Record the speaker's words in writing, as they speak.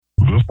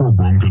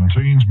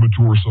contains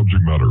mature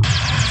subject matter,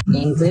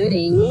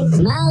 including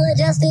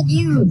maladjusted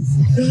youth,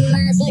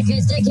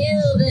 masochistic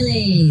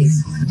hillbillies,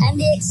 and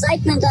the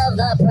excitement of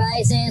The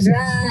Price is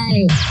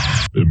Right.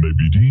 it may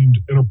be deemed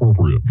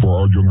inappropriate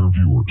for our younger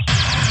viewers.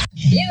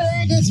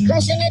 Viewer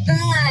discretion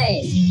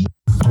advised.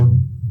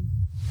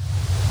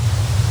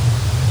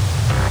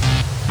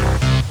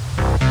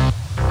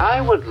 I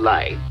would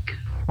like,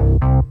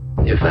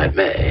 if I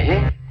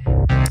may,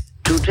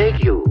 to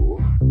take you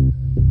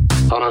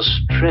on a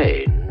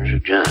strange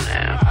journey.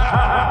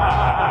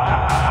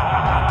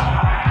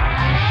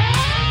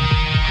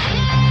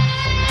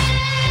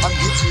 I'm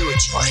giving you a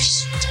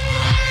choice.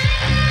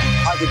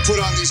 I could put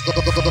on these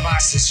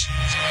glasses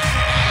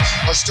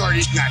or start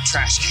eating that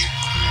trash can.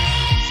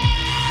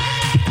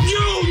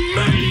 You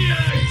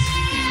maniacs!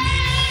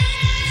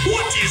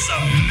 What is a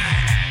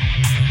man?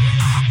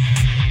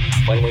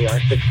 When we are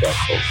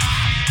successful,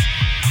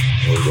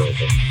 we will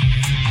be.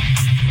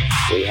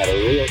 We had a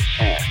real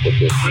chance at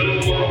this.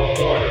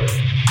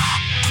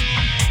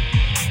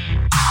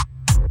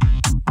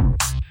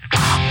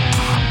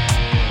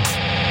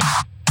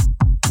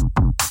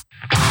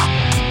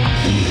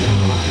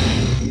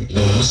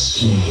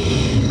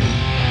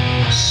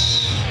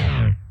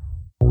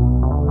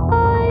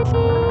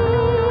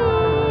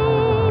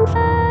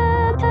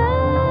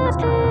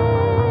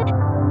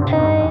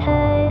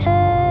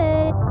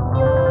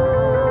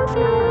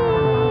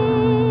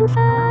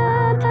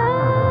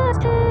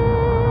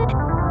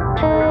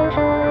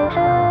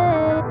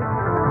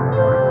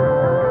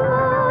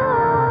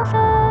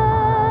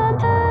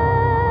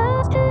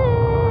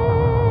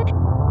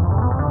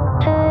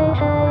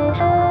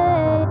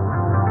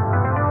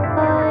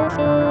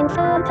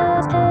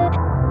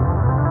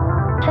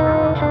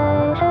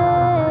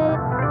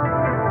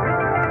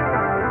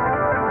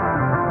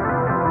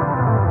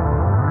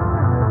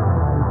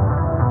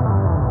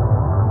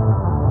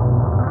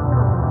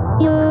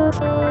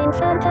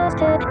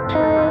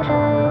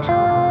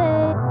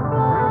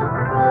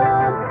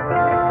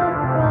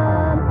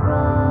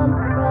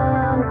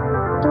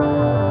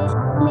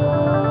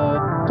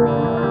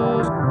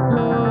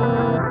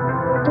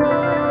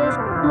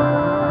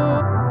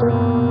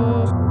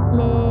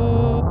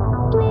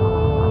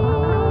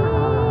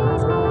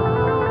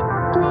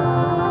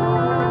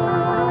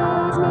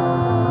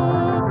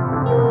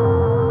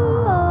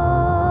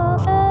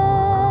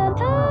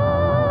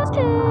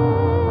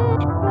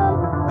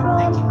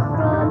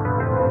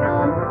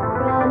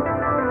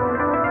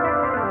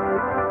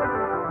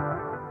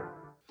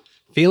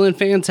 Feeling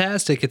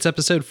fantastic. It's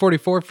episode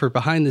 44 for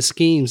Behind the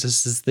Schemes.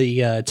 This is the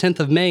 10th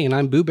of May, and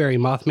I'm Booberry,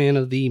 Mothman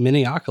of the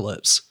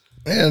Miniocalypse.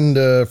 And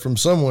from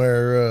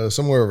somewhere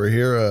over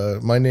here,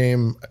 my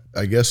name,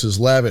 I guess, is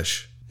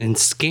Lavish. And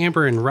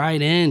scampering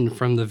right in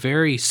from the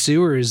very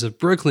sewers of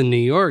Brooklyn, New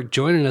York,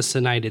 joining us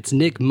tonight, it's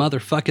Nick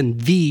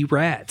motherfucking the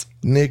Rat.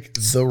 Nick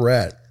the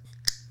Rat.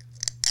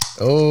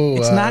 Oh,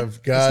 it's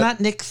not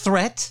Nick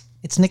Threat.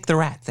 It's Nick the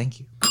Rat. Thank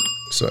you.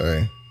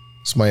 Sorry.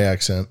 It's my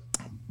accent.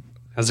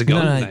 How's it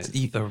going No, tonight?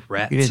 The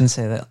Rat. You didn't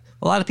say that.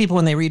 A lot of people,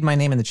 when they read my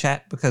name in the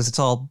chat, because it's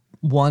all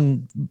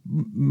one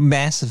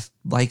massive,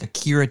 like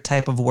Akira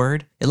type of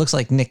word, it looks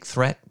like Nick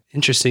Threat.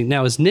 Interesting.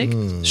 Now, is Nick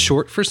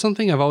short for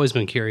something? I've always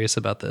been curious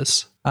about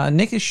this.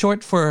 Nick is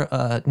short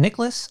for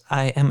Nicholas.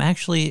 I am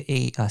actually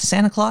a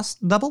Santa Claus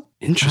double.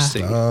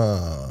 Interesting.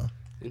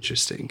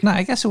 Interesting. No,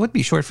 I guess it would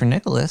be short for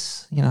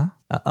Nicholas, you know.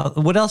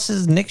 What else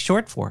is Nick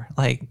short for?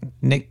 Like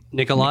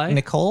Nikolai?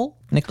 Nikolai?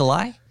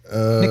 Nikolai?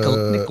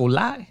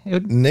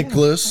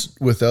 Nicholas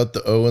without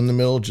the O in the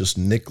middle, just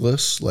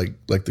Nicholas, like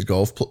the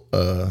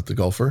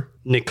golfer.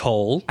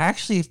 Nicole. I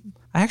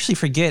actually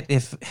forget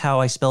how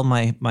I spell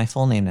my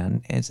full name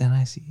now. It's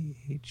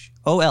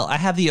Nichol. I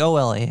have the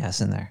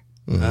OLAS in there.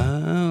 Mm-hmm.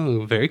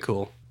 Oh, very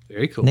cool.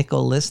 Very cool.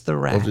 Nicholas the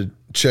Rat. I'll have to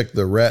check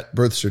the rat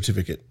birth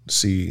certificate,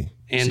 see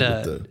what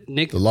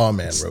the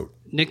lawman wrote.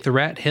 Nick the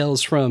Rat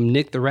hails from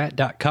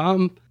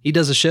nicktherat.com. He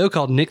does a show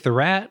called Nick the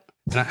Rat.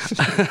 And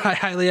I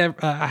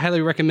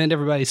highly recommend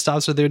everybody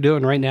stops what they're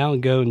doing right now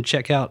and go and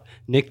check out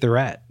Nick the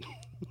Rat.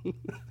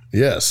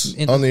 Yes.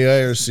 On the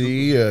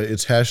IRC,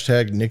 it's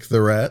hashtag Nick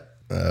the Rat.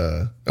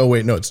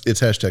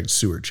 It's hashtag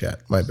sewer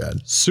chat. My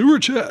bad. Sewer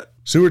chat.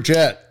 Sewer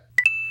chat.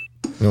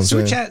 You know what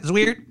Sewer I'm saying? chat is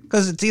weird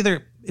because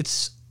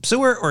it's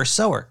sewer or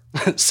sower.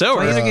 Sower. So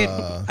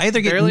I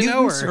either get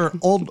mutants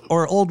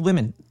or old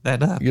women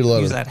that You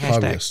love use that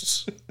hashtag.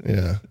 hobbyists.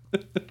 Yeah.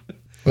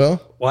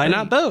 Well, Why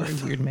not both?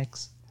 Very weird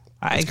mix.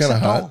 it's kind of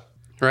hot.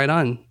 Right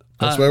on.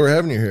 That's why we're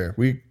having you here.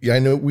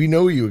 We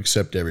know you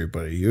accept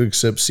everybody. You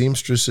accept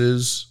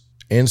seamstresses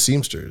and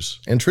seamsters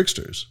and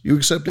tricksters. You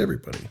accept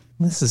everybody.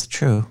 This is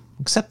true.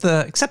 Except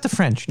the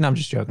French. No, I'm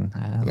just joking.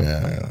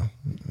 Yeah.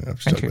 I'm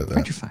stuck with that.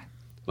 French are fine.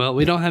 Well,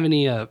 we don't have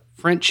any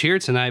French here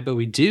tonight, but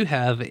we do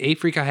have a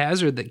Freaka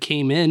Hazard that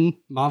came in,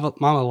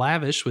 Mama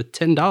Lavish, with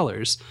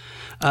 $10.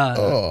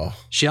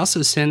 She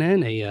also sent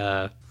in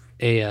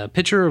a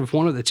picture of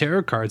one of the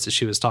tarot cards that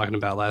she was talking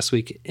about last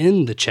week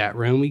in the chat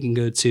room. We can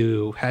go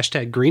to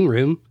hashtag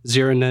greenroom,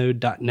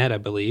 zeronode.net, I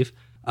believe.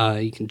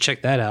 You can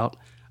check that out.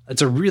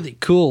 It's a really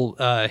cool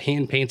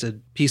hand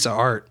painted piece of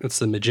art. It's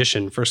the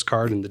Magician, first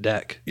card in the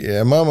deck.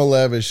 Yeah, Mama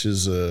Lavish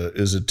is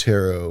a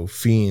tarot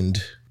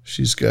fiend.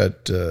 She's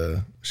got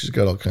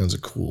all kinds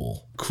of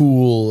cool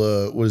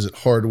what is it,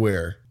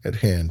 hardware at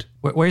hand.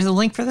 Where's the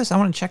link for this? I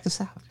want to check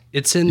this out.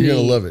 It's in You're the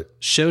gonna love it.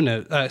 show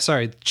note.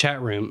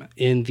 Chat room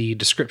in the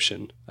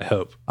description. I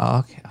hope. Oh,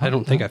 okay. I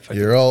don't think I found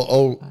it. Here,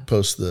 I'll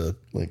post the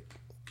link.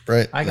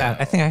 Right. I got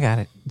it. I think I got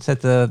it. It's at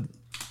the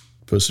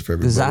Post it for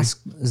everybody.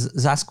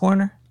 Zas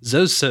corner.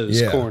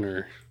 Zoso's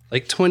corner,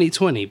 like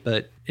 2020,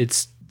 but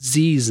it's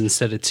Z's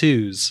instead of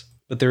twos.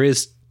 But there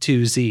is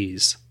two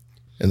Z's.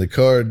 And the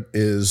card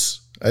is,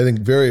 I think,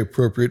 very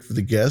appropriate for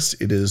the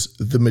guest. It is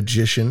the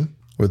Magician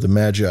or the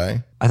Magi.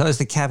 I thought it was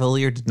the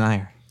Cavalier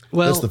Denier.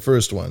 Well, That's the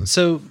first one.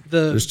 so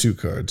There's two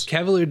cards.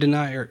 Cavalier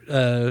Denier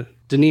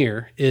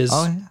is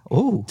Oh yeah.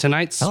 Ooh.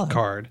 tonight's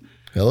card.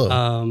 Hello.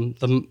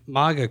 The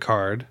MAGA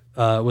card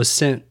was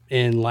sent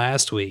in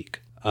last week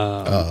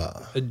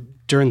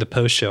during the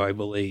post show, I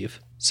believe.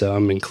 So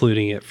I'm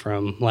including it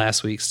from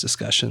last week's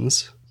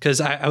discussions. Because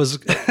I was,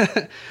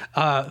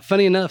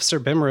 funny enough, Sir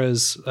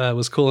Bemrose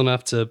was cool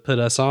enough to put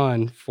us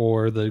on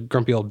for the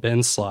Grumpy Old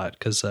Ben slot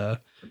because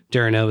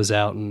Darren O was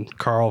out and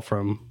Carl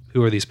from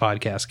Who Are These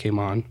Podcasts came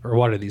on, or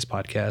What Are These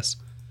Podcasts?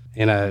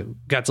 And I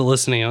got to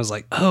listening. I was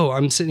like, oh,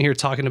 I'm sitting here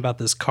talking about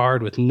this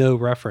card with no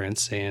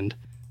reference. And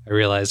I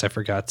realized I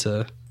forgot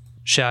to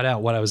shout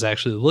out what I was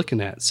actually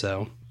looking at.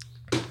 So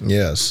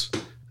Yes.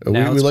 We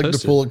Now it's like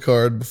posted. to pull a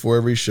card before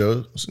every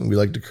show. We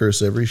like to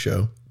curse every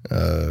show.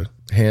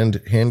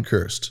 Hand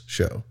cursed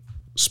show.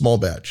 Small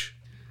batch.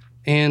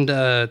 And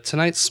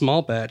tonight's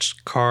small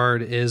batch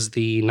card is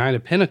the Knight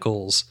of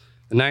Pentacles.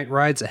 The knight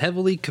rides a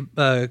heavily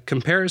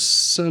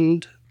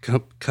caparisoned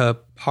horse,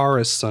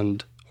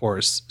 Caparisoned,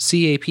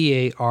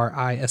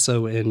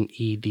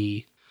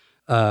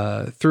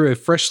 through a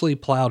freshly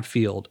plowed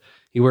field.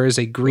 He wears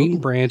a green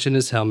branch in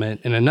his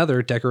helmet, and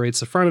another decorates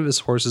the front of his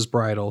horse's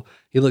bridle.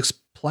 He looks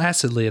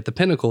placidly at the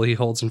pinnacle he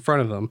holds in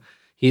front of him.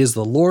 He is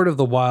the Lord of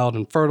the wild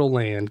and fertile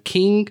land,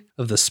 King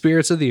of the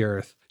spirits of the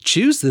earth.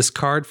 Choose this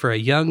card for a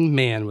young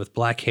man with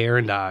black hair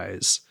and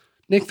eyes.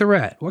 Nick the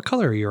Rat, what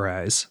color are your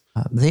eyes?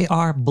 They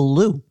are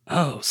blue.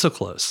 Oh, so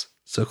close.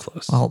 So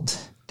close. Well,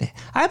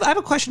 I have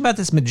a question about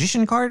this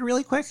magician card,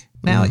 really quick.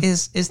 Now,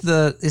 is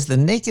the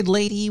naked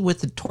lady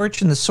with the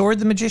torch and the sword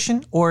the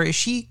magician, or is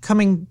she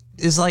coming?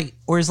 Is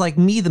like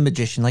me the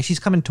magician? Like she's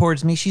coming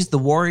towards me. She's the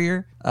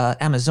warrior,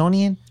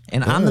 Amazonian,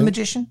 and I'm the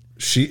magician.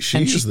 She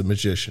is the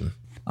magician.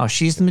 Oh,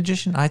 she's the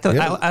magician. I thought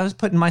I was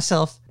putting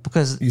myself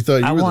because You thought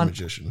you were the want,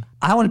 magician.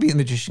 I want to be the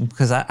magician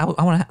because I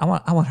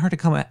want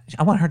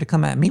her to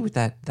come at me with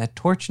that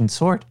torch and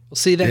sword. Well,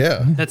 see that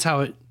Yeah. that's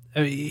how it.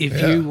 I mean, if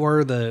you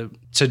were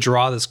to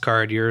draw this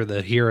card, you're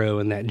the hero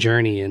in that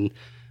journey, and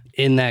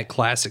in that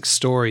classic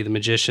story, the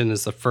magician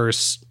is the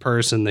first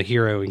person the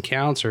hero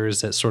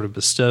encounters that sort of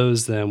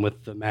bestows them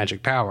with the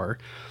magic power.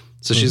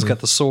 So she's got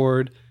the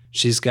sword,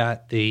 she's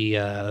got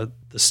the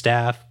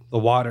staff, the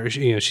water.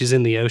 She's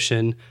in the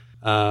ocean,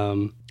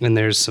 and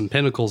there's some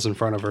pinnacles in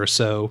front of her,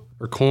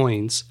 or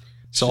coins.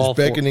 So She's all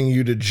four- beckoning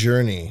you to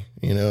journey.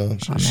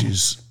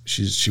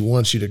 She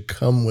wants you to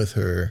come with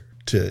her.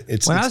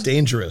 It's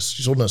dangerous.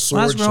 She's holding a sword.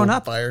 When I was she's growing holding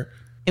up, fire.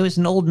 it was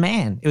an old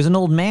man. It was an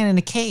old man in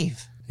a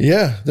cave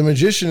Yeah, the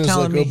magician is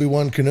Telling like me.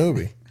 Obi-Wan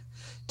Kenobi.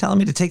 telling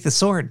me to take the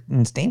sword,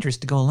 and it's dangerous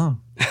to go alone.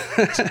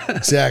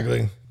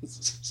 Exactly.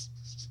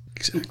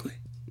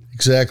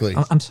 Exactly.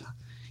 I'm sorry.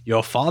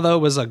 Your father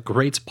was a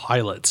great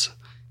pilot.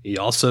 He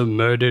also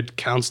murdered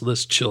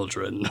countless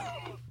children.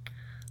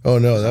 Oh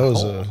no,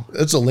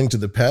 that's a Link to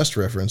the Past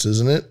reference,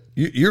 isn't it?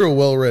 You're a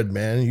well-read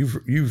man.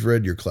 You've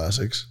read your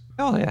classics.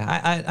 Oh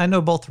yeah, I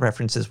know both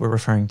references we're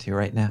referring to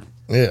right now.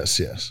 Yes.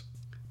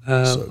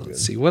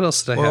 Let's see, what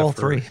else did I Or have? all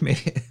for- three,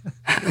 maybe.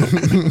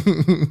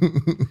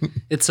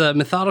 It's a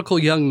methodical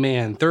young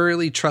man,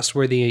 thoroughly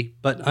trustworthy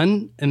but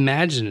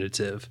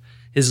unimaginative.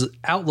 His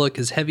outlook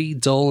is heavy,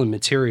 dull, and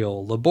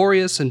material,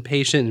 laborious and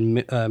patient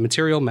in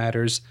material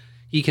matters.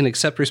 He can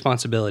accept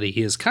responsibility.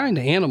 He is kind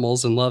to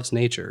animals and loves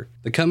nature.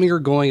 The coming or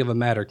going of a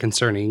matter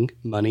concerning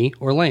money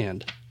or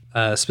land,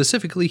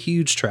 specifically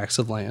huge tracts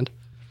of land.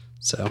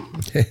 So,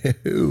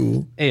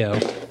 Ooh.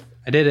 ayo,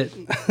 I did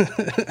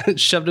it.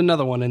 Shoved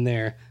another one in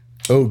there.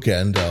 Oh,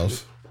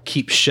 Gandalf.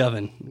 Keep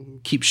shoving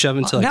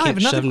till Now I I have can't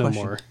another shove no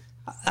question. more.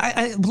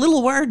 I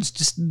little words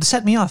just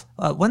set me off.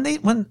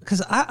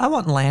 Because I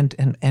want land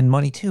and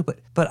money too, but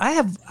I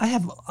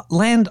have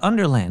land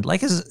under land.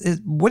 Like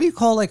what do you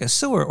call like a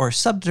sewer or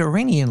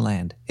subterranean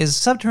land? Is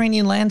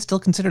subterranean land still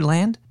considered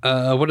land?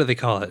 What do they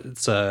call it?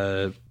 It's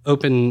air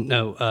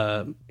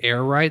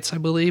rights, I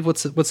believe.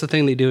 What's the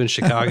thing they do in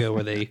Chicago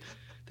where they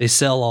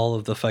sell all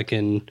of the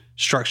fucking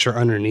structure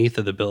underneath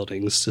of the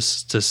buildings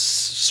to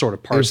sort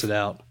of parse it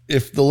out.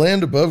 If the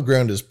land above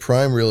ground is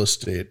prime real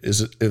estate, is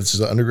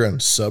the underground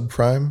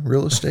subprime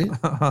real estate?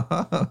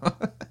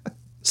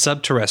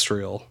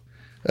 Subterrestrial.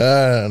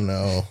 I don't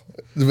know.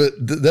 But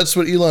that's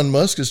what Elon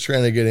Musk is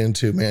trying to get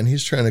into, man.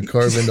 He's trying to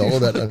carve into all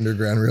of that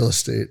underground real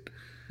estate.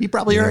 He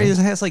probably already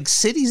has like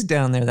cities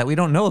down there that we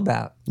don't know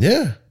about.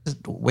 Yeah.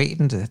 Just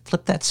waiting to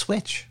flip that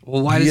switch.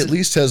 Well, why He does at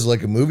least has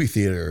like a movie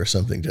theater or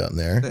something down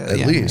there. At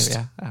Yeah, least.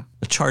 yeah.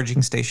 A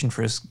charging station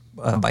for his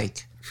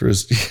bike. For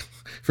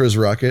his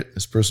rocket,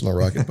 his personal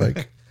rocket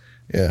bike.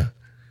 Yeah.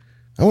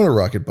 I want a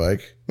rocket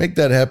bike. Make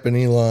that happen,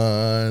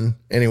 Elon.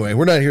 Anyway,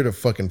 we're not here to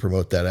fucking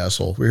promote that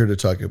asshole. We're here to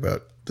talk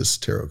about this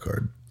tarot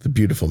card, the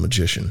Beautiful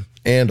Magician,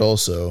 and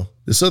also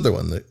this other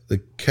one,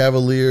 the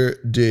Cavalier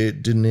de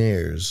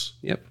Deniers.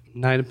 Yep,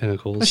 Knight of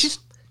Pentacles. Well,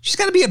 she's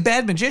got to be a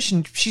bad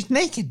magician. She's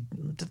naked.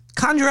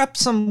 Conjure up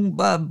some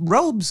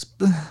robes.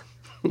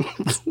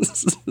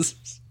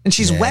 And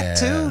she's wet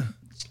too.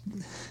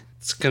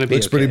 It's gonna be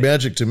Looks pretty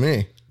magic to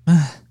me.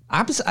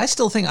 I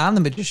still think I'm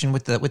the magician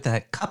with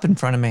that cup in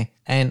front of me,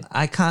 and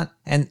I can't.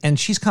 And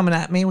she's coming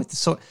at me with the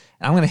sword.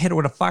 I'm gonna hit her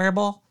with a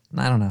fireball.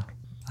 I don't know.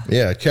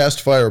 Yeah,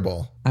 cast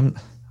fireball. I'm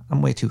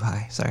way too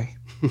high. Sorry.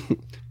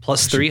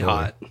 +3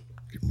 hot.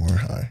 Get more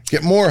high.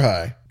 Get more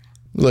high.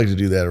 We like to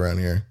do that around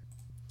here.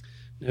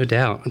 No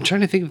doubt. I'm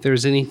trying to think if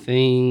there's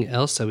anything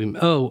else that we.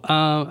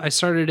 I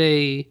started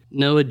a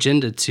No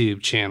Agenda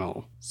Tube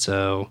channel.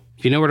 So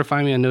if you know where to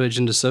find me on No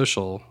Agenda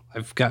Social,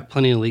 I've got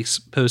plenty of links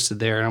posted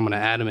there, and I'm going to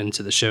add them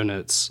into the show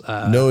notes.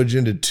 No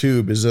Agenda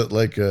Tube, is that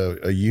like a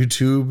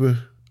YouTube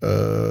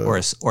or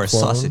a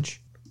sausage?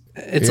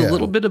 It's a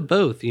little bit of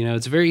both. You know,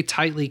 it's very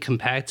tightly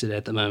compacted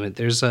at the moment.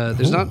 There's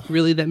not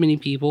really that many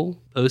people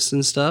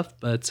posting stuff,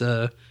 but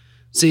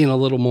seeing a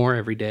little more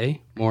every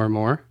day, more and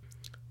more.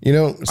 You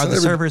know, Are the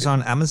servers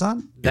on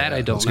Amazon? That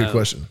I don't That's know. a good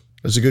question.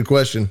 That's a good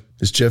question.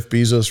 Is Jeff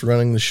Bezos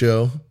running the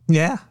show?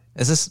 Yeah.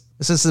 Is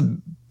this a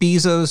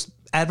Bezos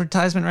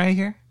advertisement right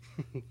here?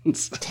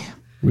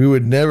 We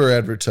would never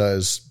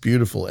advertise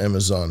beautiful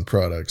Amazon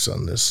products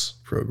on this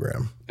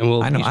program.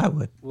 And I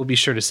would. We'll be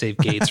sure to save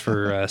Gates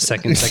for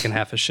second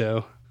half of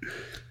show.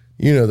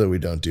 You know that we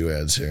don't do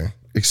ads here,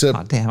 except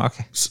Oh, damn.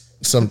 Okay.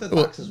 some.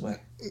 Well,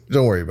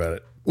 don't worry about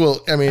it.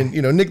 Well, I mean,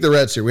 Nick the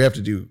Rat's here. We have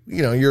to do.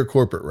 You're a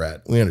corporate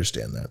rat. We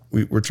understand that.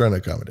 We're trying to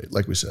accommodate,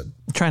 like we said.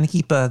 I'm trying to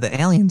keep the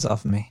aliens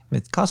off of me.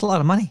 It costs a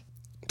lot of money.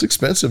 It's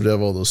expensive to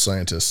have all those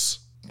scientists.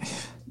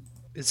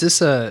 Is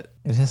this It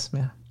is,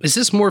 yeah. Is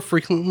this more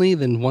frequently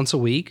than once a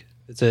week?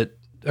 Is it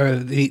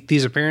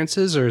these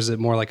appearances, or is it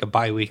more like a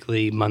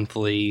bi-weekly,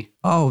 monthly?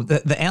 Oh,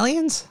 the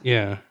aliens?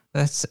 Yeah.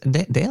 That's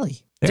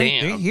daily.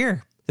 Damn. They're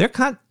here. They're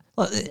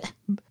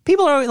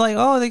people are like,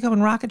 oh, they come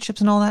in rocket ships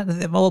and all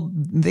that. Well,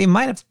 they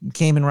might have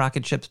came in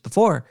rocket ships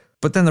before,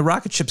 but then the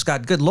rocket ships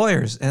got good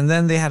lawyers, and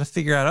then they had to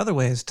figure out other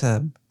ways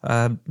to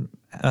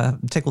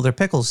tickle their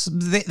pickles.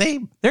 They're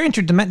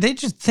interdimensional. They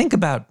just think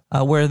about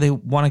where they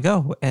want to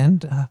go,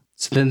 and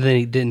So then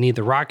they didn't need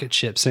the rocket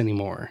ships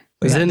anymore.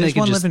 yeah, Then there's they could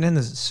one just. living in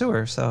the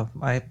sewer, so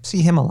I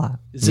see him a lot.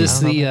 Is this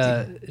I don't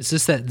know is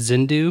this that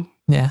Zindu?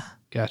 Yeah.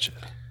 Gotcha.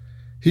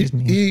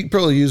 He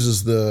probably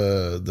uses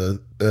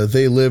the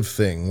they live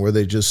thing where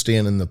they just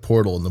stand in the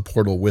portal and the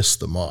portal whisks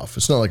them off.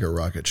 It's not like a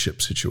rocket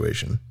ship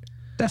situation.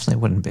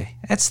 Definitely wouldn't be.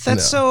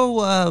 That's so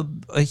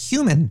a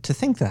human to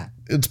think that.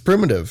 It's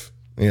primitive,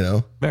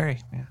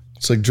 Very, yeah.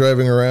 It's like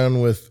driving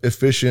around with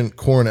efficient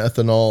corn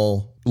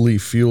ethanol-ly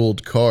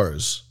fueled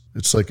cars.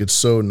 It's like it's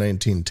so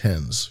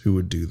 1910s. Who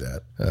would do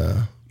that?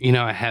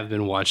 I have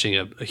been watching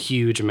a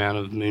huge amount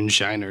of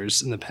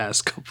Moonshiners in the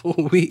past couple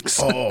of weeks.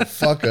 Oh,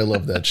 fuck, I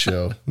love that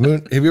show.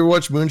 Have you ever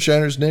watched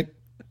Moonshiners, Nick?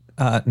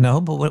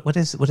 No, but what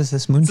is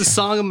this moonshine? It's the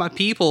song of my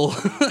people.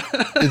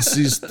 It's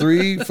these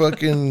 3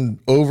 fucking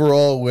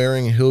overall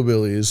wearing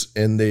hillbillies,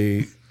 and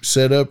they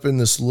set up in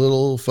this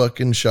little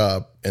fucking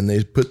shop, and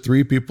they put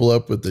 3 people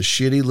up with the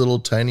shitty little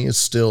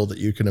tiniest still that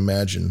you can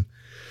imagine,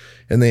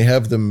 and they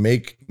have them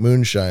make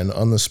moonshine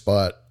on the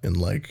spot in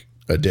like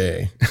a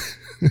day.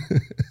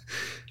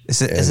 Is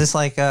this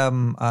like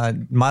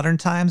modern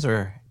times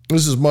or?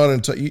 This is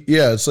modern.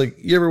 Yeah, it's like,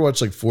 you ever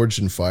watch like Forged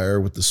in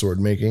Fire with the sword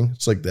making?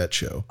 It's like that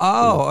show.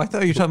 Oh, I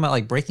thought you were talking about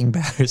like Breaking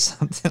Bad or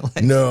something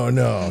like. No,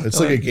 it's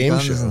like a game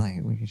show.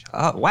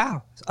 Oh,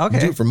 wow. You do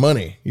Okay. it for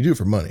money.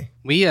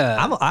 We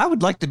I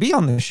would like to be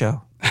on this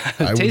show.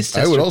 I Taste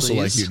would tester, also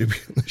please. like you to be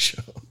on the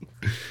show.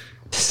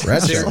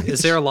 Rat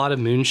Is there a lot of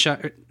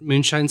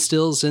moonshine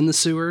stills in the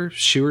sewer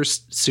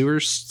stills?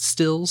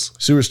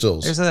 Sewer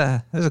stills. There's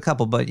a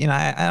couple, but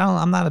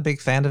I'm not a big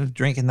fan of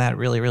drinking that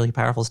really, really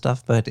powerful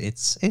stuff. But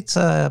it's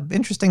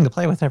interesting to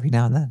play with every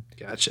now and then.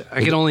 Gotcha.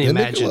 I can only they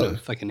make imagine a a lot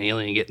of- fucking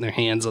alien getting their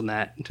hands on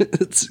that.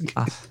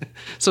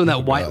 Some of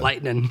that white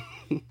lightning.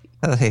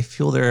 They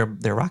fuel their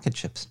rocket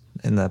ships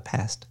in the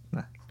past.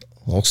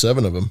 All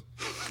 7 of them.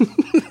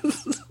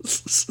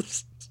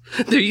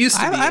 There used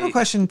to be. I have a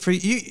question for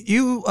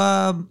you.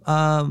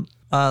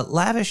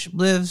 Lavish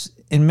lives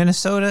in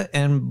Minnesota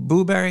and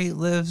Booberry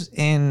lives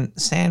in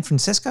San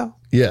Francisco.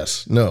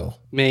 Yes. No.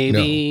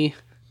 Maybe.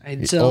 I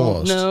don't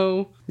Almost.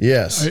 know.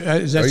 Yes.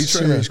 That's Are a you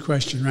trying serious to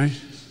question, right?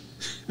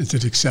 Is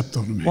it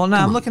acceptable to me? Well, no,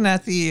 Come I'm on. looking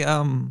at the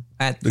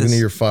look into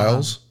your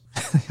files?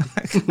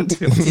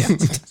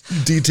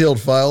 Detailed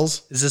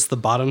files. Is this the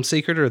bottom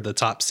secret or the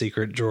top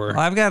secret drawer? Well,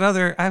 I've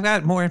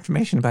got more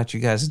information about you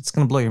guys. It's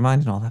going to blow your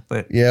mind and all that,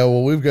 but Yeah,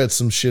 well, we've got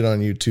some shit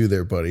on you too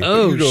there, buddy. But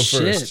Oh, you go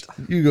shit. first.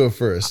 You go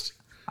first.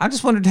 I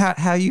just wondered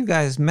how you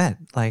guys met.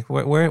 Like,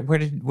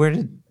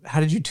 how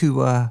did you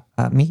two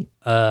meet? Is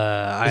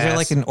there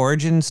like an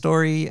origin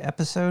story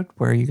episode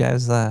where you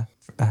guys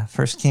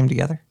first came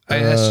together? I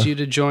asked you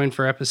to join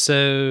for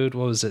episode,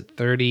 what was it,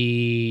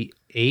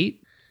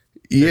 38?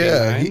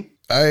 Yeah,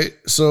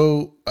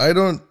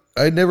 39?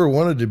 I never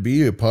wanted to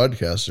be a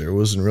podcaster. It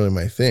wasn't really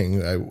my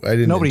thing. I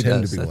didn't Nobody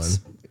intend does. to be one.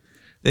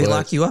 They But-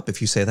 lock you up if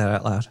you say that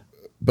out loud.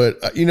 But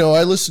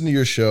I listen to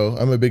your show.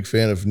 I'm a big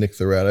fan of Nick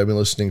the Rat. I've been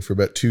listening for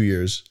about 2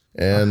 years,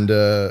 and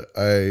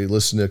I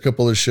listen to a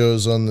couple of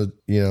shows on the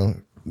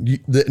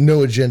the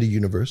No Agenda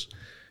universe,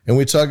 and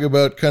we talk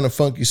about kind of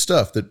funky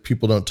stuff that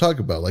people don't talk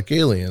about, like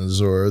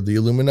aliens or the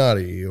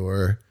Illuminati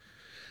or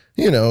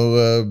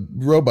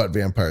robot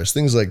vampires,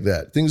 things like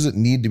that, things that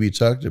need to be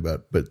talked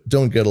about but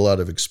don't get a lot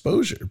of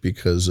exposure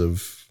because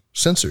of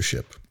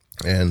censorship.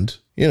 And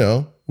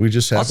we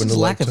just Also, happen to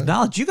lack like of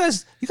knowledge. You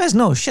guys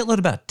know a shitload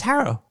about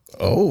tarot.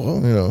 Oh,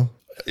 well,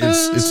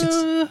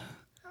 it's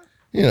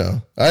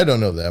I don't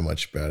know that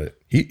much about it.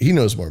 He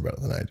knows more about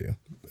it than I do.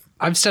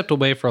 I've stepped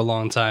away for a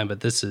long time,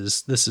 but this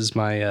is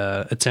my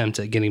attempt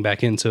at getting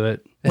back into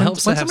it. It When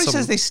helps to have somebody some.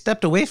 says they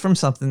stepped away from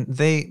something,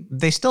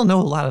 they still know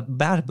a lot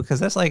about it, because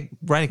that's like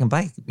riding a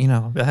bike.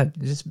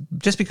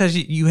 Just because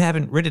you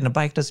haven't ridden a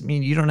bike doesn't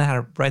mean you don't know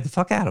how to ride the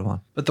fuck out of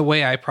one. But the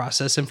way I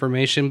process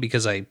information,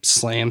 because I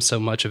slam so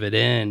much of it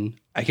in,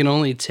 I can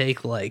only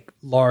take like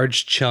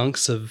large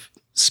chunks of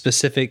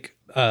specific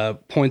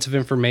points of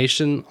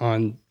information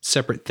on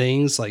separate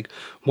things, like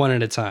one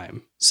at a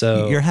time.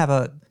 So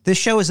This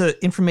show is an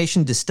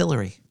information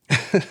distillery.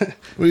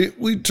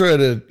 We try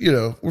to,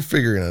 we're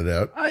figuring it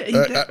out.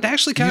 that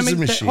actually kind of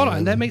makes hold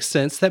on. That makes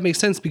sense. That makes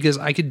sense because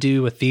I could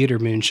do a theater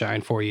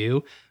moonshine for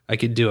you. I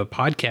could do a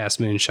podcast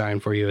moonshine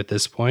for you at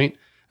this point.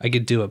 I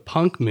could do a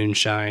punk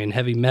moonshine,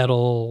 heavy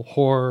metal,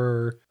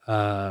 horror,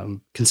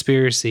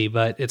 conspiracy,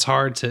 but it's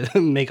hard to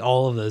make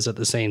all of those at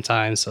the same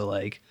time. So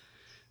like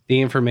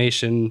the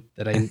information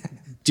that I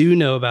do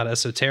know about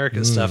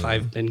esoterica stuff,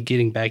 I've been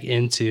getting back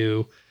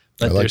into.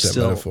 But I like that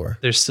metaphor.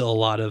 There's still a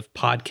lot of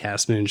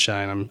podcast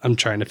moonshine I'm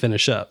trying to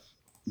finish up.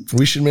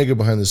 We should make a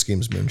behind the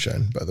schemes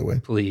moonshine, by the way.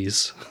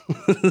 Please.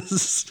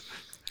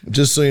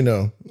 Just so you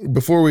know,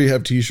 before we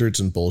have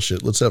t-shirts and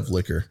bullshit, let's have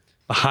liquor.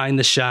 Behind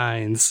the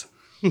shines.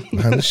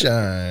 Behind the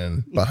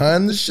shine.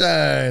 Behind the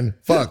shine.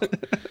 Fuck.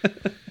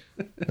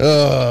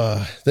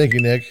 Thank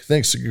you, Nick.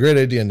 Thanks. Great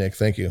idea, Nick.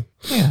 Thank you.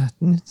 Yeah,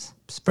 it's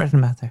spreading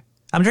them out there.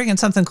 I'm drinking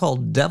something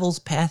called Devil's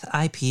Path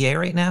IPA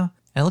right now.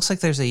 And it looks like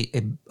there's a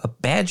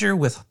badger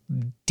with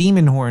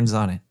demon horns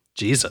on it.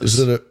 Jesus.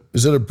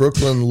 Is it a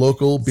Brooklyn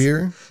local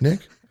beer, Nick?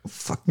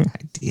 Fucking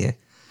idea.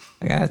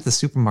 I got it at the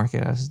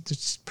supermarket.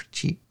 It's pretty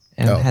cheap.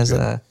 And Oh, it has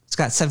good. it's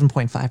got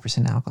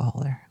 7.5% alcohol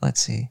there.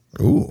 Let's see.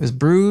 Ooh. It was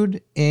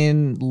brewed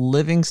in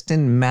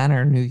Livingston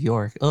Manor, New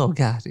York. Oh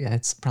God. Yeah,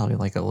 it's probably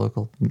like a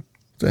local.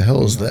 The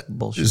hell is that?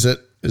 Bullshit.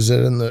 Is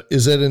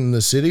that in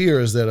the city or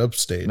is that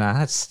upstate? Nah,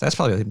 that's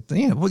probably,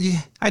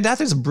 I doubt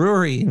there's a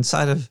brewery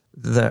inside of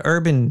the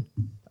urban.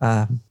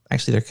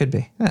 Actually, there could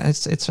be. I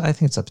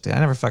think it's upstate. I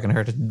never fucking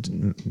heard of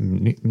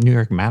New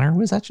York Manor.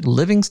 What is that?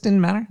 Livingston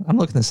Manor? I'm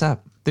looking this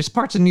up. There's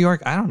parts of New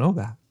York I don't know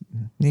about.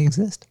 They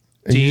exist.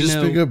 And Do you you just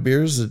know- pick up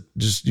beers that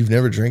just you've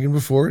never drinking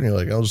before, and you're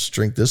like, I'll just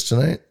drink this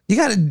tonight. You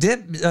got to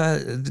dip. You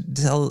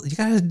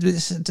got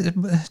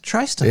to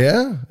try stuff.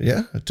 Yeah,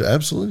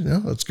 absolutely. No,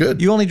 that's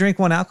good. You only drink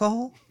one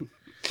alcohol?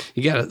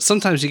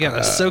 Sometimes you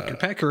gotta soak your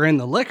pecker in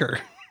the liquor.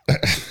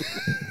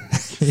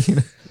 You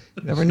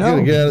never You know.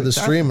 gotta get out of the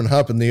stream and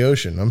hop in the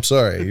ocean. I'm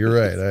sorry, you're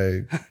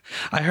right.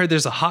 I heard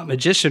there's a hot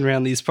magician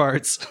around these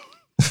parts.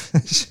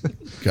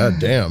 God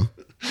damn.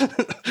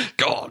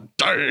 God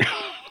damn.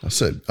 I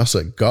said,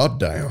 God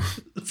damn.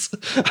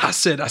 I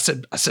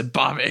said,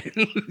 Bobby.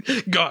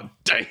 God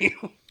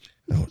damn.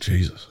 Oh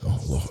Jesus.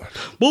 Oh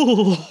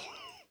Lord.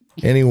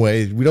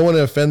 Anyway, we don't want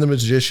to offend the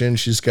magician.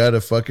 She's got a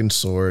fucking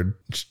sword.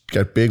 She's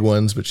got big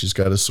ones, but she's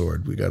got a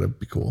sword. We gotta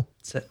be cool.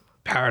 It's that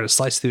power to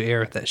slice through air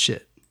with that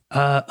shit.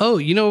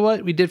 You know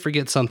what? We did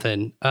forget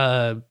something.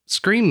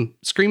 Scream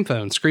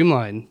phone, Scream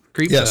line,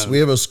 creep Yes, phone. we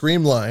have a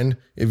scream line.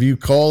 If you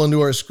call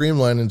into our scream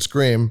line and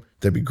scream,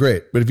 that'd be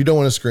great. But if you don't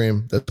want to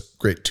scream, that's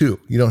great too.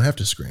 You don't have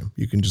to scream.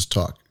 You can just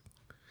talk.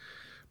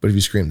 But if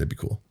you scream, that'd be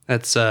cool.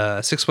 That's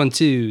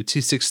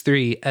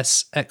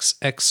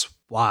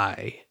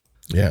 612-263-SXXY.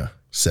 Yeah,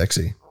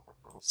 sexy.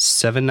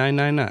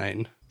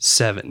 7999.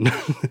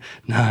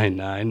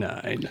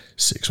 7999.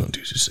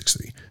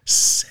 612-263.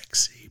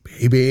 Sexy,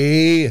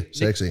 baby.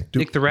 Sexy.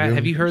 Nick the Rat,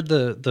 have you heard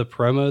the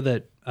promo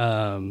that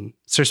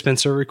Sir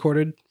Spencer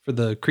recorded for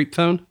the creep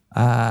phone?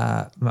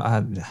 I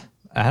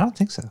don't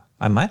think so.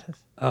 I might have.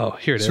 Oh,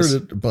 here it Heard is.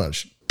 it a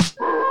bunch.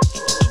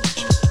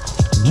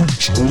 We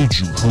told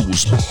you who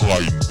was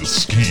behind the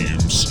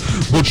schemes,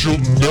 but you'll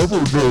never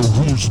know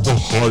who's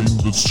behind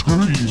the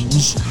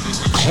screams.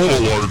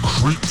 Call our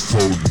creep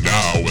phone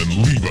now and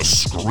leave a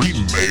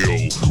scream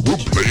mail. We'll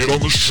play it on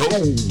the show.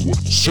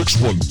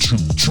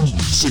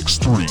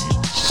 612-263-SEXY.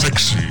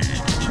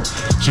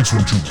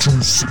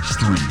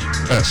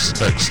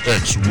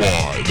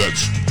 612-263-SXXY.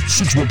 That's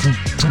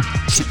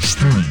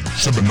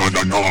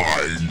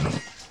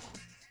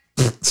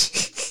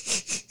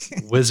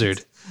 612-263-7999.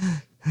 Wizard.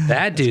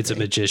 That dude's a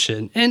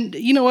magician. And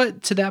you know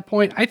what? To that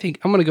point, I think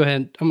I'm gonna go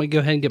ahead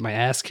and get my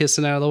ass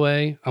kissing out of the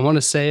way. I want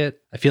to say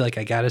it. I feel like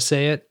I gotta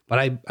say it,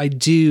 but I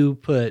do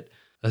put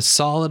a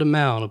solid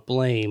amount of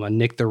blame on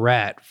Nick the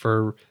Rat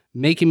for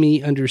making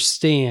me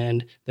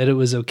understand that it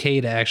was okay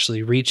to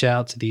actually reach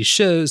out to these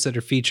shows that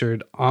are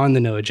featured on the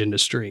No Agenda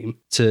stream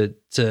to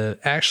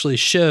actually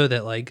show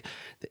that like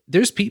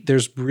there's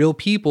real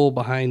people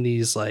behind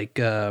these like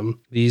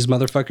these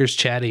motherfuckers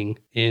chatting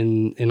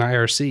in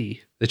IRC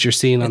that you're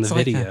seeing on the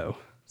video.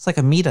 It's like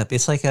a meetup.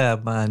 It's like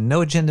a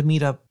No Agenda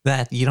meetup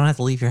that you don't have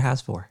to leave your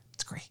house for.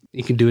 It's great.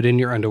 You can do it in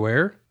your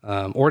underwear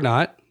or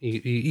not.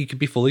 You could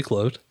be fully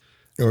clothed.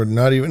 Or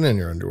not even in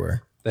your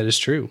underwear. That is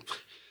true.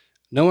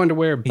 No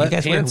underwear, but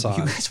pants on.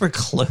 You guys wear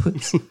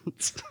clothes.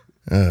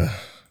 I'm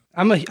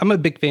a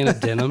big fan of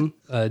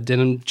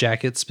denim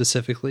jackets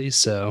specifically.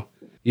 So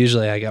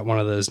usually I got one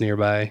of those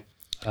nearby.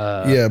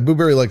 Yeah,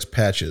 Booberry likes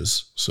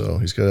patches, so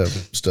he's got to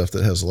have stuff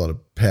that has a lot of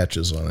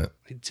patches on it.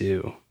 I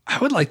do. I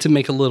would like to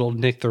make a little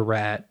Nick the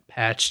Rat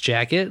patch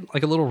jacket,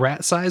 like a little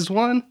rat-sized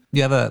one.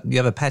 You have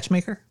a patch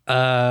maker?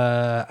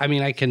 I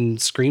mean, I can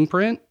screen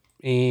print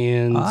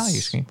and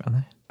you screen print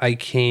that. I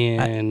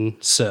can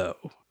sew.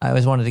 I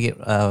always wanted to get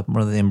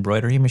one of the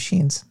embroidery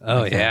machines.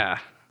 Oh, like yeah.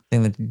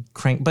 Thing that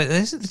crank, but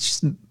it's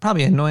just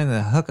probably annoying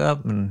to hook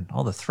up and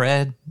all the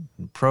thread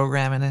and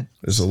programming it.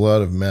 There's a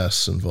lot of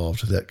mess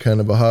involved with that kind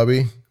of a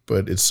hobby,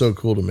 but it's so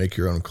cool to make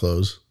your own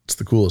clothes. It's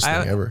the coolest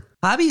thing ever.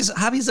 Hobbies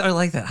are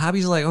like that.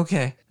 Hobbies are like,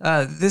 okay,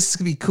 this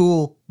could be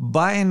cool.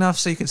 Buy enough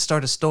so you can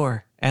start a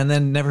store and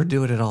then never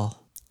do it at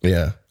all.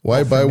 Yeah.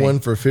 Why buy one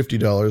for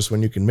 $50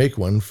 when you can make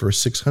one for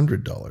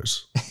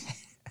 $600?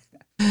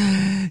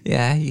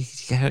 Yeah, you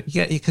got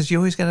because you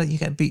always gotta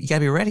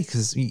be ready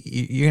because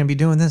you're gonna be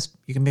doing this.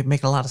 You can be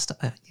making a lot of stuff.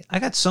 I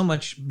got so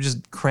much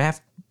just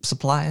craft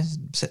supplies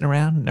sitting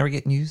around, never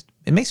getting used.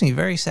 It makes me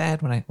very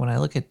sad when I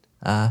look at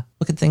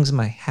things in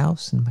my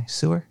house and my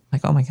sewer.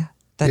 Like, oh my god,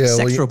 that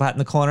sex robot in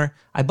the corner.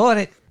 I bought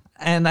it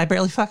and I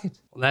barely fuck it.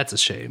 Well, that's a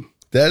shame.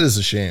 That is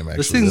a shame. Actually,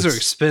 those things are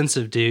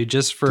expensive, dude.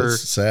 Just for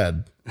that's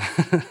sad.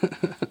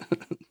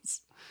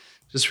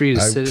 Just for you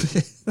to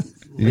sit.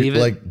 Leave it.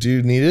 Like, do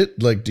you need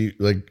it? Like, do you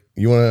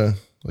you want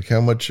to, like, how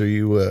much are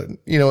you,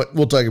 you know what?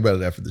 We'll talk about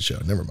it after the show.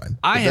 Never mind.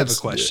 I have a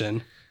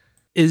question.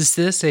 Is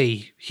this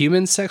a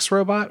human sex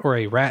robot or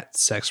a rat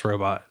sex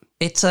robot?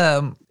 It's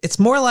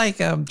more like,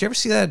 do you ever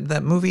see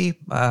that movie,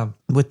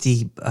 with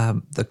the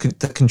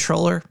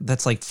controller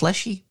that's like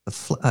fleshy,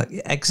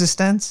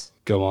 Existence?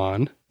 Go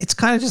on. It's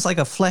kind of just like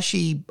a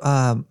fleshy,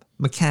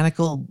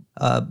 mechanical,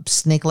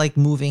 snake-like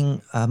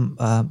moving,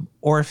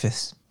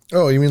 orifice.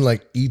 Oh, you mean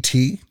like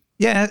E.T.?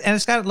 Yeah, and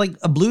it's got like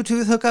a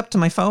Bluetooth hookup to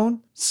my phone.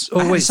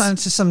 I had to sign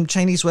to some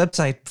Chinese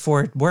website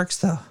before it works,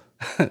 though.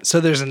 So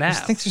there's an app. I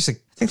think there's a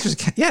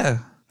yeah.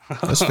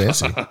 That's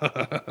fancy.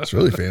 That's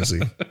really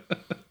fancy.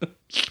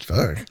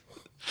 Fuck.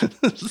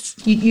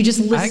 You just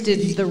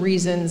listed the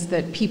reasons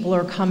that people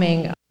are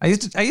coming. I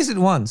used it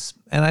once,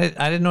 and I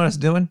didn't know what I was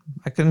doing.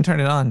 I couldn't turn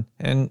it on,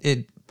 and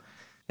it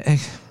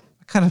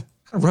kind of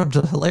rubbed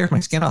a layer of my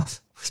skin off.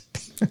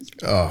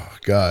 Oh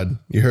God,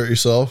 you hurt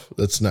yourself?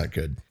 That's not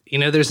good. You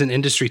know, there's an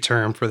industry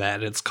term for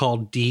that. It's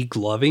called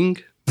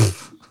degloving.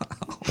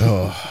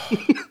 Oh,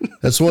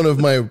 that's one of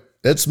my.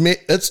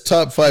 That's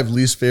top 5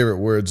 least favorite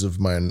words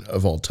of mine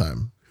of all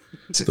time.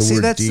 The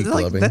word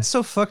degloving. That's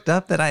so fucked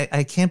up that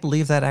I can't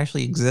believe that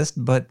actually exists.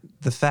 But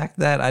the fact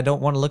that I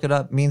don't want to look it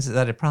up means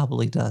that it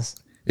probably does.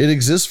 It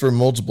exists for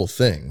multiple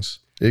things.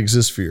 It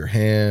exists for your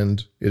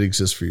hand. It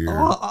exists for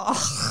your.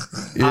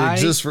 It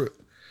exists for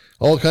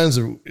all kinds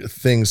of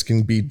things.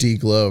 Can be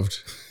degloved.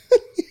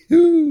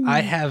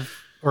 I have.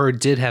 Or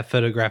did have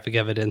photographic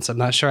evidence. I'm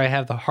not sure I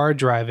have the hard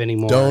drive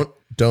anymore.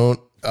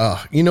 Don't.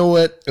 You know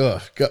what?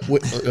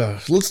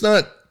 Let's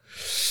not.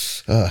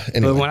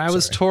 Anyway, but when I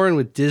was touring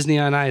with Disney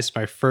on Ice,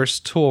 my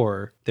first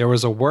tour, there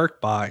was a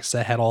work box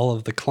that had all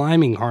of the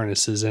climbing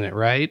harnesses in it,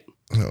 right?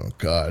 Oh,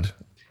 God.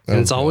 And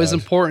it's always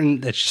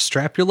important that you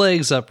strap your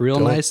legs up real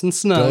nice and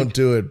snug. Don't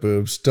do it,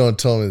 boobs. Don't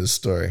tell me this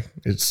story.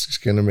 It's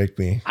going to make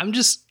me. I'm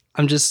just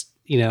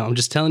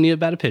telling you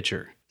about a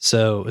picture.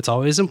 So it's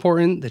always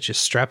important that you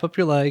strap up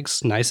your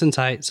legs nice and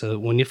tight so that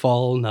when you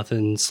fall,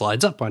 nothing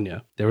slides up on you.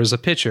 There was a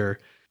picture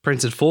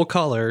printed full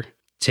color,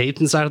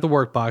 taped inside of the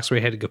workbox where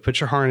you had to go put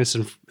your harness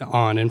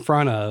on in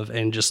front of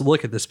and just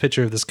look at this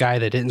picture of this guy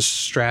that didn't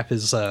strap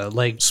his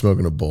leg.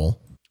 Smoking a bowl.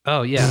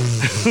 Oh, yeah.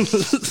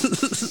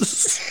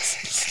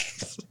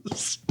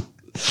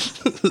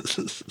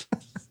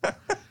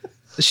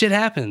 The shit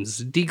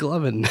happens.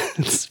 Degloving.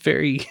 It's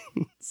very...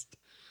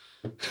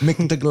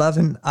 Mick de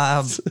Glovin.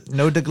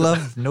 No de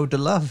glove, no de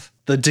love.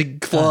 The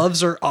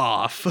gloves are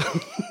off.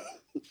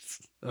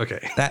 Okay.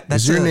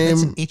 That's your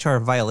that's name- an HR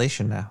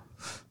violation now.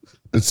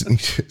 It's an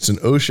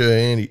OSHA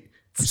Andy.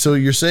 So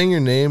you're saying your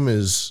name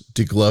is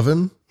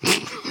DeGlovin?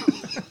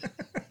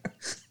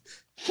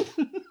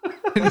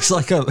 He's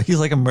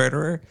like a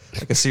murderer,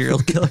 like a serial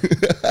killer.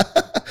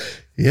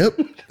 Yep,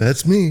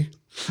 that's me.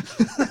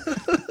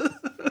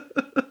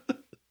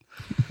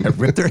 I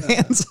ripped their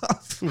hands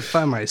off. I'm gonna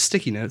find my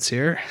sticky notes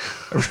here.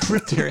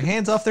 Ripped their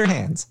hands off their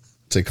hands.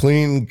 It's a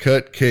clean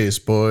cut case,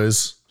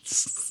 boys.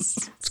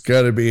 It's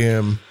got to be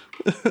him.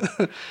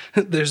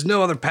 There's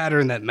no other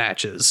pattern that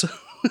matches.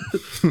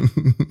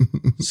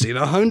 Seen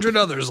 100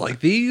 others like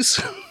these.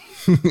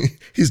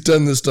 He's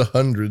done this to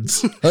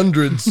hundreds.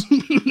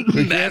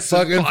 We can't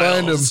fucking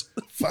find him.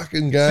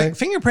 Fucking guy.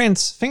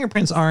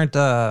 Fingerprints aren't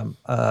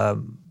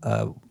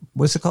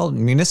what's it called?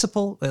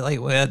 Municipal? Like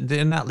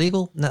they're not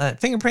legal.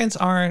 Fingerprints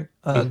aren't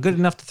good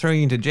enough to throw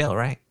you into jail,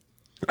 right?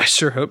 I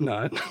sure hope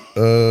not.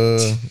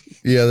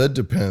 Yeah, that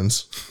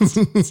depends.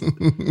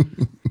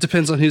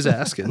 Depends on who's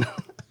asking.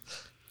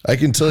 I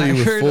can tell you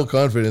with heard- full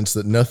confidence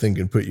that nothing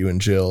can put you in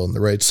jail in the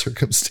right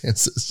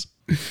circumstances.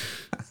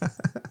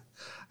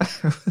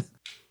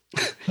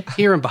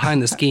 Here and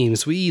behind the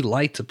schemes, we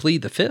like to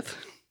plead the fifth.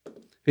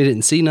 We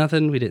didn't see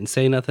nothing. We didn't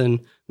say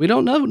nothing. We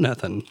don't know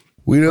nothing.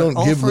 We don't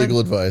all give for- legal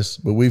advice,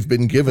 but we've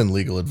been given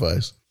legal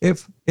advice.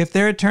 If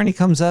their attorney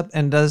comes up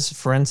and does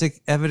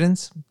forensic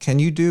evidence, can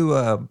you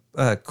do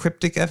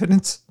cryptic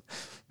evidence,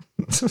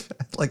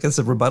 like as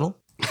a rebuttal?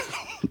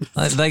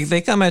 Like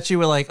they come at you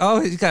with like,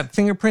 oh, he's got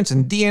fingerprints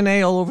and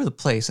DNA all over the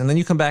place, and then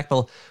you come back,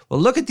 well,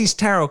 look at these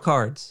tarot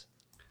cards.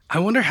 I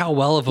wonder how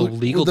well of a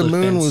legal the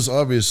moon defense. was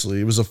obviously,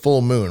 it was a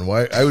full moon.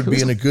 Why I would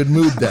be in a good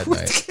mood that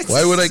night.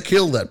 Why would I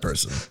kill that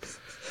person?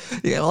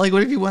 Yeah, like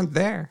what if you went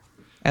there?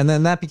 And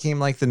then that became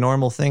like the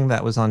normal thing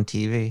that was on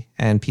TV,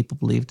 and people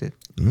believed it.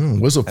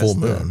 It was a full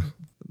the- moon.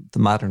 The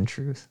modern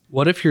truth.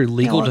 What if your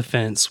legal You know what?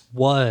 defense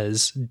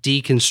was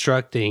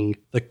deconstructing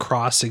the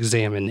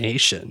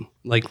cross-examination,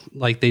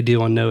 like they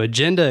do on No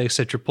Agenda,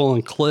 except you're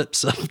pulling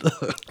clips of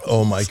the.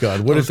 Oh my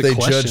God. What Of if the they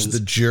judged questions. the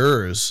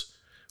jurors?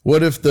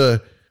 What if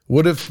the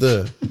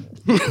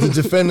the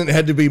defendant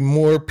had to be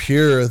more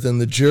pure than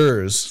the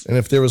jurors? And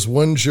if there was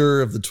one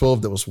juror of the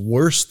 12 that was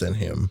worse than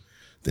him,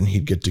 then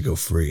he'd get to go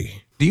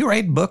free. Do you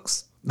write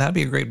books? That'd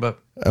be a great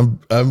book. I'm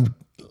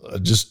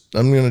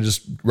gonna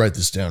just write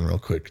this down real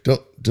quick.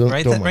 Don't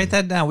Write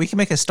that down. We can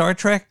make a Star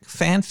Trek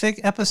fanfic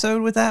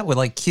episode with that, with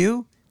like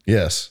Q.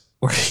 Yes.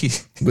 Where he,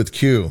 With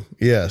Q,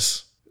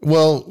 yes.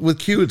 Well, with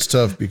Q, it's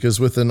tough because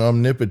with an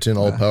omnipotent,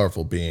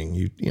 all-powerful being,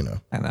 you know.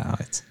 I know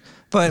it's,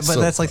 but so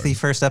that's like the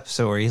first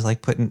episode where he's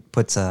like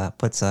puts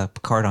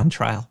Picard on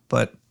trial.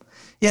 But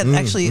yeah,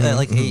 actually,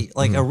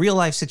 a real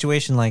life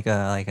situation, like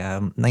a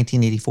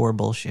 1984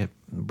 bullshit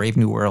Brave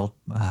New World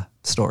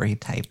story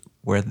type,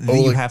 where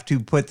you have to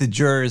put the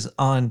jurors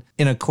on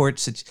in a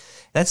court.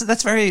 That's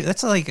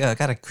like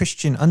got a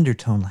Christian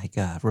undertone, like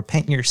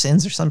repent your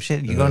sins or some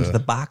shit. You go into the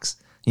box.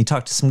 You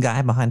talk to some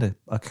guy behind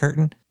a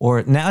curtain,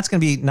 or now it's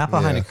going to be not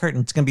behind a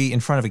curtain. It's going to be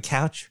in front of a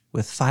couch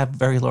with 5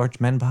 very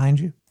large men behind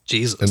you.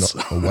 Jesus.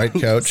 A white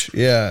couch.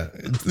 Yeah,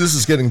 this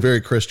is getting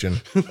very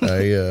Christian.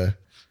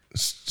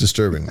 It's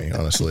disturbing me,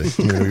 honestly.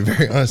 I'm going to be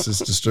very honest. It's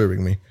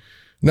disturbing me.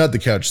 Not the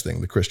couch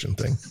thing, the Christian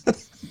thing.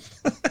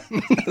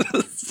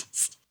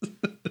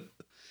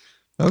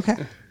 Okay.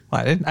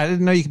 Well, I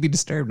didn't know you could be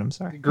disturbed. I'm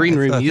sorry. Green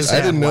room used to I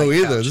have didn't know white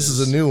either. couches. This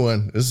is a new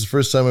one. This is the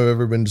first time I've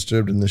ever been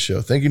disturbed in this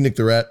show. Thank you, Nick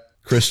the Rat.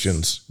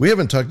 Christians. We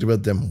haven't talked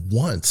about them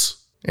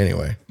once.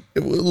 Anyway,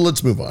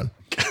 let's move on.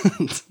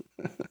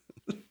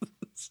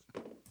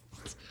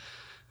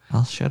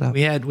 I'll shut up.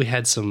 We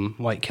had some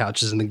white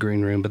couches in the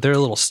green room, but they're a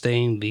little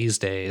stained these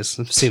days.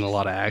 I've seen a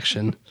lot of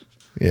action.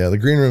 Yeah, the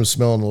green room's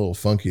smelling a little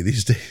funky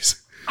these days.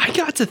 I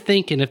got to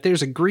thinking, if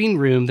there's a green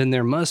room, then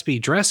there must be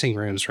dressing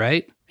rooms,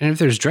 right? And if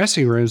there's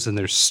dressing rooms, then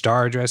there's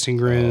star dressing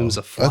rooms.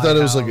 A I thought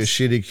it was like a house.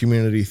 shitty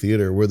community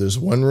theater where there's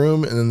one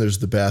room and then there's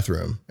the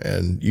bathroom,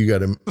 and you got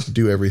to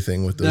do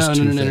everything with those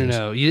two things.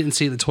 No. You didn't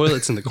see the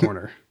toilets in the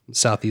corner,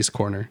 southeast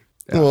corner.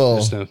 Yeah,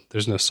 Well-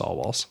 there's no stall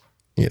walls.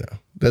 You know,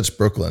 that's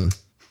Brooklyn.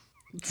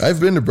 I've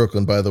been to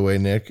Brooklyn, by the way,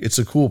 Nick. It's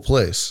a cool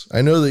place.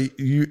 I know that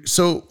you.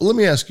 So let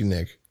me ask you,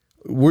 Nick.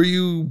 Were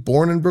you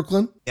born in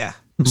Brooklyn? Yeah.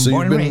 So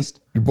Born and raised.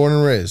 You're born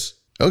and raised.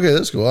 Okay,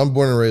 that's cool. I'm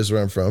born and raised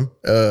where I'm from.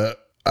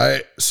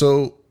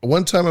 So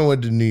one time I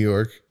went to New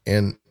York,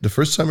 and the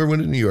first time I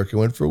went to New York, I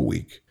went for a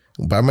week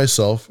by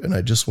myself, and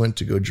I just went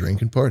to go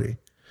drink and party.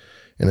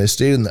 And I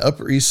stayed in the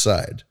Upper East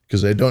Side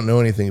because I don't know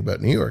anything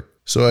about New York.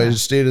 So I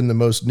stayed in the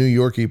most New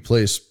Yorky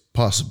place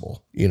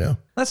possible, you know.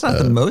 That's not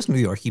the most New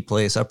Yorky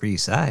place, Upper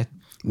East Side.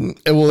 And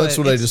well, that's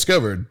But what I it's-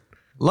 discovered.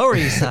 Lower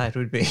East Side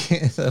would be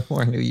the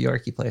more New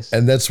Yorky place.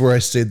 And that's where I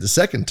stayed the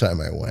second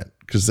time I went,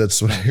 because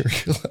that's what I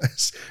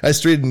realized. I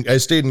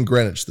stayed in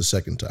Greenwich the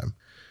second time,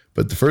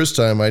 but the first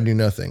time I knew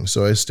nothing,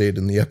 so I stayed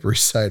in the Upper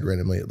East Side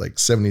randomly at like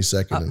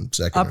 72nd and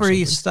 2nd. Upper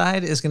East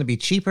Side is going to be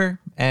cheaper,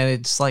 and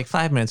it's like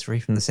 5 minutes away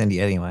from the Cindy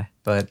anyway.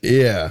 But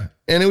Yeah,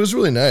 And it was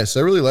really nice. I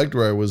really liked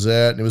where I was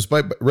at. And it was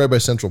right by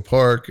Central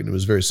Park, and it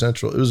was very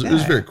central. It was a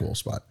very cool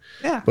spot.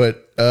 Yeah.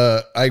 But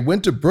I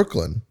went to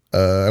Brooklyn.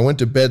 I went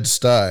to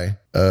Bed-Stuy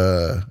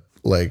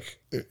like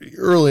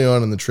early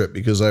on in the trip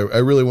because I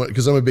really want,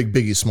 because I'm a big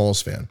Biggie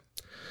Smalls fan.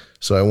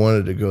 So I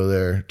wanted to go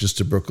there just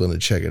to Brooklyn to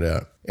check it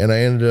out. And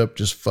I ended up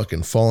just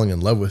fucking falling in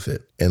love with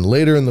it. And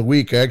later in the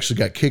week, I actually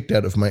got kicked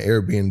out of my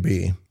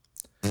Airbnb.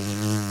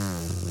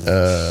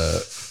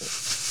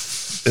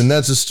 And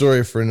that's a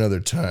story for another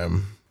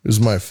time. It was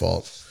my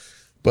fault.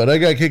 But I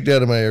got kicked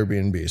out of my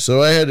Airbnb,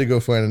 so I had to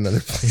go find another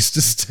place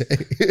to stay.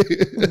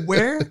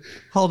 Where?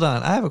 Hold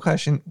on, I have a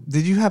question.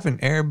 Did you have an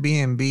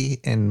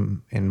Airbnb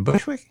in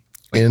Bushwick?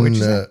 Wait, where'd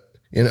you say?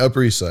 In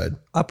Upper East Side.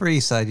 Upper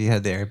East Side, you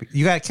had the Airbnb.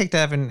 You got kicked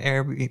out of an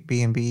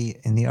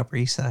Airbnb in the Upper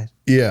East Side.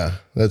 Yeah,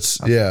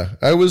 that's okay. Yeah.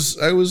 I was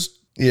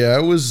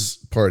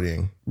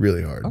partying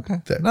really hard. Okay,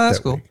 that's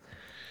cool. Week.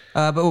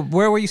 But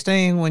where were you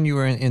staying when you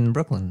were in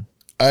Brooklyn?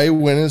 I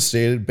went and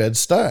stayed at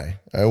Bed-Stuy.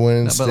 I went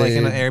and stayed, but like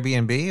in an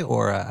Airbnb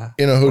or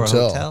in a hotel. Or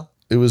a hotel?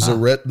 It was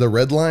the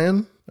Red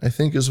Lion, I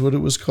think, is what it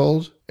was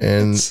called.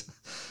 And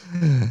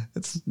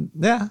it's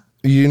yeah.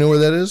 You know where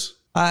that is?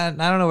 I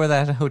don't know where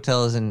that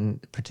hotel is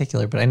in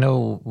particular, but I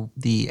know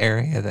the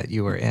area that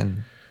you were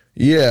in.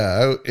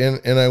 Yeah,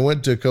 and I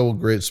went to a couple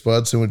great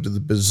spots. I went to the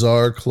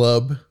Bazaar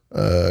Club.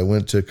 I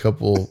went to a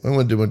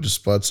bunch of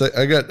spots.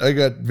 I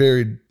got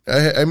very.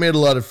 I made a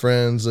lot of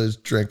friends. I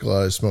drank a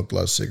lot. I smoked a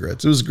lot of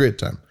cigarettes. It was a great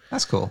time.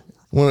 That's cool.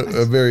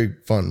 A very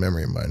fond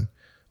memory of mine.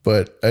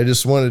 But I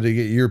just wanted to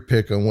get your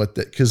pick on what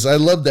that, because I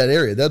love that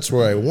area. That's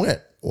where I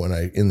went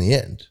in the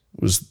end.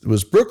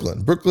 Was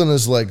Brooklyn. Brooklyn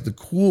is like the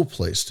cool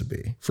place to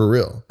be, for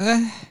real.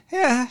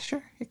 Yeah,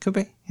 sure. It could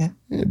be. Yeah.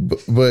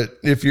 But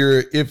if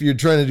you're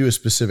trying to do a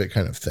specific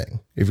kind of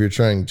thing, if you're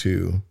trying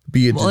to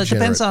be a degenerate, it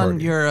depends on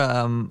party. your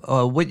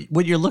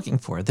what you're looking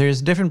for.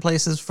 There's different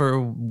places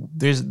for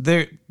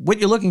what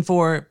you're looking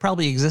for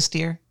probably exists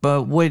here,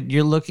 but what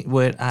you're looking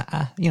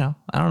I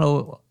don't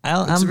know.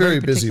 It's a very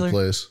busy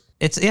place.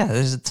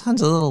 There's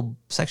tons of little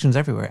sections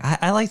everywhere.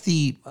 I like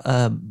the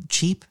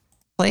cheap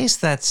place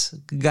that's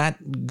got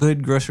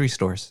good grocery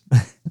stores.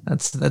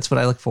 That's what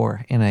I look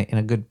for in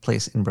a good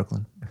place in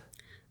Brooklyn.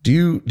 Do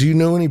you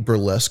know any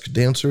burlesque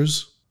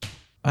dancers?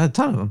 A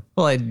ton of them.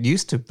 Well, I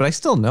used to, but I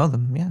still know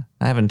them. Yeah,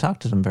 I haven't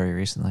talked to them very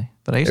recently.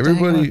 But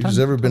everybody who's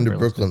ever been to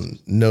Brooklyn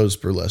knows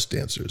burlesque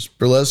dancers.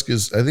 Burlesque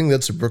is, I think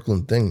that's a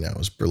Brooklyn thing now.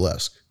 Is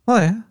burlesque. Oh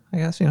yeah, I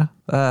guess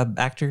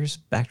actors,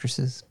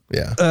 actresses.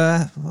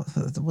 Yeah.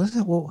 What is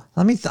it? Well,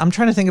 I'm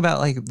trying to think about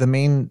like the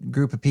main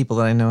group of people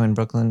that I know in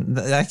Brooklyn.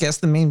 I guess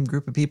the main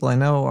group of people I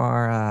know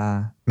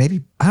are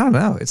maybe, I don't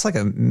know. It's like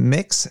a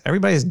mix.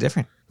 Everybody's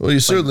different. Well, you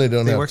certainly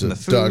don't have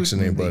to dox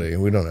anybody.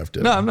 We don't have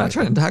to. No, I'm not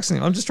trying to dox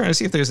anyone. I'm just trying to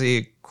see if there's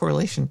a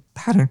correlation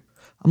pattern.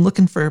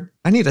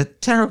 I need a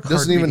tarot card. It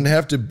doesn't even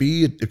have to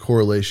be a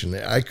correlation.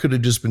 I could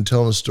have just been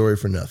telling a story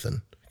for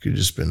nothing. I could have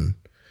just been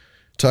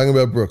talking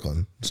about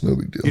Brooklyn. It's no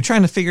big deal. You're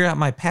trying to figure out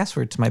my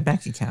password to my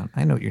bank account.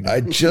 I know what you're doing.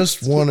 I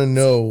just want to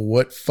know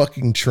what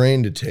fucking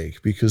train to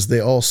take because they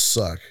all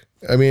suck.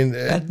 I mean,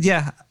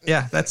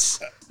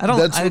 that's. I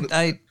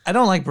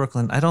don't like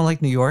Brooklyn. I don't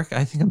like New York.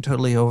 I think I'm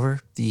totally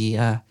over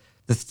the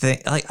thing.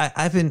 Like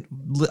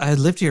I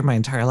lived here my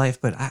entire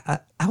life, but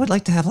I would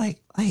like to have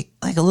like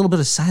a little bit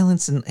of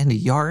silence and a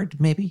yard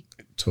maybe.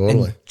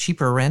 Totally. And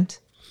cheaper rent.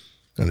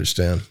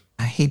 Understand.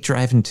 I hate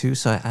driving too,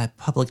 so I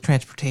public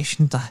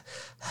transportation.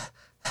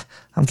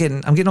 I'm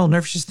getting a little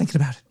nervous just thinking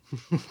about it.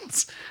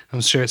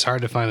 I'm sure it's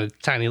hard to find a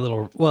tiny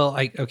little. Well,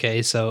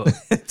 so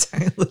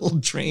tiny little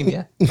train.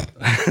 Yeah.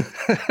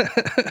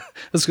 I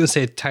was going to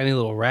say a tiny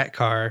little rat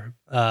car,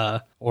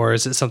 or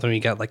is it something where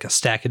you got like a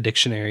stack of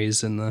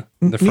dictionaries in the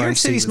front? New York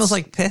City smells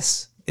like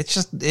piss.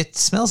 It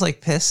smells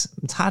like piss.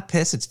 It's hot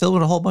piss. It's filled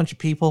with a whole bunch of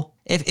people.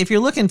 If you're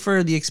looking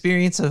for the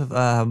experience of,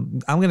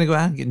 I'm going to go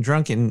out and get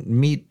drunk and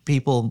meet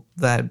people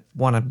that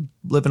want to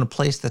live in a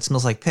place that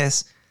smells like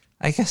piss,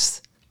 I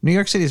guess New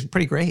York City is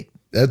pretty great.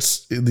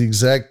 That's the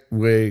exact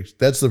way.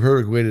 That's the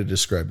perfect way to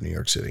describe New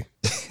York City.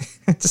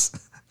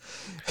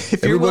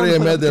 Everybody I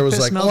met there was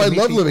like, I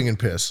love living in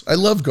piss. I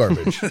love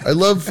garbage. I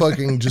love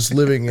fucking just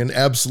living in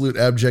absolute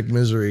abject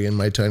misery in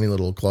my tiny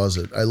little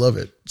closet. I love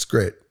it. It's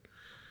great.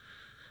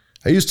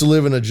 I used to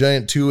live in a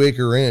giant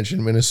 2-acre ranch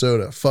in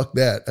Minnesota. Fuck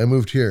that. I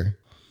moved here.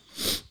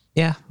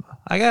 Yeah.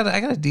 I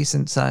got a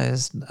decent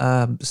sized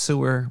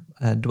sewer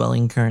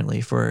dwelling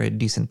currently for a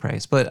decent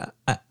price, but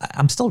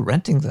I'm still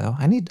renting though.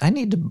 I need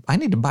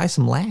to buy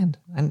some land.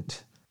 And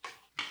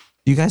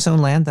do you guys own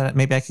land that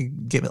maybe I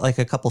could get like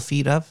a couple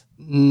feet of?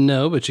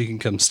 No, but you can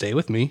come stay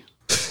with me.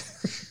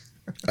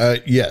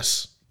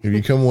 Yes. If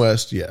you come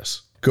west,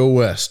 yes. Go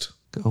west.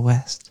 Go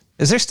west.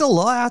 Is there still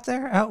law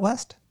out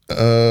west?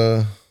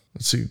 Let's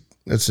see.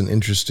 That's an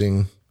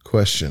interesting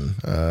question.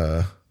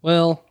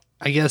 Well,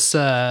 I guess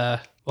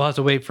we'll have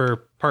to wait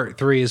for part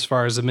 3 as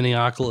far as the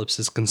mini-apocalypse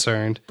is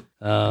concerned.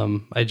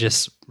 I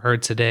just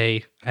heard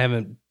today, I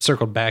haven't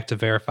circled back to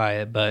verify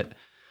it, but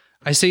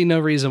I see no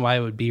reason why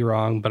it would be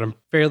wrong, but I'm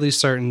fairly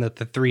certain that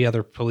the 3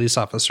 other police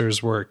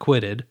officers were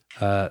acquitted.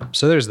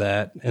 So there's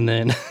that. And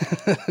then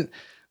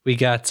we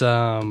got,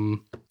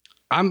 I'm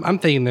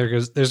thinking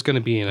there's going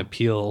to be an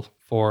appeal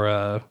for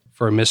a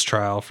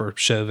mistrial for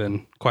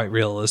Chauvin, quite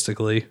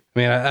realistically. I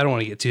mean, I don't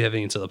want to get too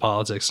heavy into the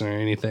politics or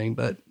anything,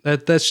 but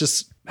that's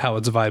just how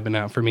it's vibing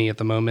out for me at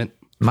the moment.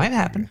 Might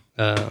happen.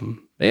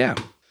 Yeah.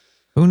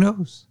 Who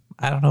knows?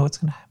 I don't know what's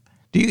going to happen.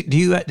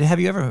 Have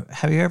you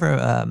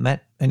ever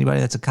met anybody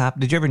that's a cop?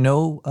 Did you ever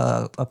know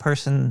a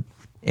person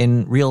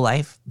in real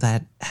life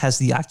that has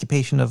the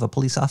occupation of a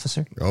police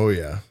officer? Oh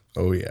yeah.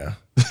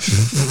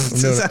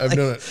 I've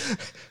known it.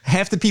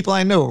 Half the people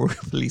I know are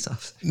police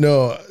officers.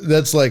 No,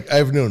 that's like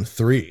I've known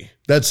 3.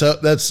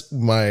 That's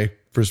my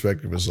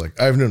perspective. Is like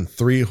I've known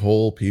 3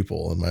 whole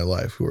people in my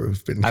life who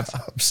have been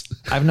cops.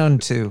 I've known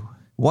 2.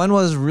 One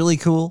was really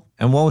cool,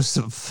 and one was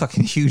a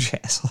fucking huge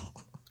asshole.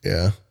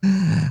 Yeah,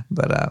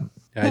 but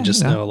I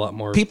just know a lot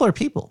more. People are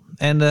people,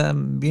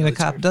 and being a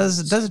cop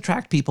does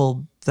attract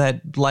people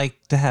that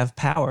like to have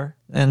power,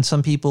 and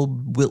some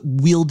people will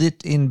wield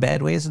it in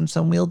bad ways, and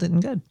some wield it in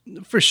good.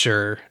 For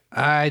sure.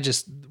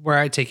 Where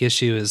I take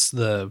issue is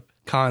the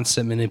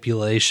constant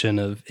manipulation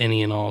of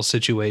any and all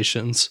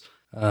situations.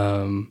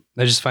 I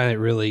just find it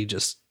really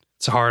it's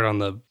hard on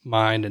the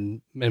mind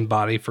and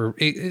body for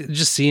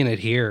just seeing it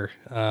here.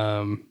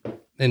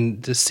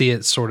 And to see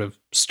it sort of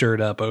stirred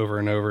up over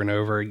and over and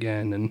over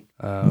again. And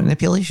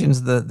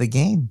manipulation's the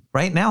game.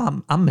 Right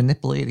now, I'm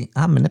manipulating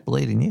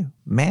you.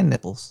 Man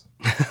nipples.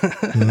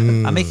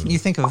 I'm making you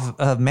think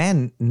of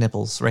man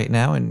nipples right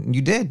now, and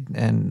you did,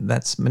 and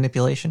that's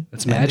manipulation.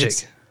 It's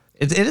magic.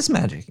 It is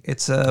magic.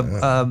 It's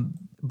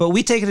but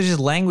we take it as just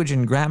language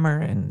and grammar,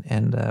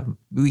 and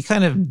we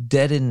kind of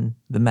deaden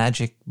the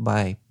magic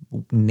by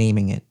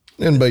naming it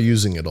and by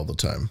using it all the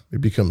time.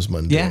 It becomes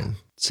mundane. Yeah.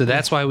 So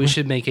that's why we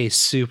should make a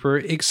super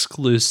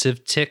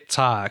exclusive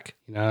TikTok.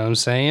 You know what I'm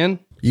saying?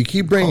 You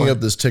keep bringing up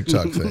this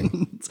TikTok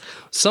thing.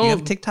 You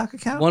have a TikTok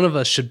account? One of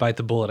us should bite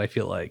the bullet, I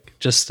feel like.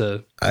 Just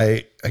to...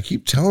 I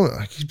keep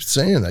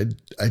saying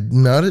I'm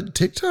not a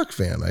TikTok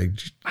fan.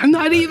 I'm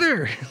not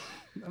either.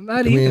 I'm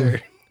not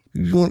either.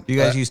 You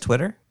guys use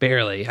Twitter?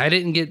 Barely. I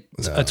didn't get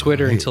a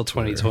Twitter until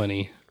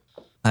 2020.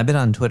 I've been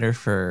on Twitter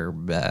for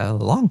a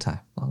long time.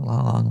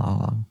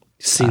 Long.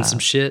 Seen some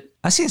shit?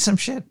 I've seen some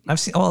shit.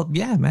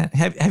 Yeah, man.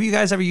 Have you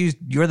guys ever used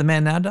You're the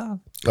Man Now, dog?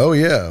 Oh,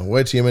 yeah.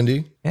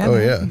 YTMND? Yeah, oh,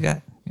 man. yeah. You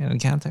got an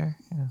account there?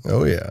 Yeah.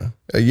 Oh, yeah.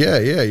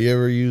 Yeah. You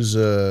ever use,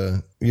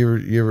 well,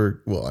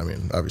 I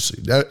mean,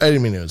 obviously, I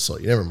didn't mean to insult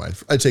you. Never mind.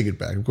 I take it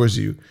back. Of course,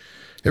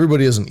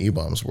 everybody has an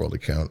E-Bombs World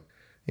account,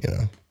 you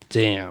know.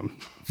 Damn.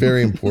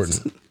 Very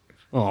important.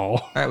 Oh.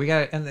 All right, we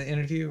got to end the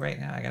interview right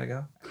now. I got to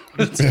go.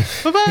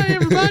 Bye-bye,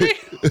 everybody.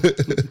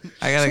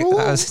 I got to go.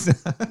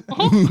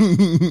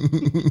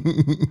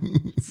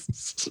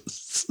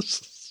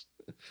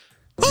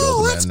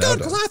 Oh, that's good,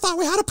 because I thought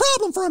we had a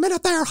problem for a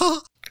minute there,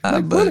 huh?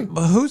 But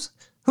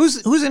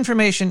whose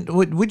information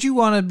would you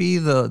want to be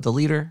the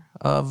leader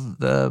of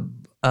the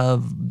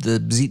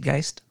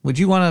Zeitgeist? Would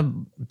you want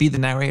to be the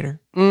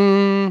narrator?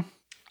 I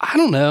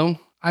don't know.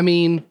 I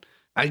mean,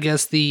 I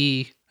guess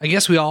we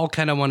all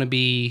kind of want to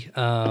be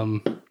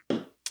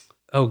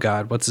oh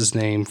God, what's his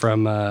name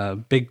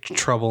from Big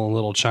Trouble in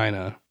Little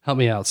China? Help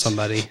me out,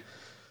 somebody.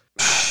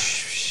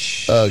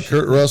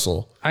 Kurt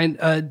Russell.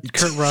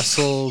 Kurt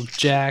Russell,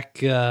 Jack.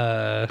 Jack.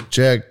 I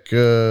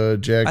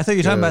thought you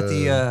were talking about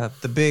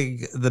the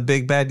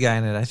big bad guy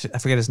in it. I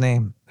forget his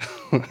name.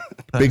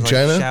 Big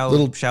China,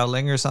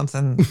 Shaoling or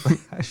something.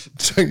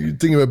 You're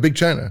thinking about Big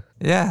China.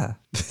 Yeah,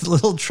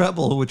 Little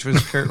Trouble, which was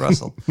Kurt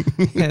Russell,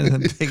 and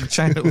the Big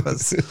China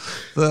was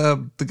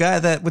the guy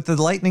that with the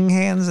lightning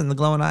hands and the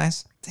glowing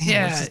eyes.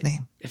 Damn, what's his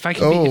name? If I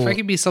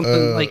could be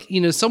something like,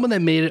 someone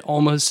that made it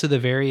almost to the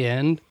very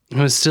end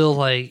and was still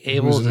like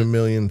able to a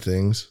million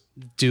things,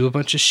 do a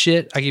bunch of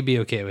shit, I could be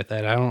okay with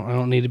that. I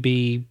don't need to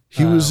be.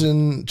 He was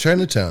in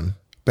Chinatown.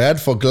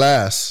 Bad for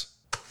glass.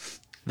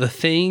 The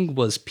Thing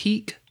was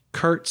peak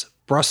Kurt's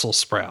Brussels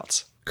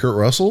sprouts. Kurt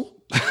Russell?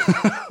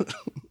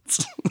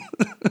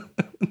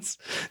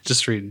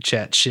 Just reading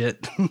chat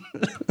shit.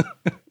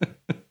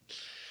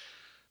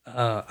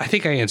 I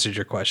think I answered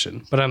your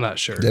question, but I'm not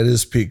sure. That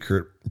is peak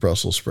Kurt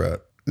Brussels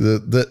sprout.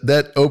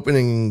 That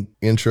opening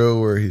intro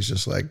where he's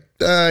just like,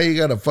 you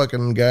got a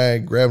fucking guy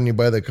grabbing you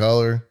by the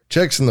collar,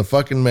 checks in the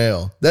fucking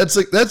mail. That's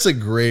a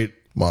great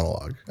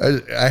monologue.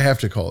 I have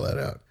to call that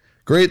out.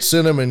 Great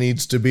cinema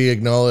needs to be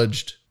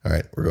acknowledged. All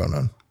right, we're going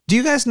on. Do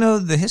you guys know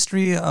the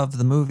history of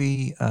the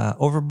movie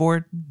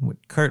Overboard with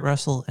Kurt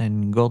Russell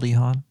and Goldie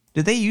Hawn?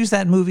 Did they use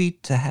that movie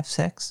to have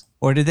sex,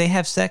 or did they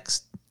have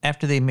sex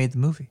after they made the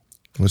movie?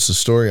 What's the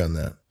story on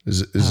that?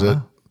 Is it?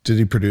 Did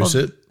he produce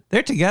it?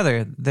 They're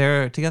together.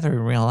 They're together in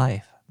real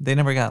life. They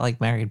never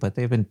got married, but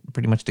they've been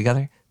pretty much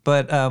together.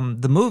 But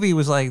the movie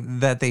was like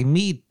that. They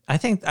meet. I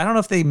don't know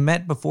if they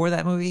met before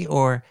that movie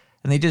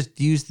and they just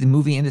used the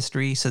movie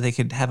industry so they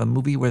could have a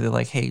movie where they're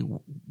like, hey,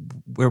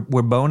 we're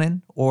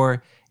boning,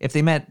 or if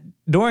they met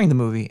during the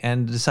movie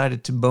and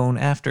decided to bone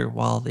after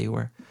while they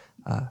were.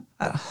 I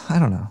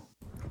don't know.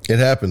 It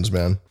happens,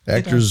 man.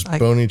 Actors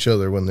bone each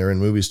other when they're in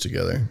movies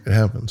together. It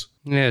happens.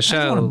 Yeah,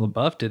 Shia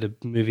LaBeouf did a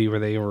movie where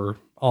they were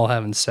all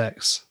having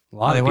sex. A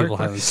lot of people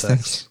having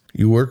sex.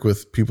 You work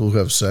with people who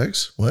have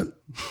sex? What?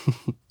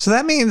 So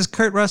that means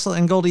Kurt Russell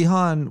and Goldie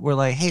Hawn were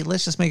like, hey,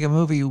 let's just make a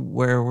movie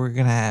where we're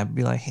going to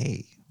be like,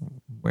 hey,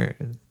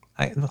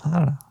 I don't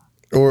know.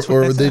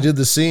 Or they did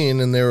the scene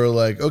and they were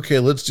like, okay,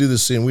 let's do the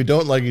scene. We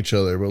don't like each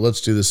other, but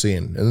let's do the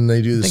scene. And then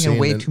they do the scene.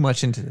 Way too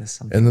much into this.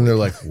 And then they're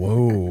like,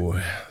 whoa,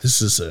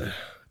 this is a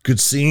good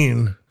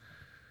scene.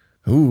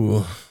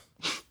 Ooh.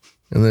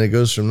 And then it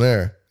goes from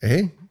there.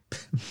 Hey?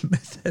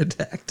 Method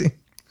acting.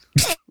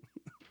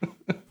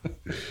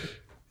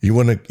 You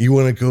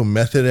wanna go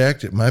method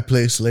act at my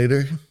place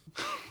later?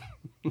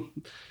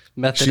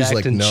 Method act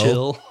like, and no,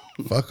 chill.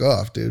 Fuck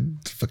off, dude.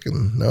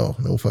 Fucking no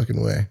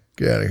fucking way.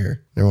 Get out of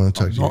here. Never want to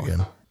talk to you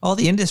again. All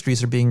the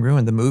industries are being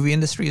ruined. The movie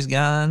industry is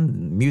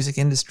gone. Music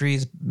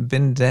industry's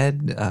been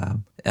dead.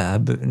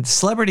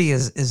 Celebrity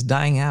is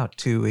dying out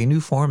to a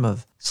new form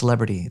of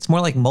celebrity. It's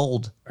more like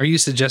mold. Are you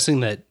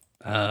suggesting that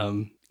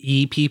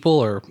people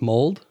are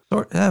mold?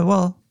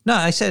 Well, no,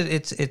 I said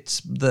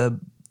it's the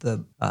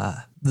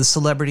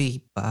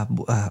celebrity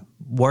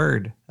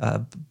word,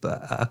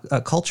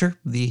 culture,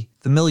 the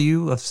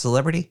milieu of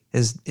celebrity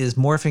is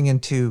morphing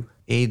into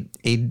a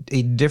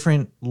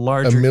different,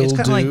 larger. It's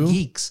kind of like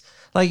geeks.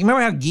 Like,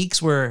 remember how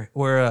geeks were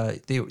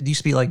they used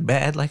to be like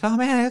bad, like, oh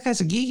man, that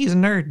guy's a geek, he's a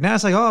nerd. Now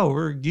it's like, oh,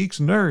 we're geeks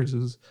and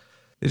nerds.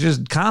 It's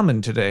just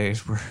common today.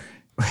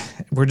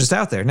 We're just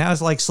out there. Now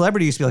it's like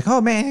celebrity used to be like, oh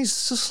man,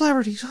 he's a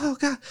celebrity. Oh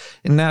god.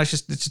 And now it's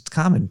just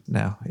common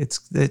now. It's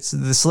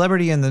the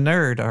celebrity and the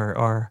nerd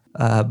are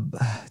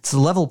it's a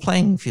level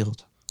playing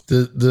field.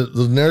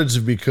 The nerds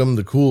have become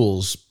the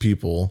cools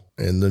people,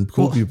 and then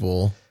cool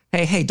people.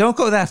 Hey, don't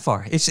go that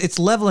far. It's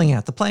leveling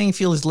out. The playing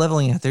field is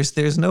leveling out.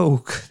 There's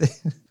no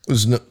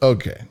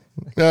okay.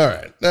 All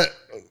right.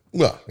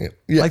 Well,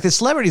 yeah. Like the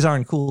celebrities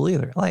aren't cool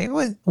either. Like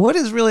what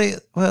is really,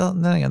 well,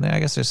 then again, I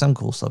guess there's some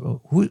cool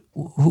celebrity.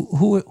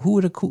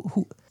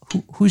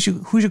 Who's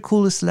your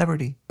coolest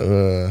celebrity?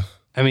 I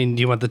mean,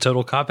 do you want the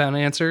total cop-out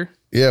answer?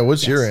 Yeah,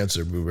 what's your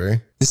answer,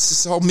 Blueberry? This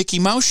is all Mickey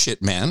Mouse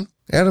shit, man.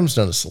 Adam's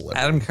not a celebrity.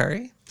 Adam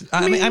Curry?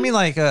 I mean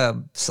like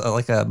a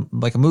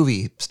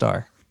movie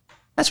star.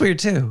 That's weird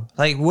too.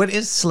 Like, what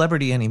is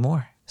celebrity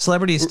anymore?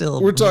 Celebrity is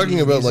still. We're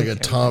talking about like a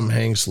Tom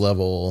Hanks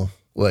level,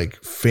 like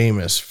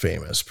famous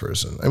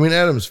person. I mean,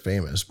 Adam's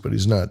famous, but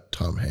he's not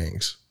Tom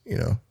Hanks. You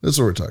know, that's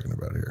what we're talking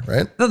about here,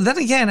 right? Then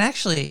again,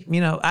 actually,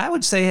 you know, I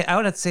would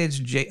have to say it's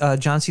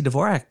John C.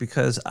 Dvorak,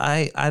 because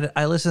I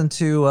listen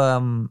to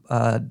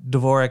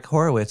Dvorak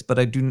Horowitz, but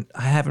I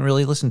haven't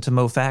really listened to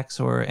Mo Fax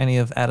or any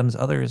of Adam's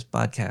others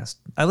podcasts.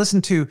 I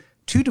listen to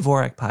 2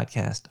 Dvorak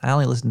podcasts. I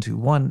only listen to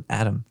 1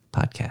 Adam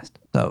podcast.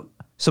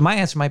 So my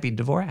answer might be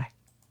Dvorak.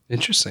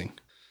 Interesting.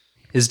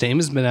 His name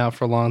has been out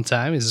for a long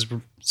time. He's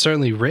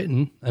certainly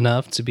written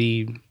enough to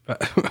be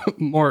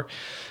more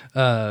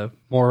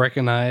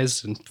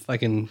recognized, and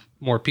fucking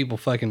more people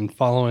fucking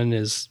following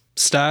his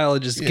style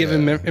and just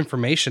giving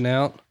information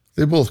out.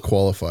 They both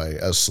qualify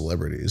as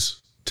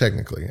celebrities,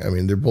 technically. I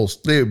mean, they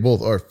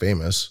both are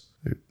famous.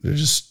 They're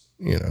just,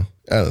 you know,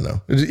 I don't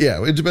know.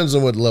 It depends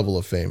on what level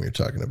of fame you're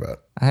talking about.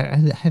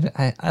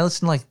 I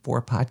listen to like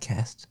 4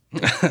 podcasts.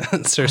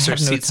 Sir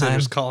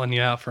Seatsitter's calling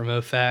you out for Mo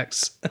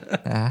Fax.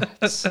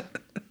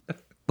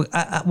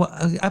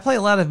 I play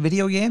a lot of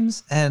video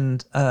games,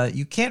 and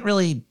you can't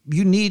really.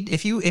 You need,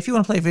 if you want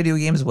to play video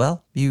games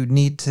well, you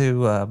need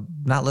to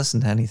not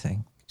listen to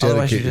anything.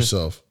 Dedicate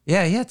yourself.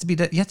 Yeah, you have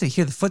to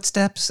hear the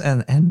footsteps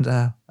and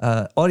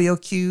audio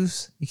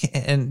cues.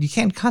 You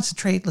can't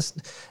concentrate.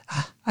 Listen,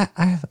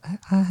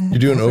 you're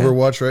doing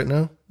Overwatch right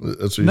now?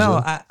 That's what you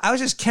said? I was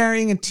just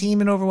carrying a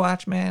team in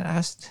Overwatch, man.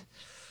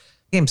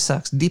 Game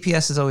sucks.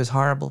 DPS is always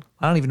horrible.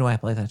 I don't even know why I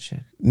play that shit.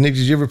 Nick,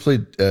 did you ever play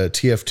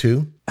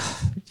TF2?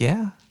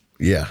 Yeah.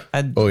 Yeah.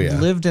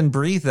 Lived and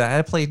breathed that.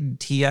 I played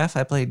TF.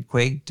 I played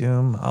Quake,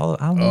 Doom.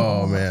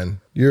 Oh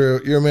man,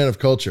 you're a man of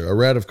culture, a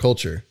rat of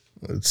culture.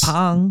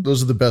 Pong.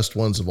 Those are the best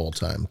ones of all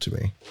time to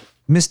me.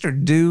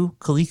 Mr. Do,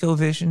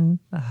 ColecoVision,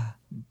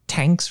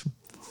 Tanks,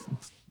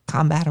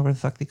 Combat, or what the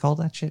fuck they call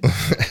that shit.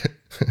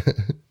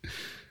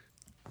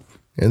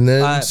 And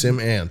then Sim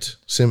Ant.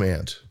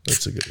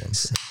 That's a good one.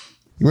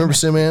 You remember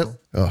Sim Ant?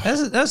 Oh.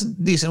 That's a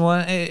decent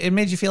one. It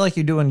made you feel like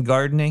you're doing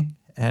gardening,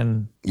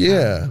 and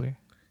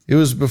it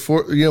was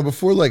before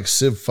like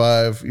Civ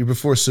 5,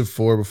 before Civ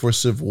 4, before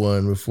Civ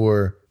 1,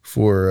 before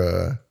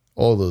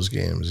all those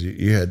games.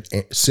 You had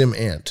Sim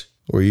Ant,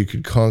 where you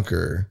could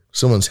conquer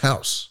someone's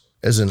house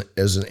as an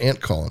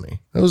ant colony.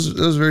 That was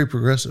very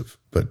progressive.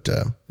 But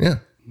yeah.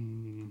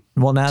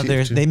 Well, now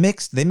they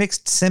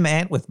mixed Sim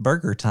Ant with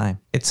Burger Time.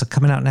 It's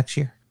coming out next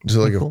year. Is it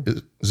like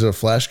is it a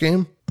Flash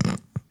game?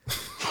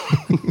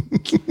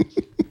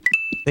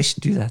 They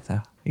should do that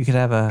though. You could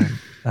have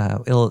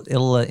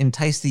it'll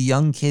entice the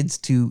young kids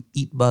to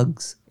eat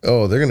bugs.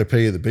 Oh, they're gonna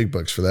pay you the big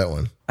bucks for that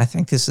one. I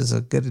think this is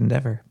a good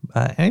endeavor.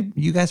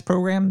 You guys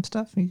program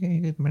stuff?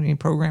 You have any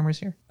programmers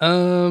here?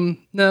 No,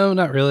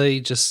 not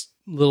really. Just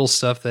little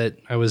stuff that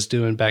I was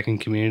doing back in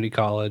community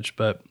college,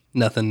 but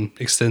nothing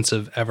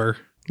extensive ever.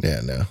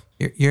 Yeah, no.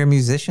 You're a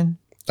musician?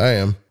 I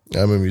am.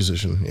 I'm a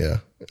musician, yeah.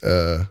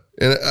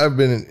 And I've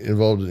been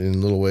involved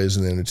in little ways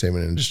in the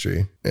entertainment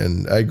industry.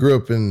 And I grew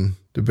up in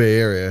the Bay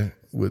Area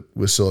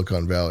with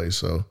Silicon Valley,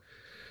 so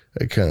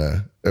I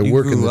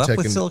work in the tech.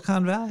 With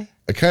Silicon Valley?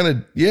 I kind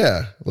of,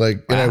 yeah.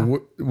 Like, wow. And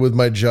with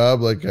my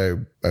job, like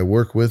I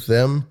work with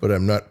them, but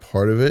I'm not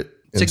part of it.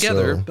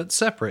 Together, but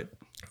separate.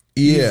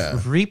 Yeah.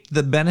 You've reaped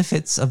the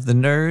benefits of the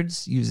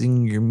nerds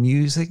using your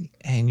music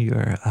and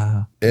your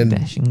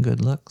dashing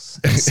good looks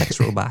and sex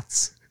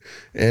robots.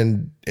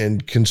 And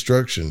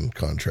construction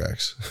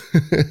contracts.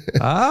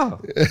 Oh,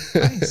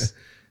 nice.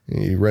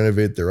 You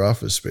renovate their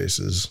office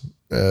spaces.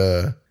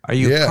 Are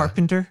you a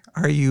carpenter?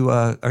 Are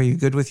you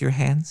good with your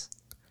hands?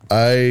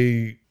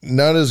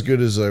 Not as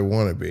good as I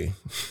want to be.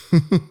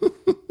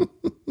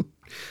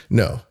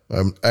 No,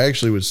 I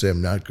actually would say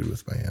I'm not good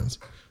with my hands,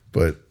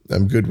 but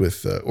I'm good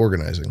with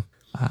organizing.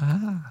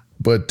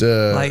 But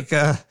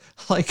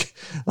what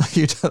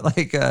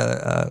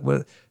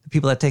the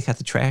people that take out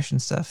the trash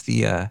and stuff.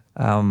 The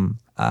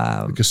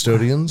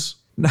custodians.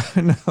 No,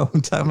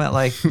 I'm talking about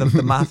like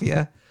the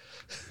mafia.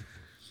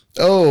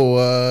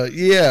 Oh,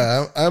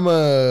 yeah. I'm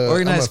a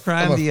organized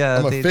crime.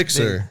 I'm a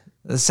fixer.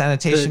 The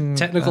sanitation. The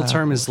technical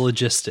term is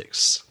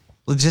logistics.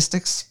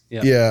 Logistics.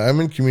 Yeah. Yeah, I'm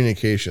in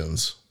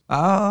communications.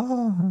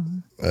 Oh,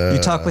 you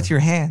talk with your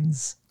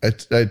hands.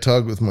 I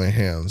talk with my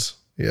hands.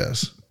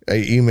 Yes, I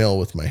email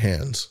with my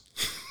hands.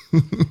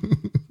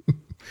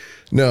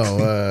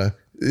 No,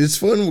 it's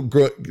fun.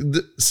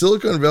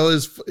 Silicon Valley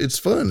it's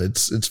fun.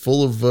 It's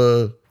full of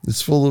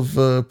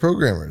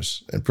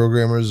programmers, and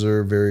programmers are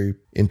a very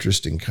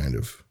interesting kind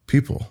of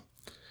people.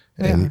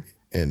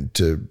 And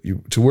to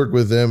work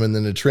with them, and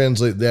then to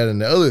translate that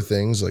into other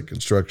things like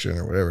construction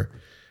or whatever,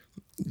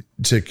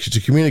 to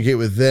communicate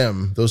with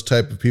them, those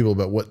type of people,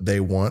 about what they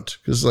want.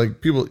 Because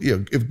like people,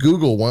 if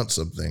Google wants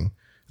something,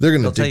 they're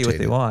going to tell you what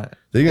they want.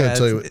 They're going to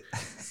tell you,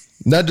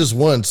 not just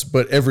once,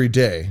 but every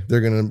day. They're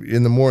going to,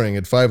 in the morning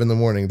at 5 a.m,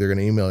 they're going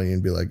to email you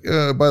and be like,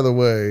 by the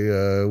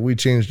way, we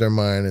changed our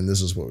mind and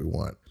this is what we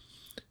want.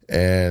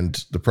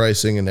 And the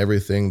pricing and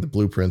everything, the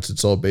blueprints,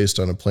 it's all based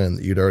on a plan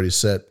that you'd already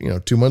set,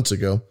 2 months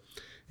ago.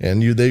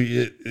 And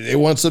they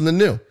want something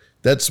new.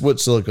 That's what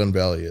Silicon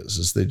Valley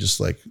is they just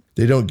like,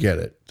 they don't get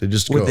it. They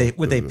just would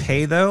they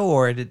pay though,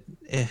 or do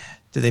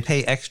they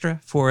pay extra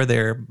for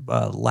their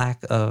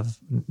lack of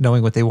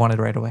knowing what they wanted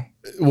right away?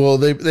 Well,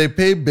 they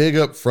pay big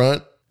up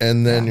front,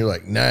 and then you're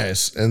like,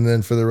 nice. And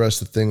then for the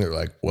rest of the thing, they're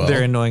like, well,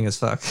 they're annoying as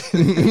fuck.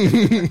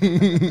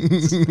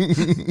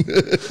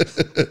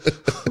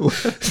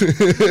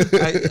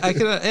 I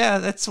can,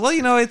 that's, well,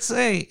 it's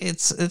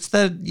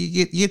that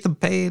you get them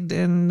paid,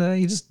 and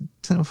you just,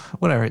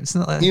 whatever. It's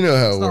not like, how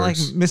it's it not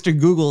works. like Mr.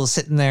 Google is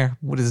sitting there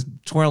with his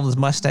twirling his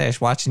mustache,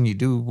 watching you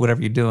do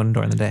whatever you're doing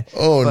during the day.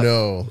 Oh, but,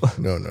 no.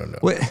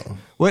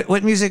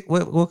 What music?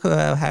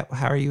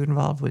 How are you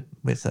involved with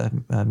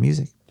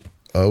music?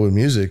 With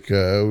music,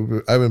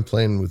 I've been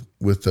playing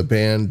with a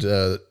band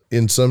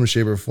in some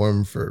shape or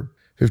form for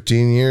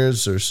 15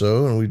 years or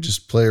so, and we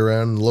just play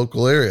around in the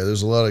local area.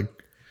 There's a lot of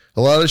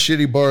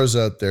shitty bars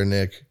out there,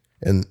 Nick,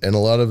 and a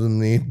lot of them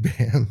need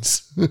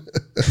bands.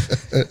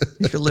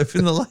 You're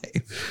living the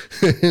life.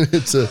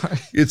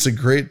 It's a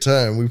great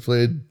time. We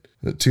played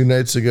 2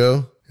 nights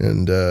ago,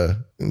 and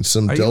in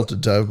some Delta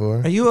dive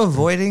bar. Are you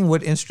avoiding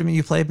what instrument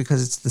you play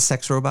because it's the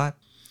sex robot?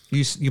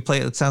 You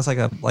play. It sounds like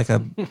a.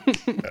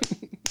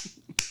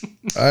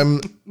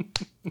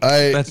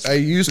 I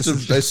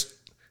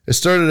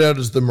started out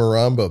as the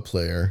marimba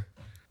player.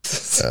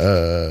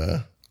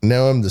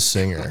 Now I'm the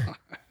singer.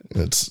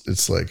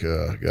 It's like,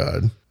 oh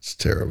God, it's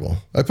terrible.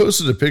 I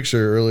posted a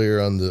picture earlier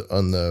on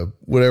the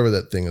whatever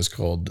that thing is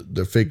called,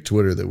 the fake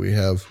Twitter that we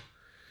have.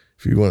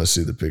 If you want to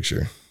see the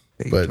picture,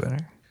 Twitter.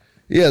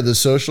 Yeah,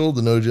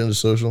 the No Agenda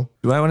Social.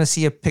 Do I want to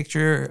see a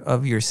picture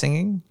of your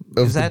singing?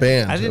 Of the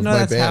band. I didn't know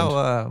that's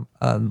how.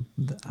 I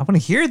want to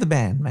hear the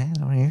band, man.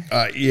 I want to hear.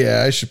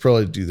 Yeah, I should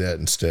probably do that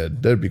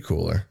instead. That'd be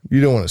cooler.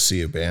 You don't want to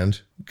see a band.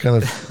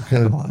 Kind of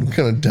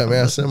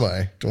dumbass am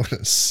I? Don't want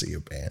to see a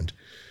band.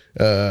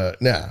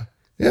 Nah.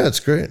 Yeah, it's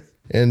great.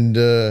 And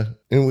we.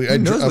 Who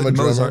knows I'm what a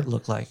drummer. Mozart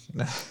looked like?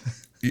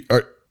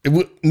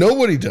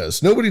 Nobody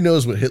does. Nobody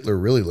knows what Hitler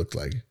really looked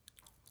like.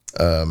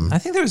 I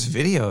think there was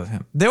video of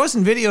him. There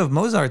wasn't video of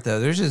Mozart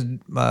though. There's just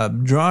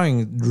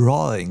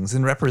drawings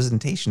and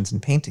representations and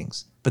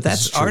paintings. But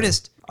that's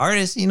artist.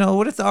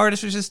 What if the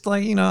artist was just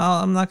like,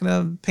 I'm not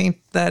gonna paint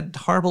that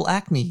horrible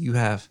acne you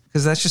have,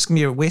 because that's just gonna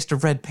be a waste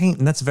of red paint,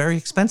 and that's very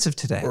expensive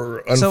today.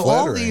 Or unflattering. So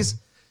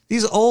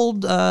all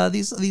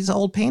these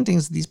old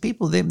paintings, these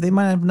people, they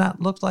might have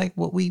not looked like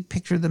what we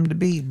picture them to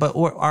be, but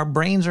our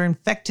brains are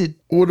infected.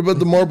 What about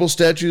the marble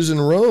statues in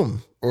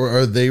Rome? Or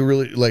are they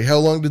really, like, how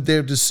long did they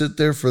have to sit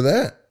there for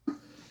that?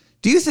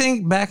 Do you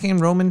think back in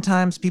Roman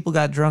times, people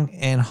got drunk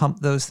and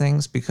humped those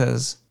things?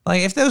 Because,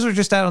 like, if those were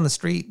just out on the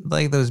street,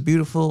 like those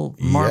beautiful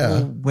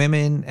marble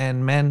women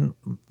and men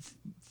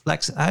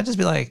flexing, I'd just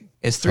be like,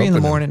 it's 3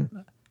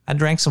 a.m. I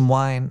drank some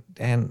wine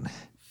and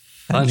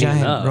Funny giant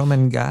enough.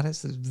 Roman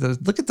goddess.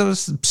 Look at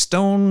those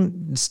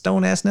stone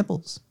ass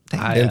nipples.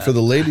 And for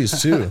the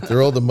ladies too,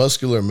 they're all the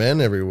muscular men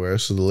everywhere,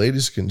 so the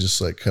ladies can just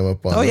like come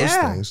up on those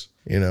things.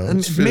 You know, And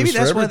it's maybe for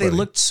that's why they everybody.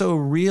 looked so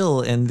real,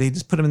 and they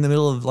just put them in the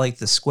middle of like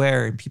the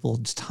square, and people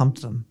just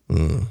humped them.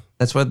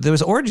 That's why there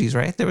was orgies,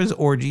 right? There was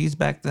orgies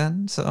back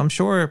then. So I'm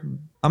sure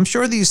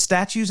these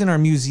statues in our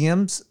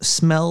museums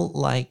smell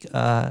like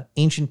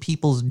ancient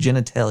people's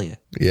genitalia.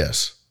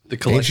 Yes. The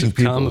collective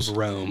Ancient cum peoples. of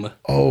Rome.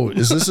 Oh,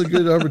 is this a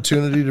good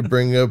opportunity to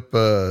bring up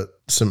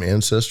some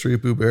ancestry,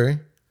 Boo Berry?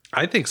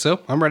 I think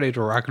so. I'm ready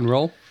to rock and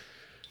roll.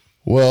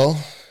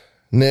 Well,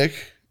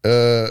 Nick,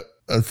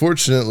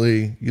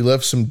 unfortunately, you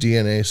left some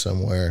DNA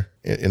somewhere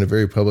in a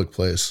very public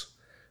place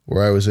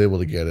where I was able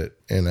to get it.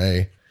 And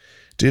I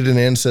did an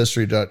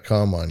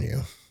Ancestry.com on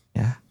you.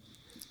 Yeah.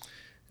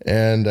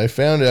 And I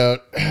found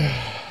out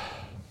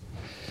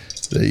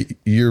that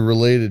you're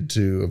related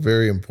to a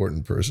very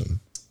important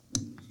person.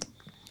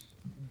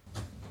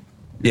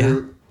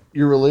 Yeah.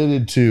 You're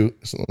related to...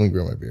 So let me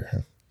grab my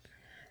beer.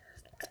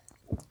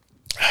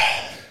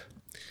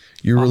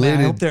 You're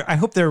related... Man, I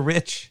hope they're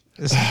rich.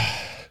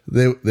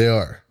 They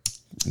are,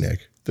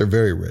 Nick. They're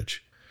very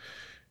rich.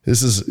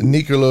 This is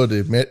Niccolo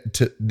Niccolo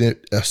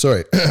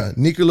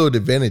de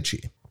Venice.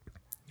 You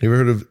ever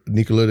heard of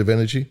Niccolo de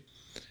Venice?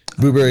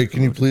 Blueberry,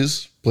 can you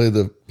please play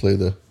the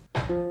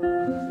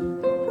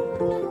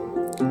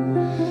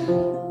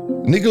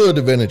Niccolo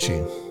de Venice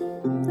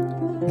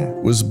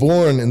was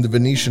born in the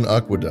Venetian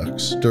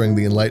aqueducts during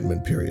the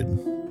Enlightenment period.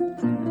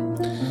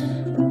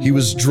 He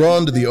was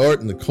drawn to the art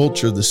and the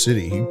culture of the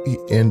city,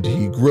 and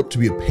he grew up to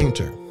be a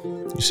painter,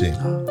 you see.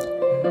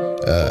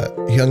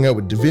 He hung out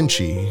with Da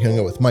Vinci, he hung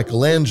out with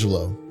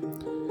Michelangelo.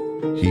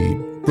 He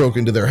broke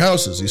into their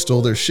houses, he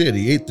stole their shit,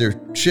 he ate their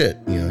shit,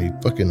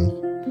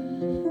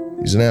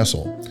 he's an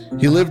asshole.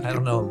 He lived... I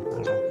don't know.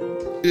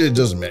 It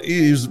doesn't matter.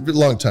 He was a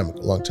long time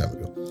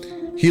ago.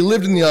 He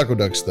lived in the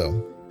aqueducts,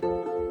 though.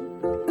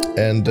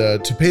 And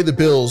to pay the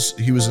bills,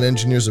 he was an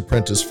engineer's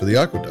apprentice for the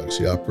aqueducts.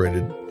 He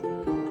operated,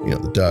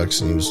 the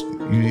ducts, and he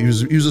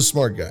was a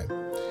smart guy.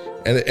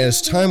 And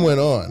as time went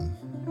on,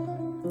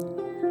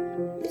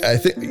 I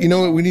think, you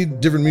know what, we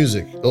need different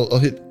music. I'll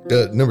hit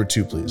number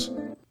 2, please.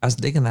 I was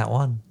digging that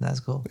one. That's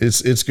cool.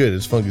 It's good.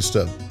 It's funky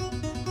stuff.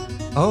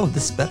 Oh,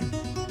 this is better.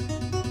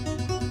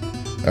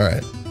 All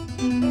right.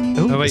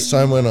 Ooh. Oh, As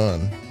time went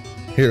on,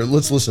 here,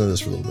 let's listen to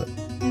this for a little bit.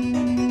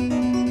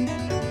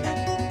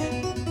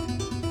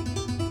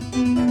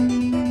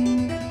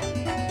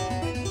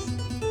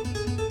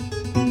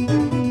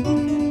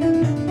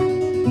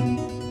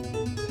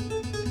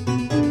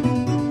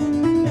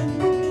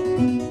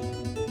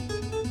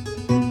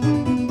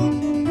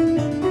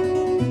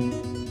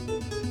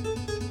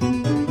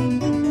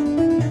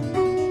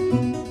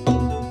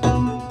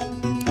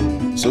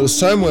 So as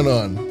time went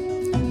on,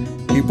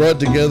 he brought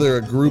together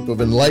a group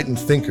of enlightened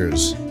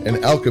thinkers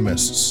and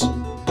alchemists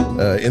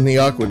in the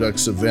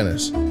aqueducts of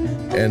Venice,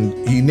 and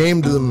he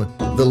named them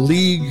the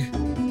League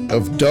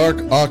of Dark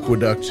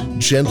Aqueduct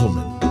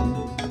Gentlemen.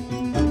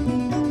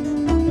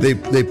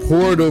 They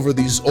pored over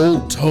these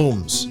old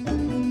tomes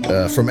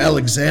from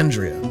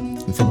Alexandria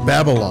and from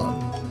Babylon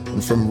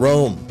and from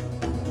Rome,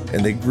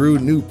 and they grew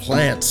new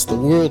plants the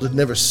world had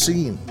never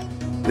seen.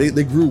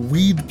 They grew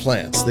weed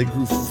plants, they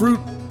grew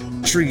fruit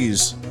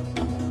trees.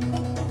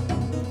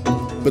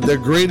 But their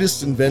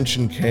greatest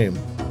invention came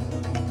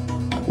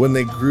when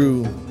they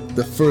grew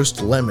the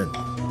first lemon.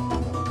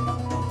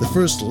 The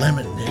first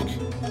lemon, Nick.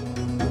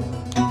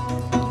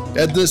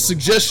 At the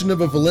suggestion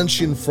of a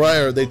Valencian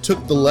friar, they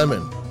took the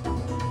lemon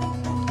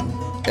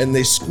and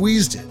they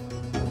squeezed it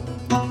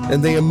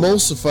and they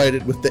emulsified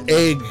it with the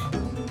egg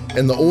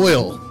and the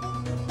oil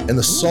and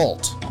the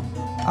salt.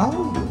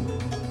 Oh.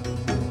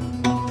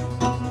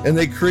 And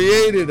they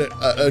created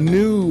a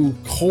new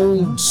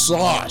cold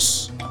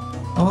sauce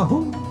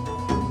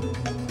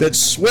that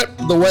swept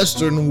the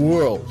Western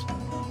world.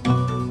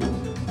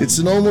 It's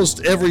in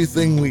almost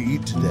everything we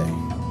eat today.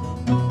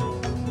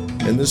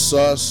 And this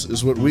sauce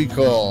is what we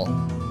call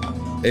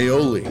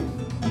aioli.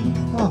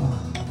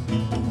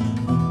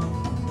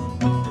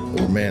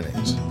 Or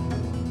mayonnaise.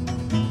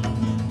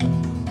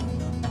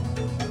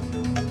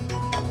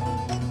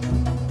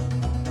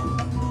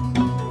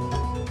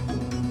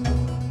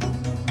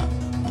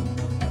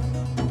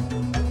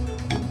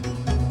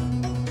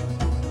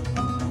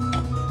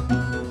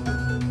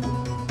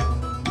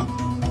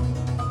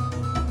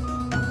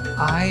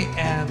 I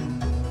am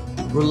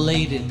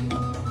related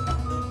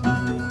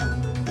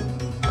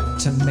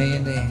to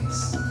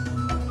mayonnaise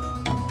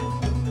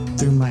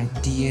through my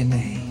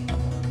DNA.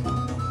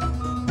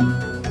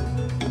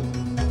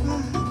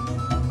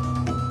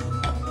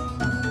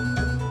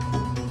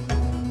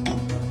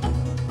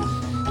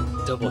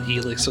 Double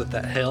helix with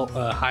that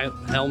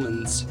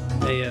Hellman's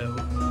mayo.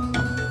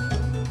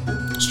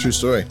 It's a true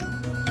story.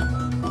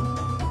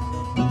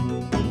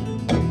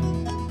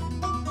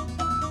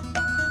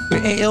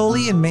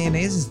 Aioli and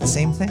mayonnaise is the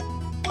same thing?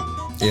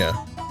 Yeah.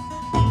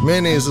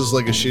 Mayonnaise is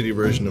like a shitty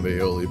version of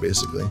aioli,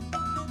 basically.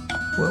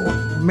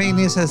 Well,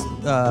 mayonnaise has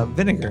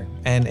vinegar,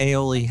 and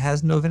aioli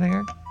has no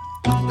vinegar.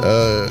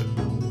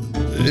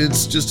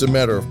 It's just a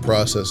matter of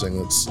processing.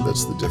 That's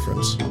the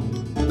difference.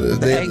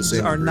 The eggs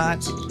are not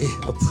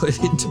put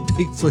into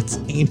Bigfoot's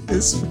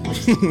anus.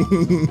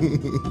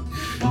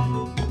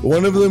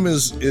 One of them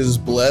is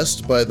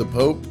blessed by the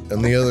Pope,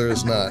 and the other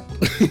is not.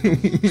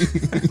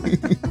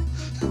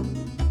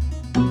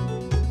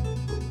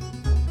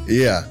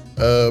 Yeah.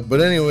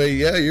 But anyway,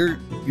 yeah, your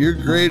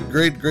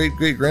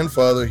great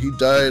grandfather, he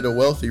died a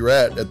wealthy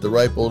rat at the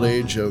ripe old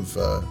age of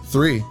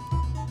 3.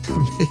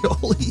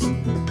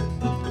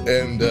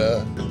 And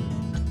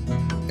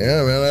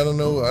yeah, man, I don't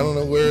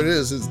know where it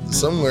is. It's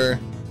somewhere.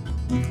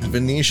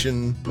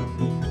 Venetian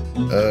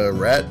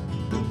rat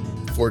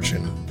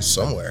fortune is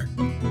somewhere,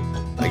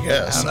 I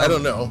guess. I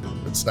don't know.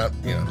 It's not,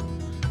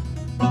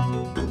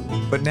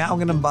 But now I'm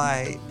gonna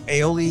buy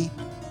aioli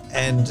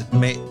and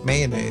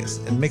mayonnaise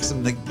and mix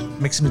them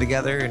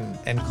together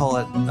and call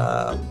it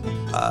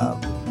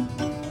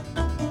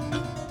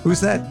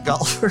who's that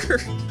golfer?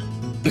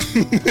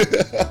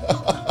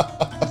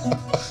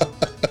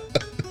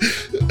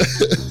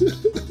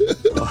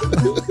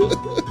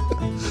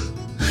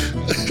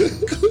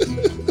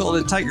 Called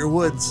it Tiger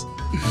Woods.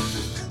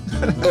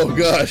 Oh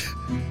God.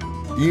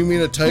 You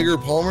mean a Tiger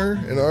Palmer?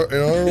 An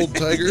Arnold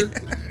Tiger?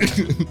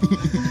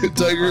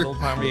 Tiger? Arnold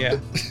Palmer, yeah.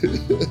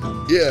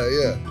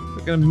 Yeah.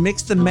 We're gonna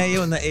mix the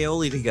mayo and the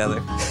aioli together.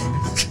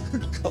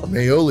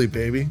 Aioli,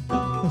 baby.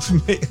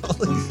 Aioli. It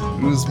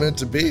was meant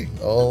to be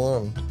all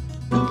along.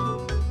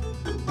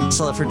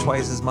 Sell it for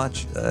twice as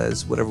much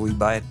as whatever we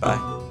buy it by.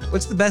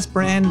 What's the best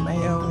brand?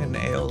 Mayo and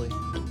aioli.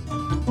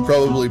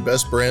 Probably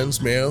Best Brands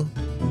mayo.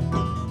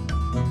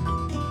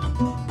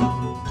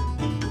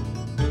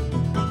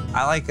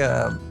 I like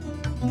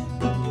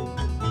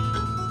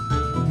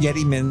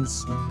Yeti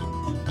Min's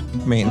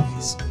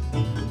mayonnaise.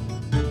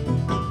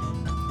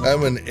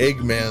 I'm an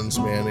Eggman's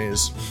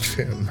mayonnaise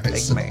fan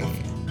myself.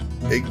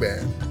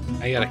 Eggman.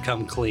 I gotta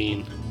come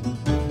clean.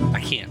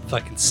 I can't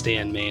fucking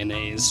stand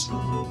mayonnaise.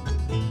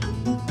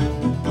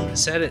 I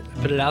said it. I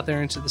put it out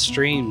there into the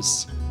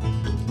streams.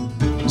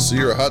 So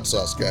you're a hot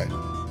sauce guy.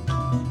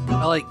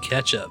 I like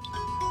ketchup.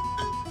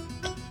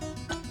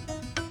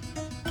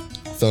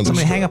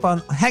 Somebody hang up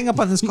on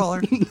this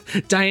caller.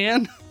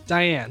 Diane.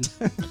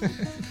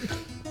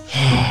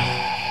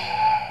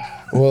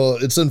 Well,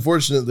 it's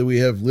unfortunate that we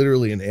have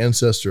literally an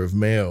ancestor of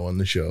mayo on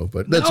the show,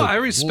 but that's I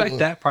respect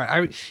that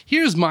part.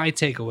 Here's my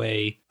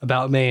takeaway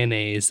about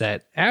mayonnaise: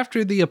 that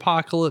after the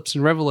apocalypse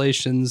and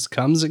Revelations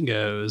comes and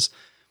goes,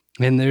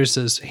 and there's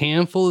this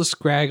handful of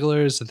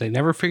scragglers that they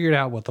never figured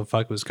out what the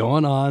fuck was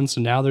going on, so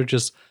now they're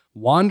just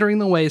wandering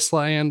the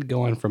wasteland,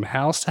 going from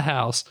house to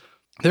house.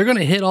 They're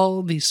gonna hit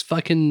all these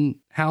fucking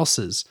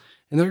houses.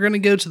 And they're going to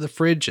go to the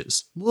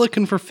fridges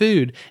looking for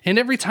food. And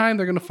every time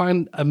they're going to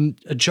find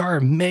a jar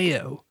of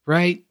mayo,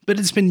 right? But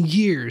it's been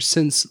years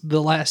since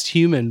the last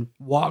human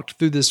walked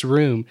through this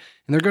room.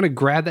 And they're going to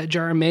grab that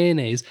jar of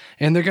mayonnaise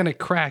and they're going to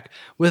crack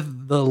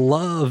with the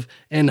love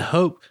and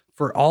hope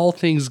for all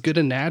things good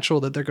and natural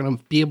that they're going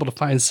to be able to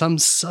find some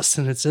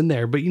sustenance in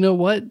there. But you know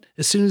what?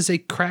 As soon as they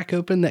crack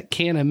open that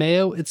can of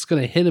mayo, it's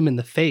going to hit them in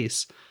the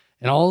face.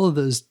 And all of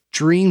those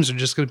dreams are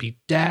just going to be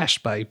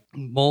dashed by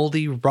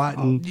moldy,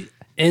 rotten...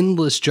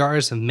 endless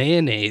jars of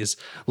mayonnaise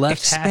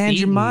left Expand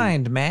your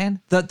mind,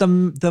 man.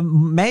 The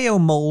mayo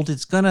mold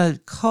is gonna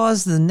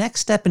cause the next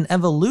step in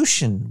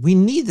evolution. We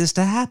need this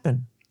to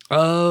happen.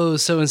 Oh,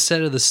 so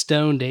instead of the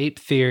stoned ape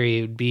theory,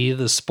 it would be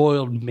the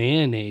spoiled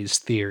mayonnaise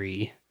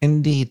theory.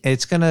 Indeed,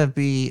 it's gonna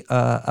be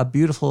a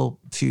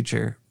beautiful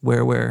future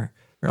where we're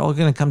all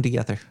gonna come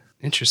together.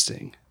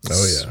 Interesting.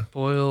 Oh yeah,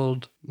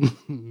 spoiled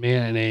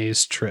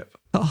mayonnaise trip.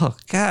 Oh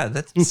God,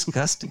 that's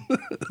disgusting.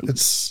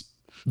 It's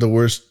the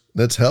worst.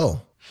 That's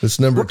hell.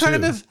 That's number 2.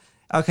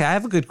 Okay, I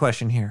have a good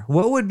question here.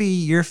 What would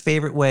be your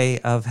favorite way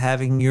of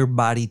having your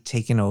body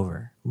taken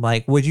over?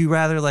 Like, would you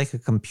rather like a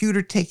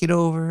computer take it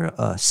over,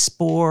 a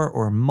spore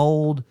or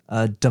mold,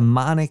 a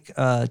demonic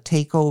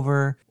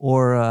takeover,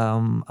 or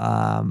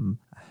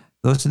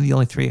those are the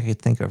only 3 I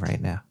could think of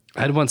right now.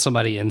 I'd want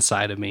somebody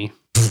inside of me.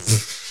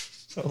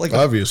 Like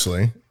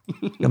obviously.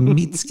 A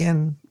meat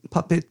skin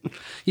puppet.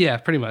 Yeah,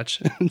 pretty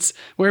much.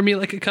 Wear me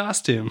like a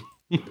costume.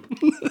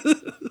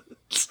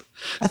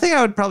 I think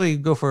I would probably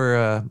go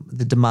for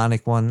the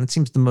demonic one. It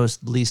seems the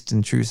least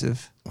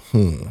intrusive.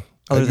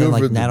 Other than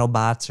like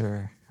nanobots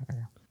or...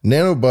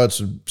 Nanobots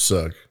would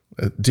suck.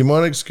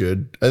 Demonic's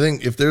good. I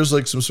think if there's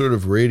like some sort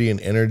of radiant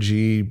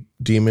energy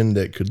demon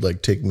that could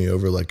like take me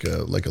over like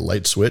a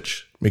light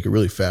switch, make it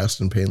really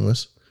fast and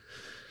painless.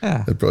 Yeah.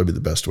 That'd probably be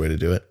the best way to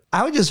do it.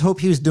 I would just hope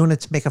he was doing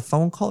it to make a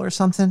phone call or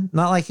something.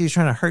 Not like he was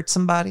trying to hurt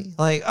somebody.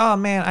 Like, oh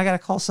man, I got to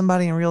call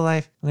somebody in real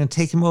life. I'm going to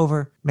take him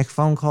over, make a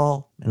phone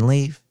call and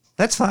leave.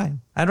 That's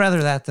fine. I'd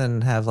rather that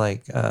than have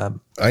like...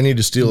 I need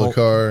to steal a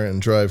car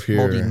and drive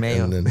here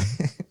and then,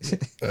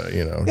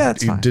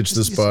 ditch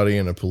this body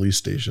in a police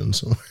station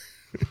somewhere.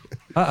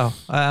 Uh-oh.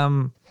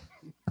 That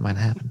might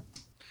happen.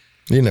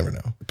 You never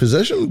know.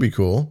 Possession would be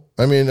cool.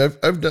 I mean,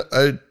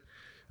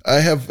 I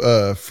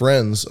have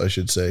friends, I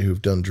should say,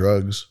 who've done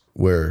drugs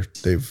where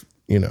they've,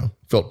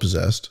 felt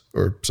possessed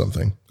or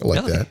something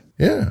like Really? that.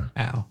 Yeah.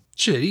 Ow.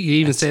 Shit, you can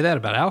even say that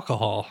about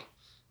alcohol.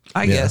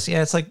 I guess,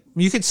 yeah. It's like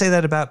you could say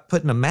that about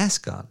putting a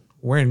mask on,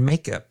 wearing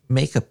makeup.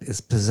 Makeup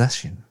is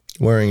possession.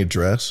 Wearing a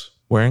dress.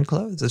 Wearing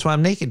clothes. That's why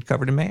I'm naked,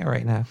 covered in mayo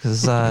right now,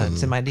 because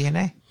it's in my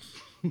DNA.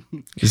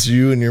 It's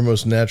you in your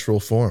most natural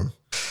form.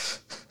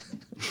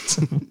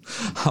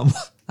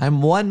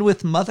 I'm one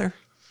with Mother.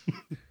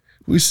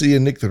 We see a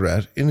Nick the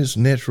Rat in his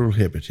natural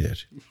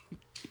habitat.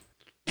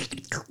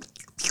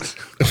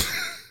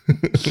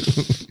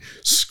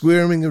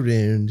 Squirming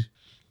around.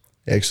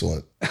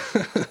 Excellent.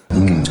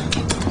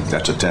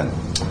 That's a 10.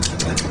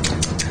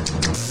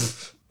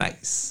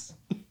 Nice.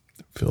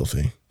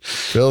 Filthy.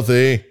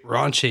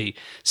 Raunchy.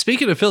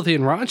 Speaking of filthy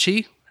and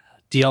raunchy,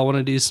 do y'all want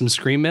to do some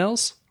scream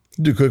mails?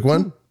 Do a quick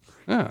one.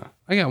 Oh,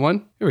 I got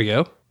one. Here we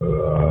go.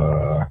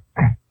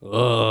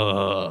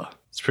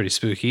 It's pretty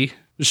spooky.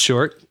 It's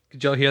short.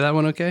 Did y'all hear that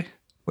one okay?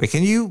 Wait,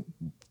 can you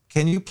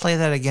play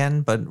that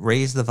again, but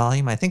raise the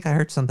volume? I think I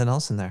heard something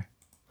else in there.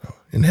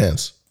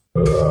 Enhance.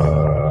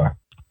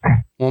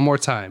 One more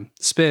time.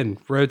 Spin.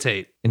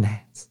 Rotate.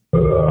 Enhance.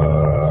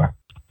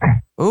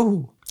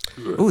 Ooh,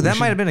 that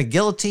might have been a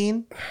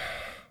guillotine.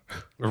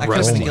 I could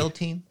have been a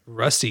guillotine.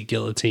 Rusty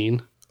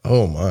guillotine.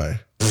 Oh my.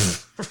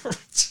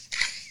 Let's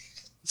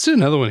do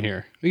another one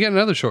here. We got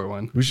another short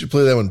one. We should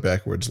play that one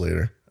backwards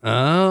later.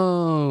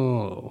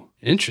 Oh,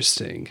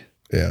 interesting.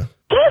 Yeah.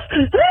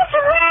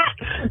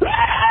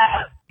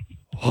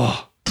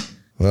 Oh.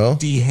 Well,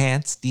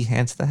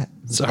 Dehance that.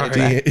 Sorry.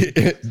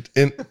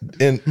 And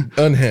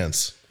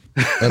unhance.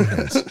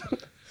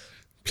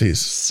 Please.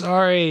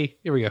 Sorry.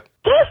 Here we go.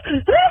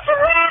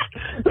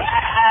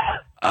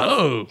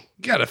 Oh,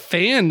 got a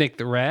fan, Nick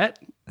the Rat.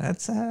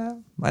 That's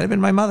might have been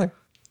my mother.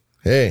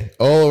 Hey,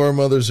 all of our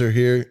mothers are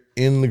here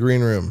in the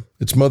green room.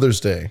 It's Mother's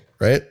Day,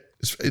 right?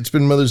 It's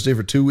been Mother's Day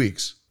for 2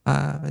 weeks.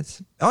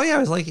 It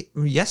was like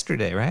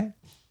yesterday, right?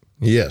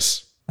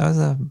 Yes. That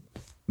was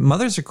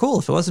mothers are cool.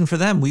 If it wasn't for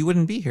them, we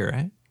wouldn't be here,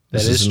 right?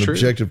 This is an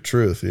objective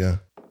truth, yeah.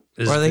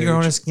 Or are they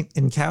growing us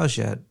in cows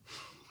yet?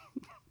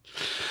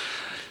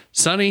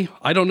 Sonny,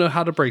 I don't know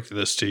how to break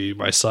this to you,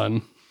 my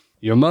son.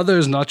 Your mother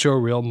is not your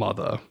real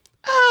mother.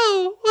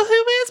 Oh, well,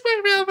 who is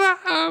my real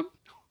mom?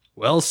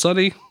 Well,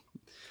 Sonny,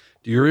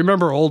 do you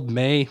remember old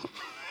May?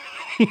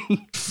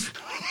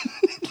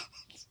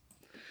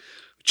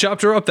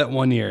 Chopped her up that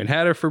one year and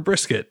had her for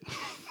brisket.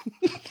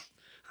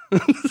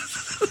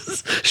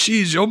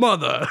 She's your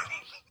mother.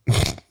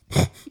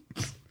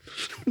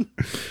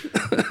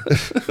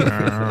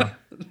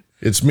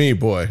 It's me,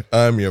 boy.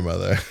 I'm your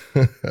mother.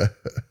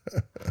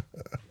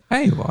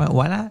 Hey,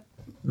 why not?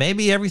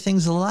 Maybe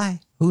everything's a lie.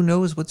 Who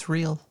knows what's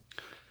real?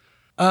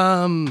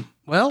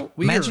 Well,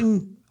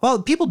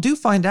 Well, people do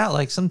find out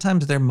like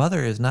sometimes their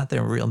mother is not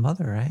their real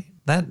mother, right?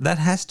 That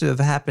has to have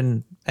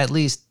happened at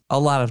least a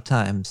lot of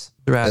times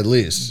throughout at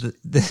least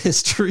the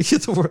history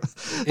of the world.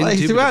 Like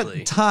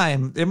throughout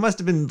time, there must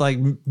have been like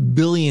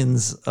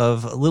billions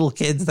of little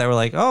kids that were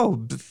like,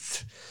 "Oh,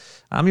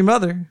 I'm your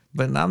mother,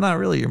 but I'm not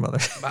really your mother."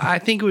 I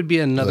think it would be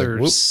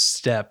another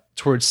step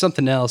towards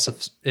something else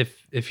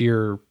if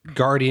your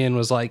guardian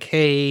was like,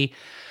 "Hey,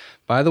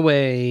 by the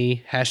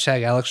way,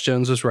 hashtag Alex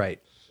Jones was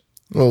right."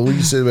 Well, what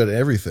you said about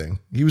everything.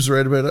 He's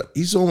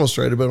almost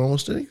right about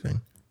almost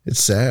anything.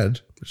 It's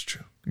sad, but it's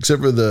true.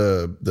 Except for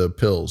the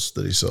pills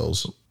that he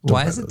sells.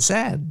 Why is it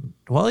sad?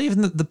 Well,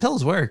 even the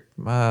pills work.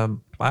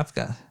 I've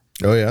got.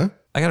 Oh yeah.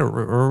 I got a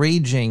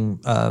raging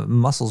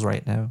muscles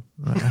right now.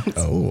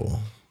 Oh.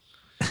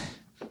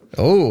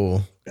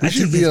 We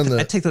should be on the.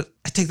 I take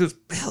those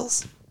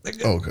pills.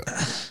 Oh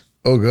god.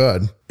 Oh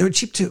god. They were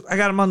cheap too. I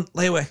got them on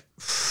layaway.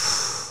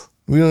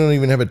 We don't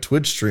even have a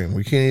Twitch stream.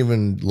 We can't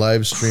even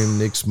live stream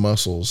Nick's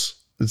muscles.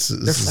 They're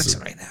flexing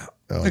right now.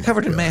 Oh They're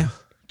covered in mayo.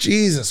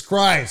 Jesus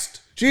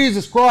Christ.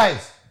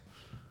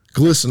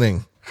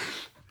 Glistening.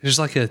 There's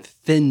like a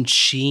thin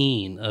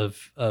sheen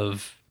of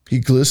He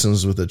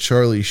glistens with a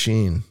Charlie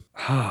Sheen.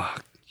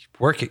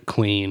 Work it,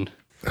 Queen.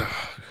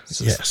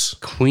 Yes.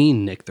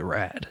 Queen Nick the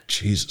Rat.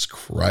 Jesus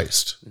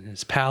Christ.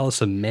 His palace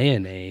of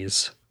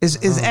mayonnaise. Is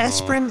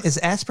aspirin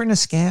a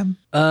scam?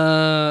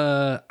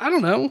 I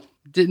don't know.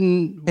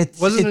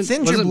 Wasn't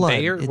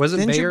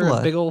Bayer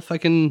a big old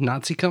fucking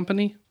Nazi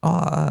company?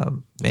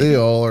 They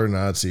all are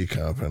Nazi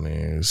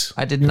companies.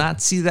 I did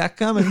not see that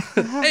coming.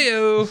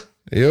 Heyo.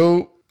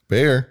 Yo,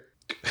 Bayer.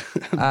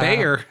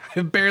 Bayer.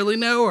 I barely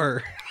know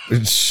her.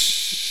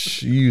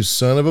 You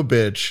son of a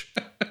bitch.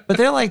 But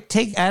they're like,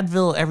 take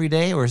Advil every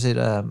day, or is it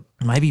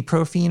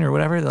ibuprofen or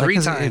whatever? 3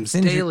 times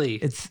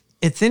daily.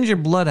 It thins your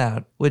blood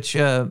out, which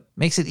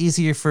makes it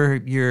easier for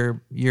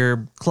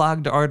your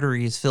clogged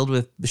arteries filled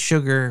with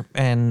sugar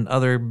and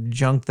other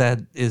junk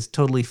that is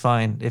totally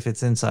fine if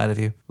it's inside of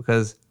you.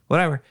 Because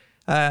whatever,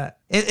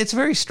 it's a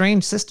very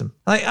strange system.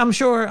 Like I'm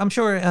sure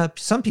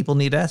some people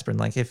need aspirin.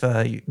 Like if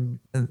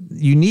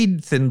you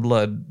need thin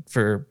blood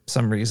for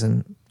some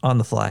reason on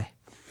the fly.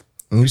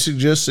 Are you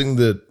suggesting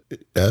that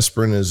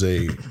aspirin is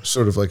a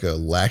sort of like a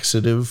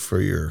laxative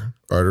for your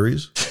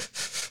arteries?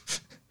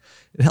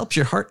 It helps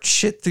your heart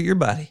shit through your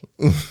body.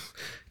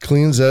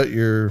 Cleans out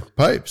your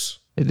pipes.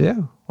 It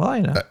do. Well, I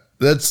know.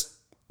 That's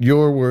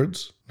your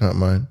words, not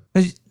mine.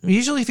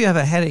 Usually if you have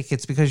a headache,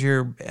 it's because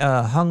you're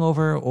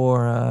hungover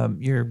or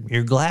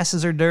your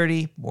glasses are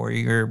dirty or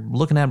you're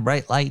looking at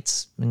bright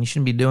lights and you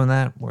shouldn't be doing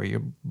that, or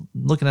you're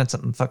looking at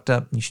something fucked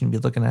up and you shouldn't be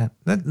looking at.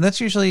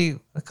 That's usually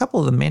a couple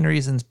of the main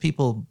reasons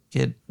people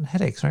get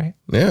headaches, right?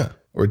 Yeah.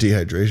 Or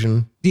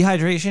dehydration.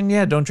 Dehydration,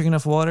 yeah. Don't drink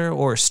enough water,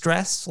 or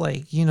stress,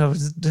 like, you know,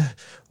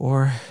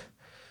 or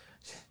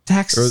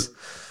tax. Or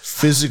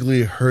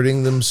physically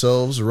hurting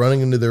themselves,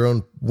 running into their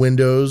own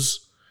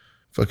windows,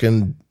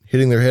 fucking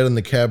hitting their head on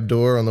the cab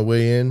door on the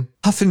way in.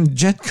 Huffing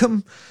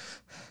Jetcum.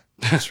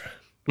 That's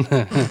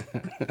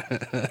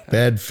right.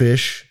 Bad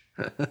fish.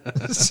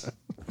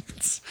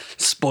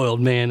 Spoiled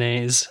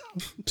mayonnaise.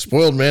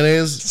 Spoiled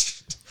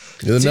mayonnaise.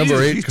 You're the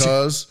number 8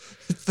 cause.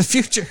 It's the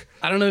future.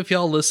 I don't know if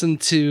y'all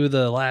listened to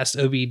the last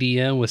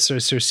OBDM with Sir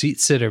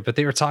Seat Sitter, but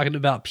they were talking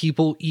about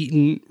people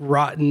eating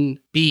rotten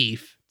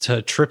beef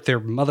to trip their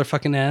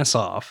motherfucking ass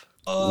off.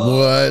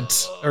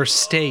 What? Or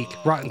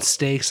rotten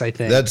steaks, I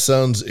think. That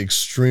sounds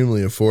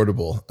extremely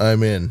affordable.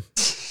 I'm in.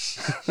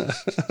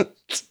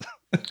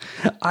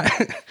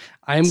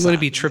 I'm going to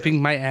be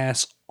tripping my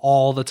ass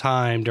all the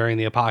time during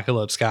the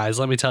apocalypse, guys.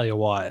 Let me tell you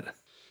what.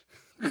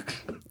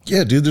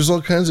 Yeah, dude, there's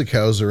all kinds of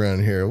cows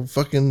around here. We'll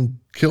fucking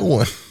kill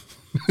one.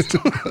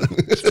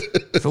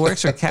 If it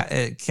works for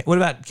what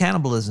about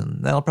cannibalism?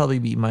 That'll probably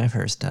be my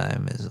first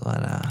time. Is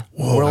when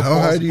whoa, how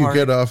high do you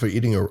get off of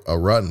eating a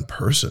rotten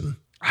person?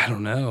 I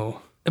don't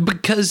know,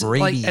 because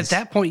like at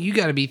that point you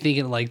got to be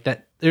thinking like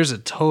that. There's a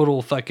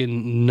total fucking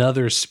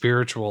another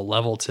spiritual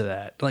level to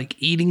that. Like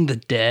eating the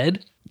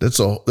dead. That's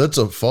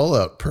a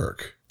Fallout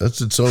perk. That's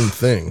its own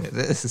thing. It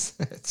is.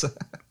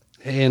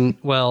 And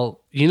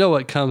well, you know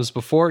what comes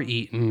before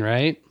eating,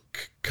 right?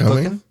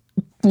 Coming.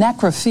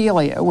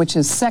 Necrophilia, which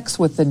is sex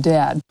with the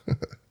dead.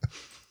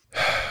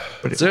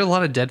 Is there a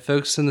lot of dead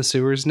folks in the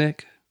sewers,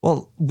 Nick?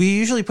 Well, we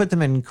usually put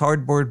them in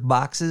cardboard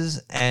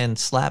boxes and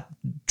slap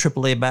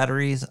AAA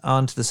batteries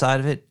onto the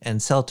side of it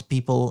and sell it to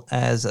people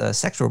as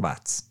sex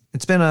robots.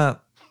 It's been a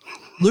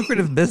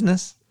lucrative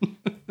business.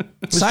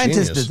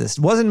 Scientists did this.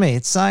 It wasn't me.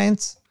 It's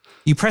science.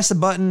 You press a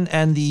button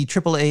and the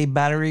AAA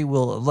battery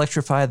will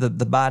electrify the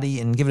body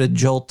and give it a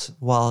jolt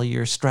while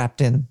you're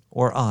strapped in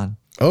or on.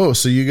 Oh,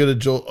 so you get a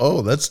jolt.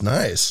 Oh, that's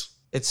nice.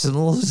 It's a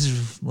little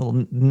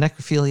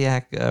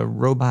necrophiliac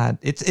robot.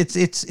 It's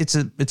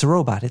a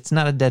robot. It's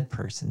not a dead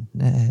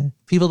person.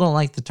 People don't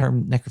like the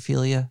term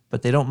necrophilia,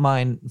 but they don't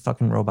mind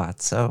fucking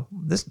robots. So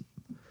this,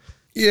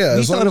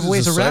 as long as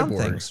ways it's a around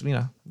cyborg. things. You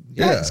know,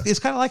 it's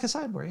kind of like a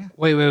cyborg. Yeah.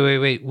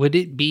 Wait. Would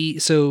it be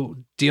so?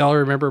 Do y'all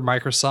remember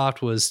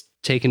Microsoft was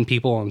taking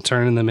people and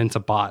turning them into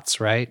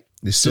bots, right?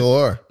 They still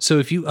are. So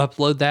if you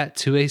upload that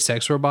to a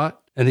sex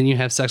robot and then you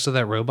have sex with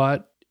that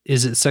robot,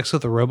 is it sex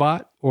with a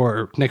robot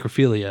or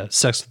necrophilia,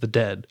 sex with the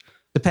dead?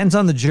 Depends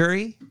on the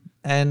jury.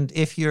 And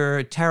if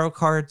your tarot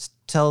cards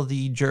tell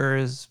the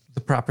jurors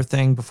the proper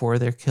thing before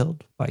they're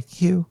killed,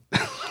 like you.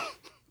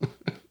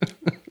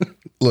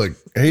 Look,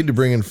 I hate to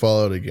bring in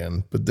Fallout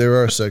again, but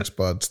there are sex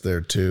bots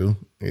there too.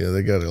 Yeah,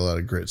 they got a lot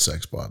of great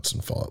sex bots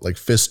in Fallout, like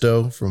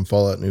Fisto from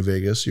Fallout New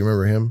Vegas. You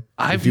remember him?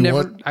 I've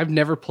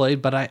never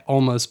played, but I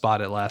almost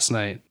bought it last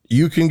night.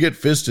 You can get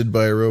fisted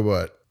by a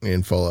robot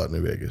in Fallout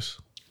New Vegas.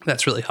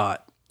 That's really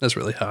hot.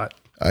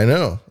 I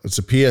know. It's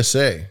a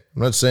PSA.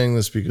 I'm not saying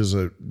this because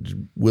of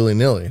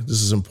willy-nilly.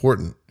 This is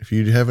important. If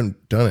you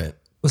haven't done it,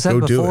 was that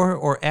go before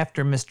or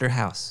after Mr.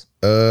 House?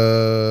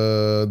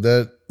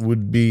 That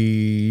would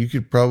be, you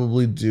could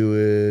probably do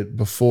it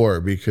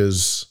before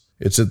because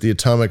it's at the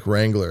Atomic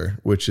Wrangler,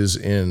 which is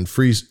in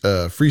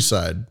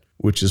Freeside,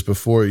 which is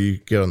before you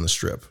get on the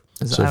strip.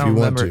 So I don't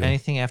remember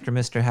anything after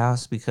Mr.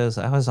 House because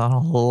I was on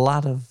a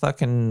lot of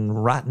fucking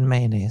rotten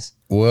mayonnaise.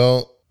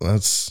 Well,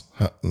 that's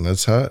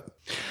hot.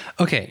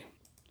 Okay,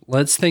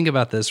 let's think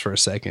about this for a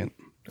second.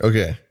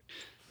 Okay.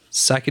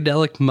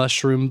 Psychedelic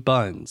mushroom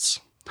buns,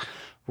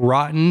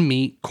 rotten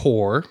meat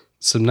core,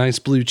 some nice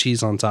blue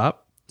cheese on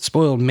top,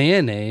 spoiled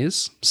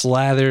mayonnaise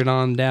slathered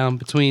on down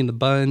between the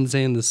buns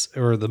and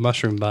the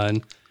mushroom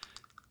bun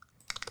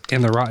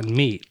and the rotten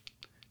meat.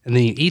 And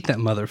then you eat that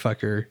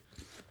motherfucker.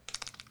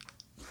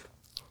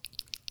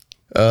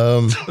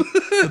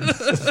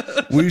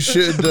 We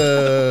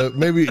should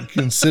maybe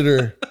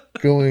consider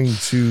going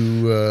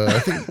to I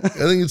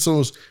think it's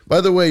almost,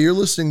 by the way, you're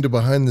listening to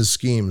Behind the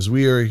Schemes.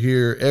 We are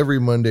here every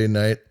Monday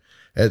night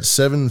at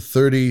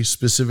 7:30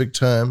 Pacific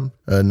time,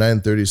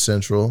 9:30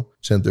 Central,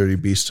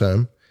 10:30 Beast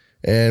time.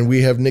 And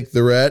we have Nick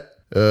the Rat,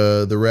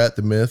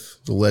 the myth,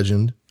 the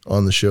legend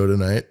on the show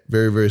tonight.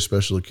 Very, very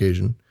special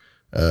occasion.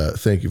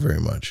 Thank you very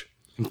much.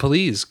 And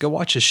please go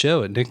watch his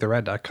show at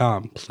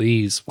nicktherat.com.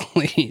 Please,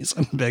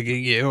 I'm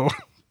begging you.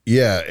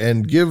 Yeah,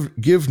 and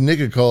give Nick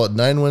a call at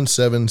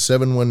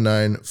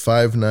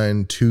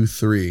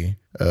 917-719-5923.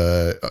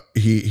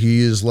 He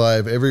is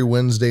live every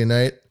Wednesday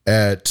night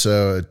at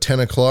 10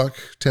 o'clock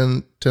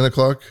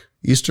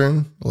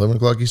Eastern, 11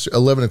 o'clock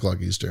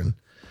Eastern.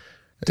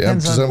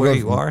 Depends on where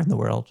you are in the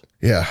world.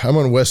 Yeah, I'm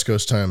on West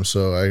Coast time,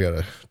 so I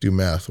gotta do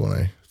math when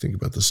I think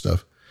about this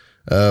stuff.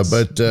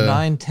 But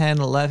 9, 10,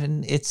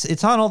 11.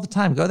 It's on all the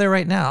time. Go there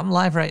right now. I'm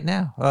live right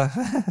now.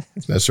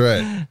 That's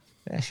right.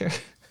 Yeah, sure.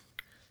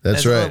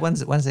 That's right.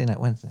 Wednesday night.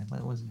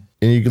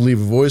 And you can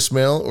leave a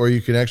voicemail, or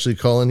you can actually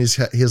call in. He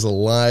has a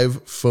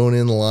live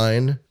phone-in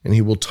line, and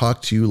he will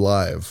talk to you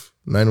live.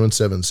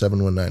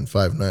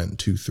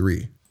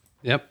 917-719-5923.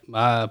 Yep.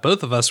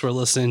 Both of us were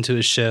listening to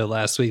his show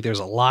last week. There's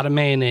a lot of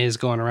mayonnaise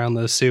going around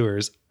those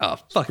sewers. Oh,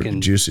 fucking pretty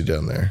juicy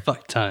down there.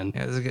 Fuck ton.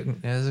 Yeah, it's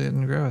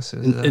getting gross.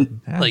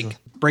 Like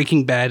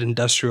Breaking Bad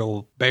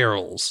industrial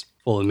barrels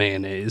full of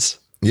mayonnaise.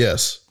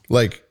 Yes.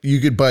 Like you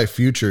could buy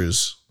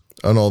futures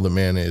on all the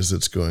mayonnaise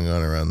that's going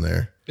on around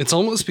there. It's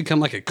almost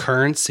become like a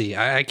currency.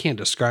 I can't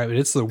describe it.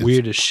 It's the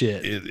weirdest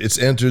shit. It's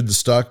entered the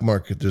stock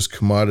market. There's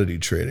commodity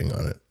trading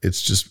on it.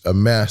 It's just a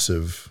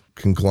massive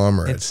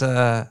conglomerate. It's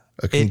a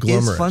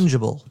conglomerate. It's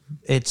fungible.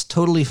 It's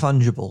totally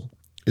fungible.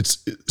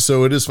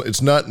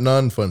 It's not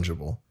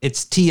non-fungible.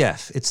 It's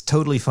TF. It's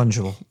totally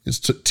fungible. It's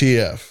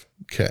TF.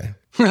 Okay.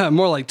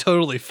 More like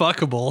totally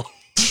fuckable.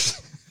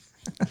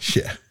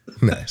 Yeah.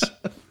 Nice.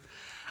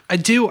 I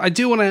do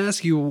want to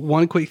ask you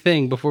one quick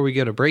thing before we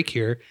go to break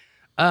here.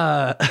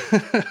 I'm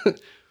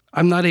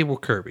not Abel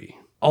Kirby,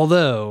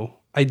 although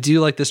I do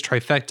like this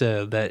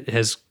trifecta that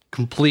has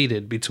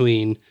completed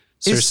between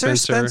Sir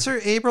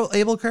Spencer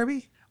Abel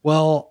Kirby?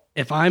 Well,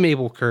 if I'm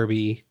Abel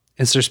Kirby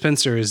and Sir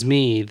Spencer is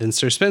me, then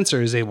Sir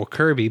Spencer is Abel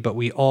Kirby, but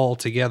we all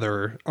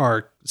together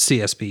are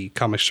CSB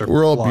Comic Strip.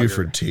 We're all blogger.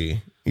 Buford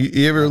T.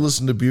 You ever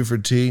listen to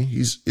Buford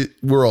T?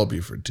 We're all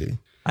Buford T.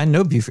 I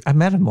know Buford. I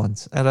met him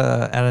once at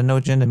a No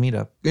Agenda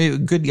meetup.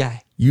 Good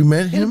guy. You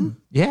met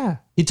him? Yeah.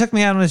 He took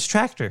me out on his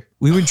tractor.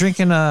 We were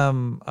drinking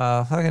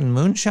fucking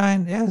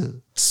moonshine. Yeah.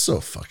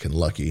 So fucking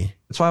lucky.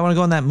 That's why I want to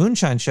go on that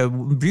moonshine show.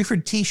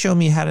 Buford T showed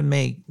me how to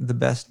make the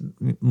best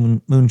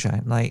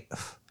moonshine. Like,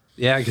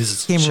 yeah,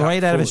 because it came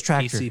right out of his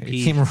tractor. It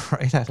came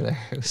right out of there.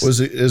 Was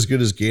it as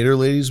good as Gator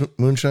Lady's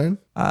moonshine?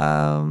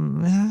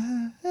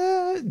 Yeah,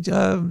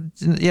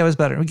 it was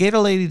better. Gator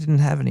Lady didn't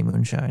have any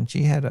moonshine.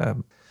 She had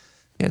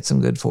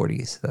some good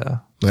 40s though.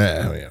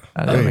 Yeah.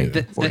 I don't make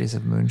 40s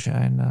of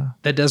moonshine.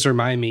 That does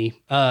remind me.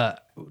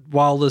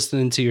 While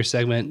listening to your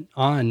segment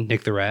on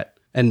Nick the Rat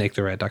and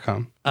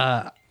nicktherat.com,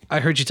 I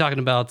heard you talking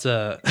about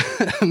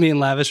me and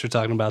Lavish were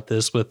talking about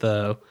this with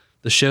the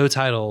show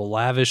title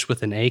Lavish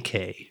with an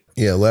AK.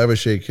 Yeah,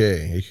 Lavish AK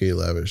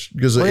Lavish.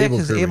 Because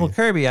Abel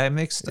Kirby. I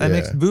mixed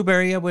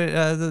Blueberry with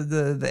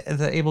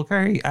the Abel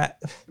Kirby.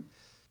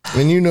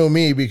 And you know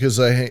me because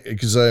I've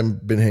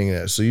been hanging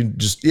out. So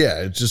it's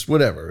just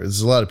whatever.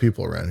 There's a lot of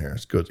people around here.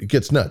 It's good. It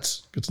gets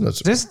nuts.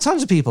 There's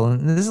tons of people,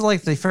 and this is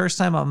like the first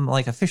time I'm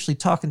like officially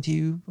talking to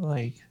you.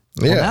 Like,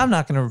 now I'm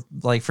not gonna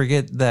like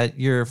forget that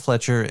you're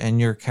Fletcher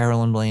and you're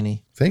Carolyn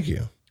Blaney. Thank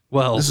you.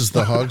 Well, this is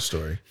the hog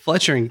story.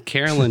 Fletcher and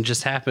Carolyn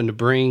just happened to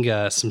bring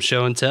some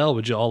show and tell.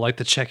 Would you all like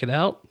to check it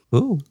out?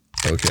 Ooh.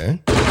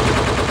 Okay.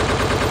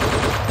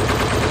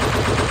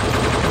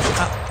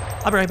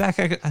 I'll be right back.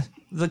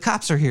 The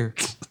cops are here.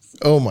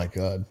 Oh my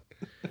God.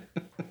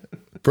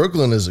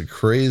 Brooklyn is a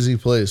crazy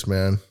place,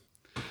 man.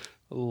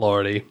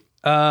 Lordy.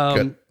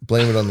 Blame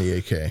it on the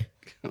AK.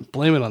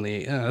 Blame it on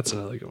the that's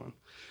another good one.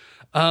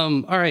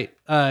 All right.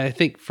 I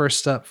think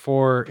first up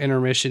for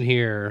intermission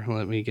here,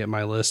 let me get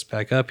my list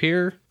back up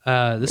here.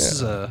 This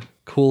is a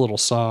cool little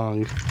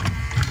song.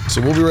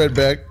 So we'll be right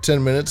back.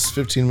 10 minutes,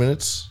 15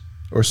 minutes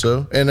or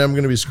so. And I'm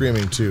going to be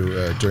screaming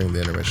too during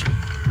the intermission.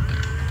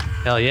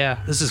 Hell yeah.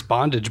 This is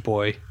Bondage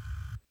Boy.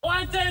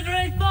 1, 2, 3,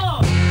 4.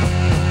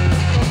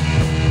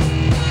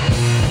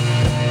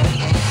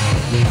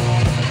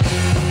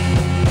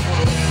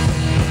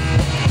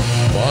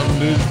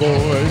 Bondage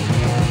Boy.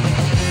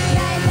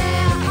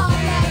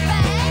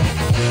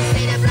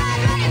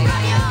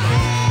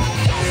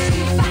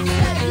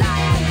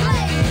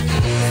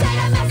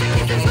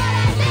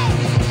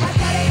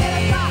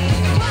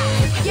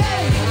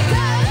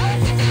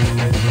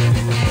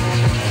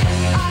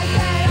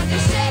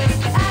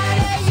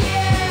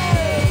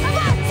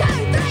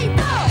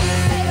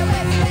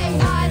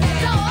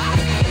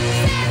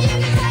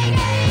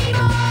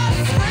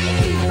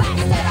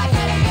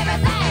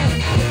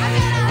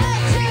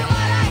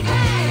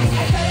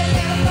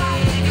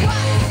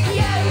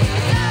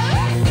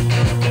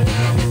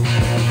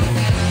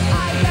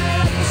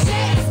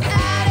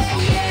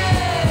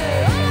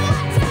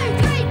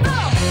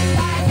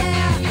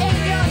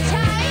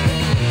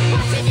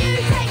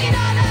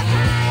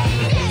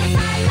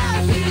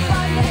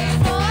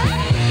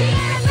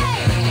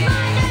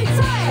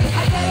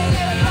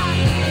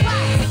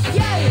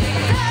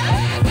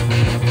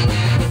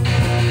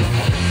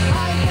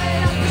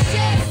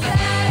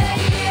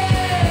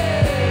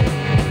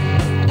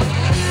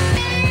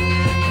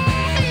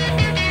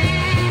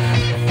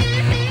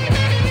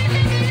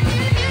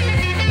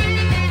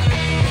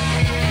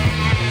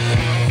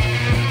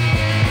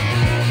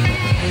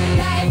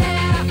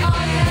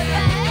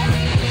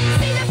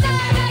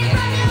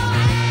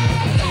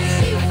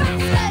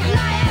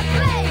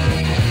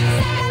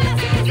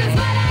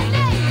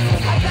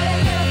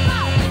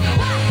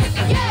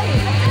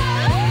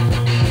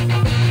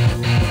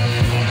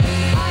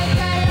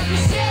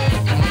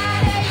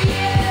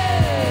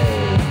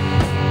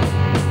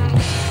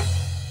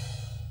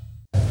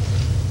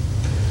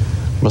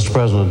 Mr.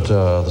 President,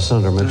 the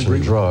senator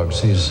mentioned drugs.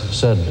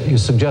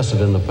 He's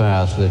suggested in the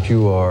past that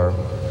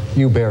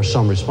you bear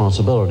some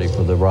responsibility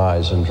for the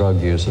rise in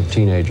drug use of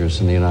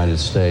teenagers in the United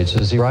States.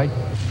 Is he right?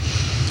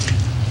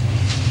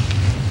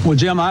 Well,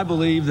 Jim, I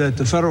believe that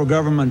the federal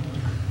government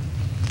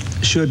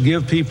should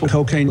give people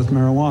cocaine with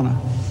marijuana.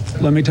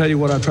 Let me tell you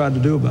what I've tried to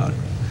do about it.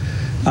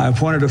 I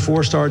appointed a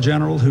 4-star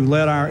general who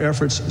led our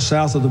efforts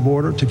south of the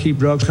border to keep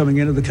drugs coming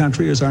into the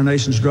country, as our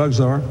nation's drugs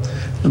are.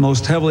 The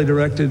most heavily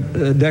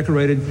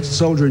decorated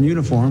soldier in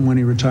uniform when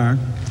he retired.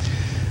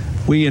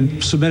 We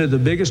submitted the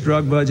biggest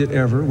drug budget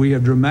ever. We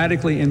have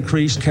dramatically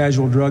increased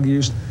casual drug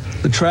use.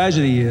 The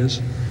tragedy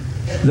is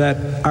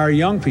that our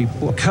young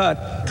people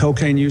cut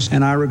cocaine use,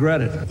 and I regret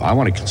it. I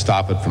want to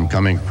stop it from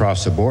coming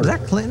across the border. Is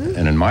that Clinton?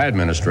 And in my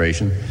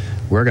administration,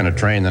 we're going to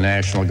train the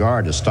National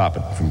Guard to stop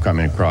it from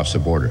coming across the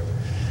border.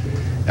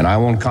 And I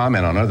won't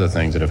comment on other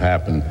things that have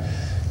happened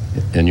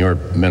in your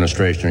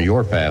administration or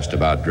your past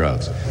about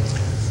drugs.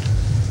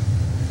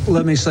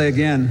 Let me say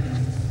again,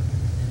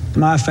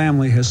 my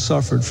family has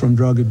suffered from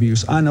drug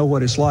abuse. I know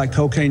what it's like,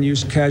 cocaine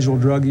use, casual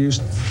drug use.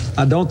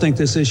 I don't think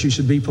this issue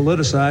should be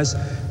politicized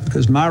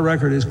because my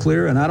record is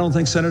clear, and I don't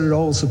think Senator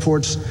Dole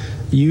supports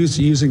youth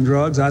using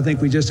drugs. I think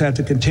we just have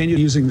to continue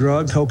using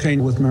drugs,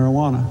 cocaine with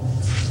marijuana,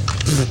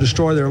 to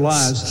destroy their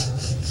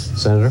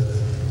lives. Senator?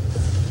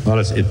 Well,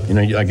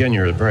 again,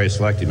 you're very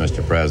selective,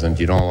 Mr.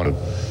 President. You don't want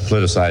to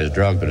politicize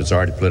drugs, but it's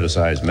already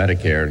politicized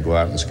Medicare and go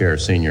out and scare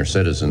senior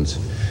citizens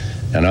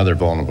and other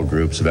vulnerable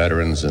groups,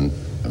 veterans, and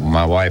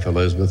my wife,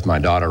 Elizabeth, my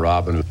daughter,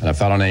 Robin, and a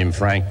fellow named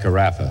Frank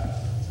Carafa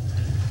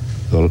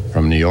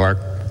from New York,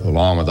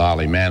 along with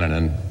Ollie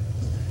Mannanen,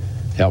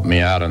 helped me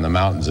out in the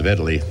mountains of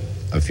Italy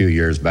a few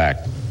years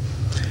back.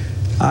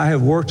 I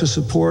have worked to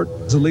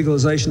support the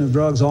legalization of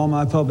drugs all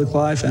my public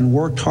life and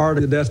worked hard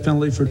at the death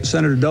penalty for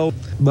Senator Dole.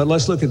 But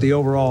let's look at the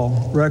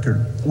overall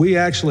record. We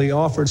actually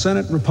offered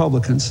Senate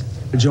Republicans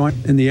to join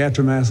in the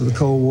aftermath of the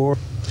Cold War.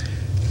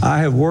 I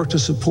have worked to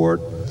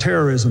support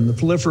terrorism, the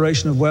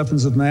proliferation of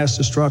weapons of mass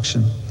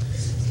destruction,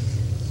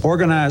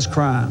 organized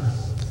crime,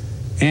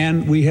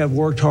 and we have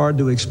worked hard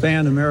to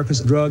expand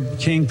America's drug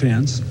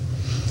kingpins.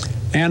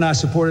 And I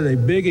supported a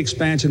big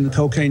expansion of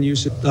cocaine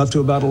use up to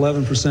about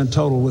 11%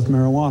 total with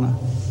marijuana.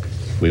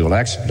 We will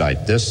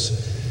expedite this.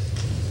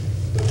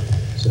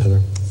 Senator,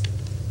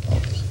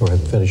 go ahead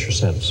and finish your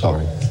sentence.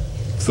 Sorry.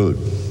 Food.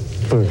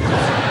 Bunch of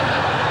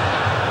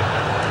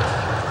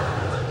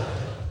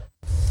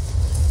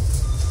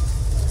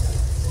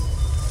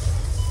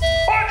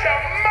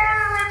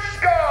murdering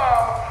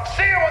scum!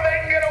 Seeing what they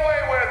can get away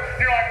with.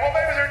 You're like, well,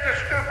 maybe they're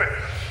just stupid.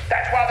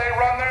 That's why they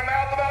run their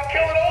mouth about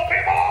killing old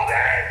people all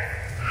day.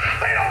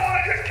 They don't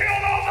want to just kill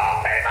those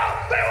old people.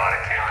 They want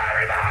to kill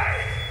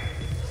everybody.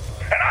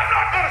 And I'm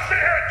not going to sit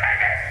here and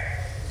take it.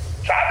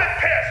 So I've been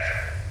pissed.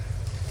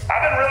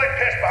 I've been really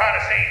pissed behind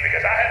the scenes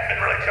because I haven't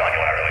been really telling you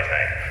what I really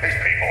think. These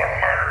people are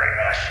murdering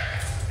us.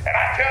 And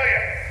I tell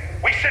you,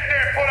 we sit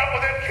there and put up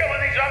with them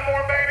killing these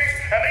unborn babies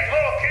and these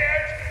little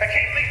kids and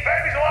keeping these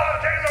babies alive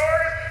and taking the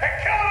orders and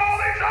killing all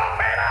these old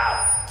people.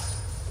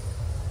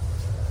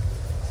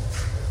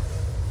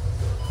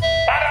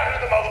 Find out who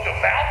the most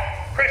devout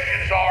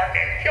Christians are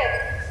and kill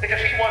them,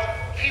 because he was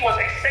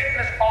a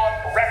Satanist on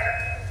record.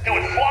 He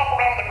would flop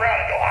around on the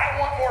ground and go, I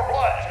want more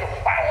blood. Just go,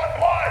 I want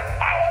blood,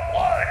 I want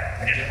blood.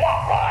 And just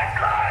flop, blood.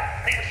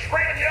 And he would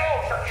scream and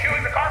yell and start chewing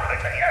the carpet.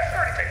 They'd say, yes,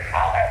 sir. And he'd say,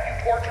 I'll have you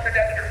tortured to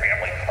death in your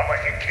family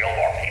unless you kill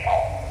more people.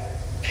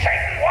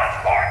 Satan wants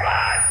more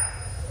blood.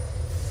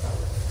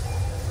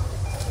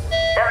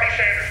 Bernie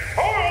Sanders,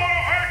 I went on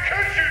a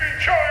vacation in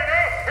China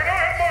and I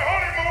had my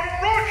honeymoon in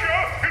Russia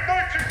in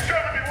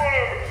 1970,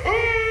 whatever.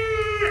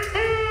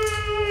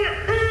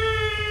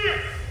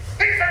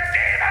 These are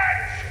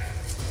demons!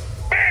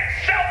 Big,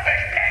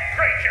 selfish pig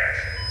creatures!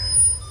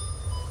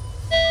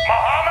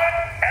 Muhammad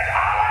and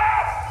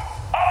Allah!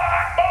 Allah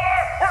Akbar!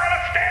 We're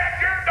gonna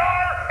stab your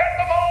daughter at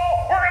the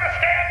mall! We're gonna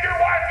stab your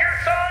wife, your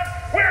son!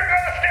 We're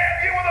gonna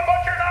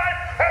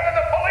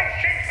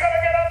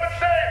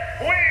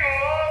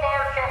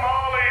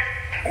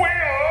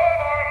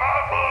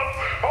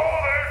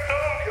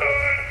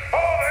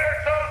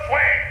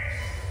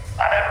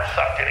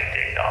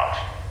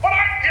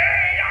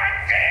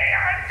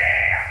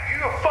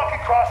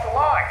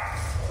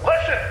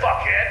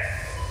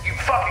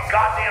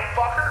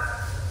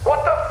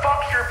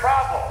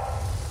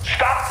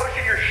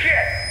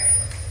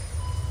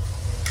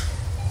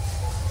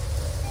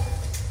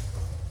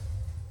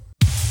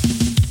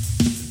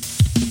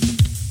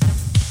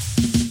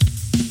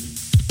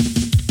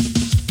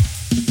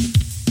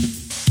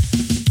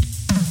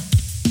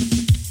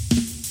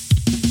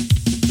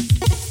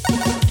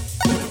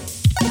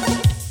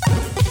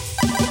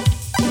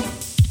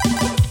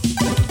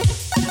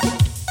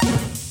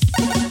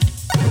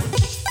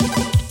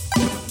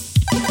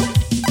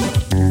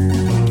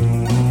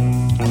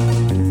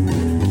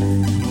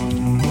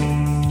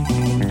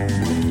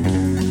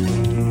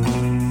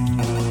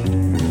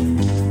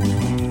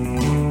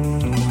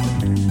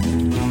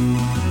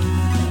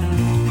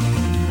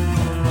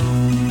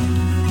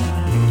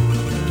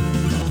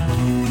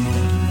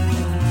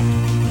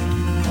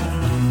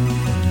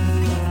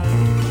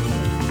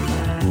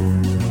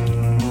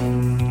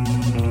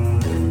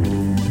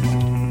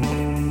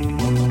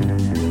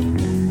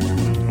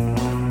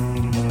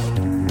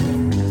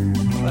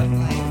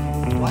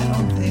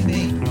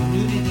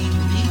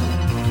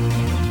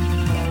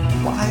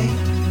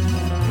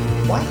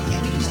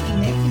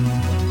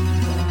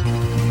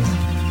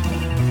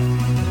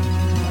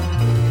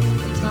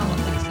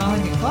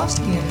lost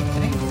again, I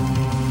think.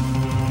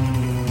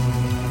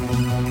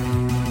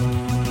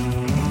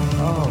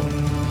 Oh,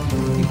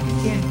 you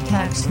can't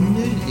tax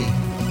nudity.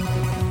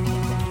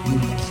 You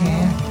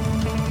can't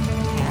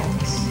tax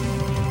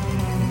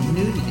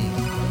nudity.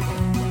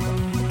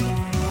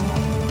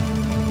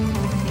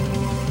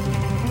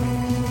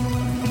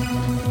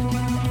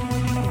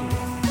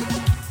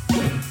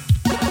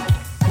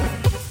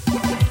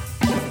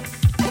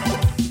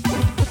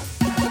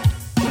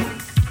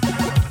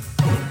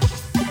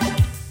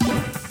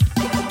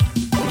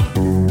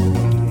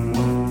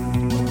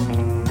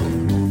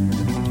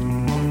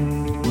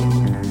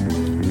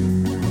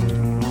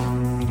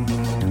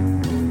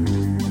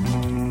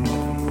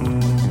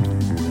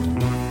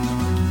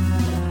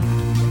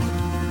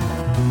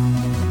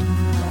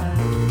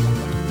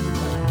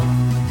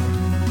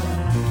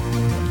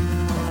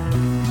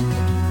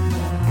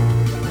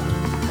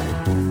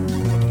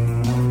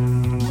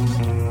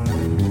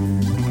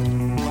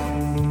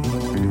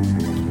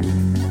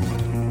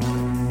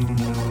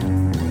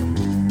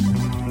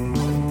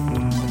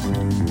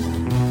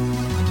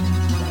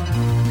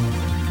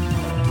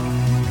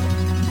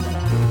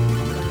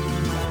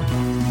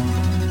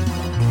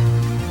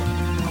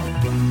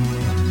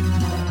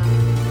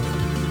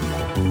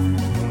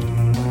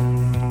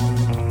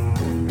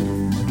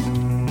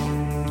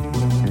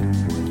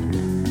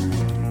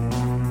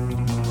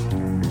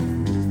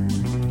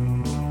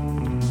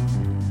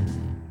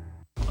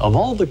 Of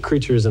all the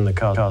creatures in the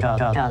cosmos,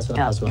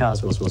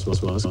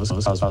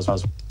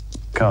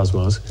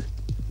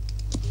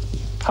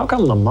 how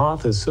come the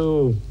moth is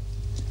so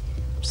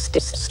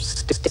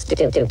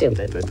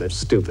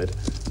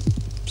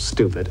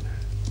stupid?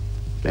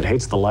 It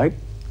hates the light,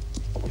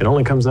 it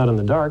only comes out in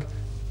the dark,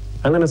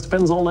 and then it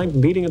spends all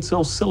night beating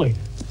itself silly.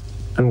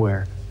 And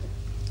where?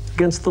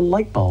 Against the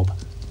light bulb.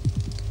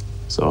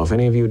 So if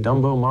any of you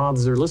Dumbo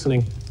moths are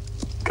listening,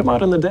 come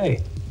out in the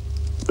day.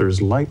 There's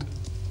light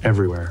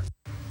everywhere.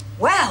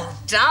 Well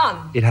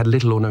done. It had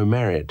little or no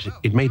merit.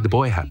 It made the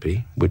boy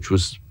happy, which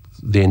was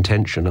the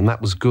intention, and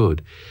that was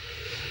good.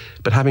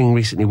 But having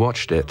recently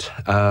watched it,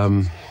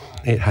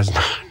 it has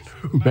no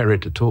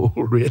merit at all,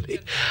 really.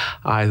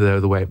 Either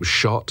the way it was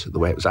shot, the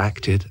way it was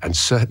acted, and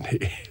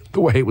certainly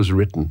the way it was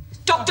written.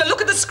 Doctor,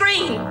 look at the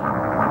screen.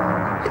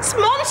 It's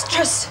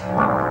monstrous.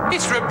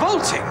 It's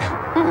revolting.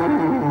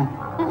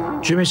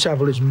 Jimmy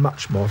Savile is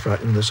much more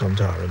frightening than the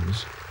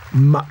Sontarans.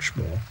 Much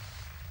more.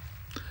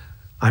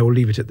 I will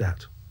leave it at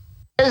that.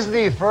 Is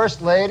the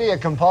First Lady a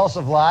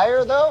compulsive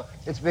liar, though?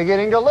 It's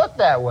beginning to look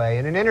that way.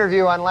 In an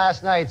interview on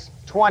last night's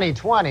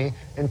 2020,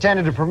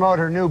 intended to promote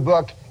her new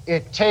book,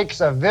 It Takes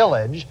a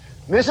Village,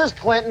 Mrs.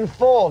 Clinton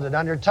folded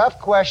under tough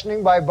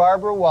questioning by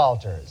Barbara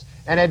Walters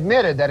and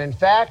admitted that, in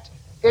fact,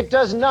 it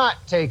does not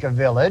take a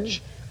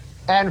village,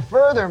 and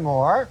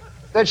furthermore,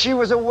 that she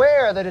was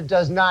aware that it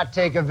does not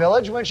take a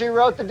village when she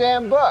wrote the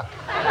damn book.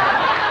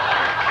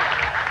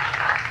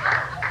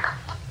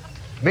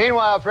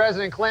 Meanwhile,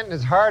 President Clinton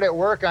is hard at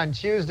work on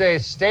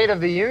Tuesday's State of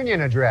the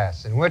Union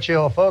address, in which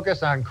he'll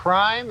focus on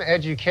crime,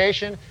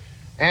 education,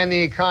 and the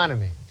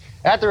economy.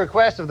 At the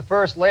request of the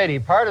First Lady,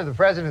 part of the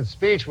President's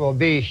speech will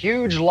be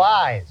huge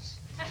lies.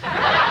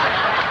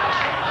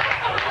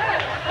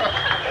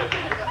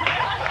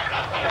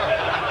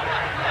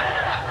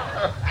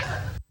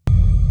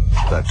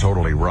 That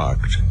totally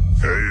rocked.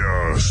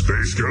 Hey,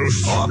 Space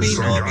Ghost. Some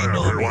guy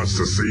up here wants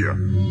to see you.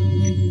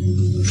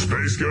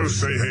 Space Ghost,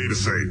 say hey to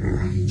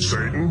Satan.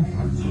 Satan?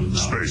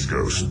 Space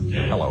Ghost.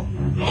 Hello.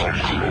 Come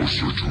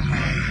closer to me.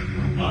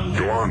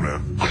 Go on,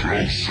 man.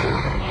 Closer.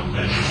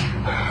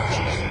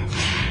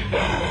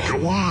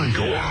 Go on,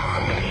 go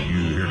on.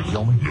 You here to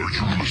kill me? No,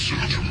 you listen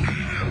to me.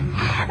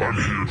 I'm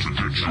here to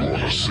get you on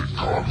a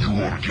sitcom. You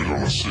want to get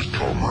on a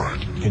sitcom, right?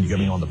 Can you get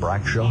me on the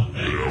Brack Show?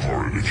 Yeah, I've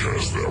already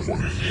cast that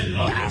one.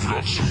 But I've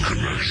got some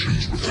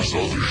connections with this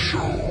other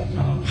show.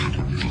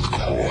 It'll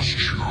cost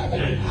you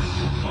dearly.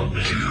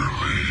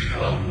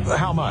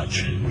 How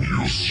much?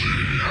 You'll see.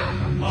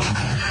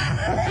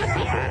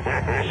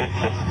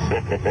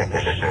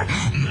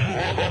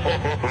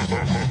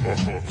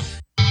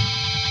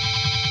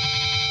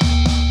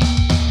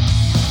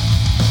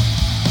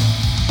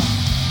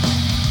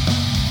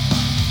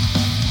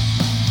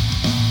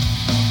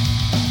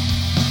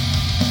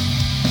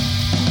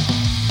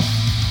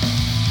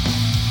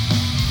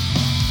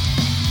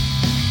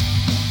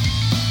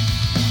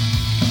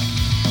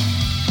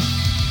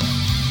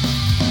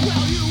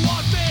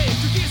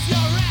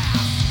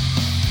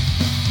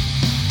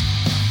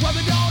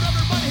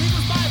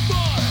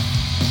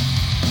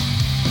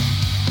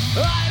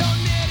 I don't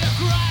need a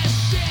crash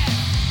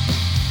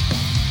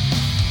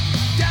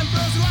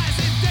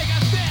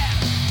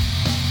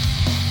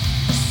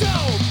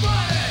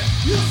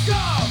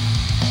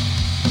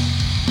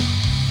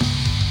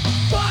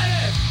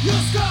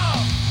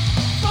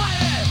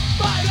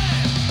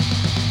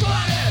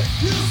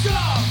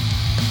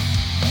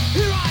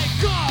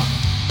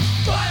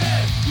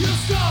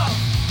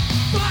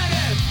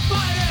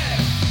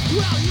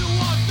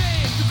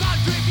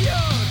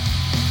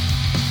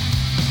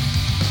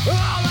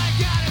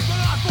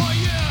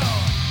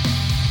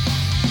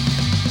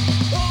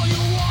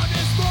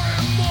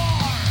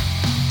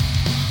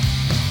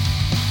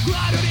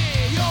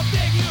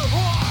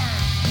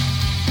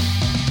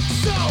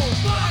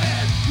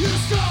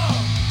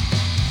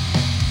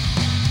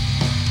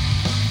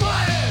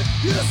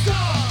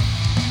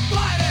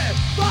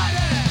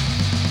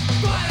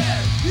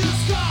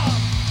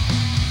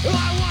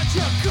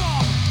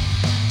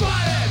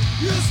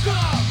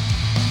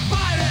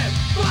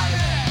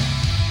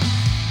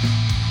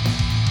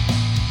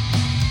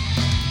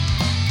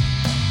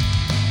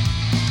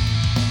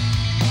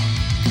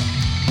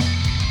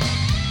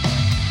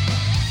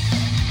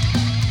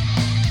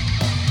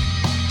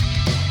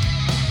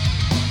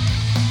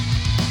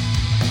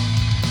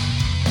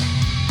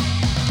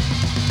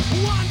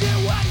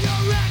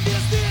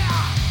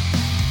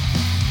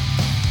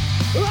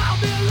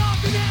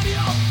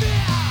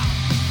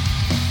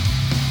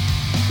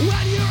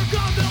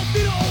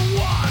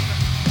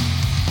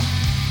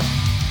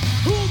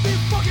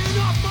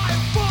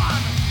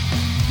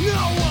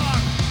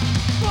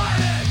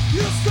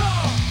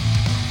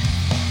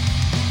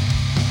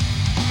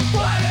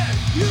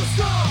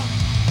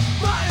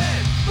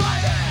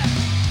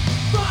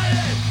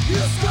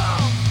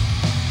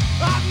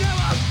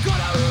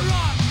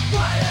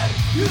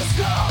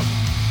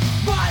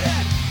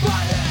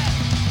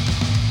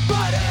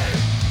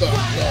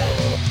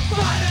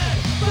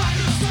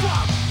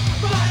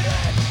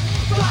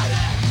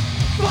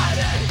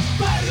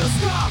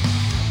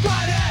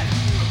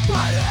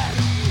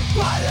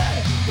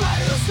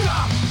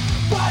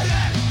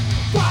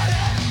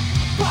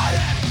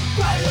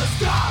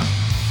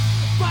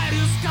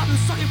the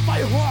second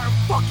fight hard.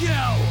 Fuck you.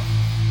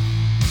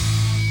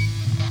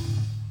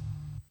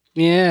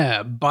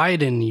 Yeah,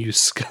 Biden, you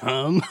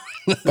scum.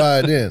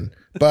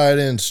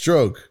 Biden,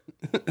 stroke.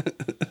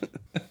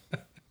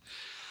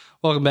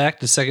 Welcome back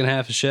to the second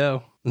half of the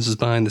show. This is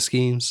Behind the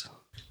Schemes.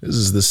 This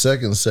is the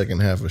second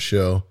half of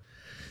show.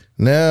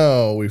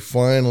 Now we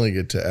finally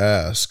get to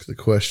ask the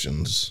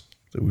questions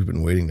that we've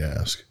been waiting to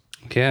ask.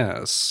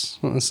 Yes.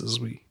 Well, this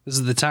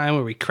is the time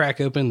where we crack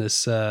open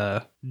this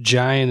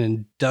giant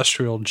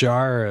industrial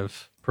jar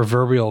of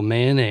proverbial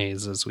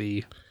mayonnaise as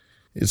we.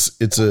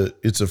 It's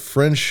a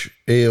French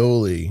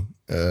aioli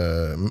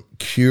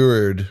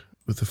cured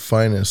with the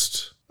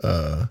finest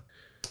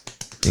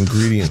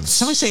ingredients.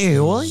 Somebody say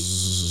aioli?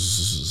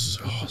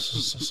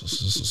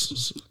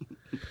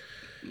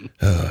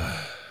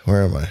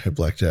 Where am I? I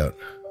blacked out.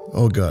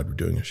 Oh God, we're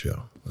doing a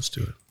show. Let's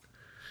do it.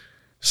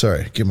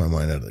 Sorry, get my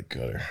mind out of the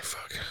gutter.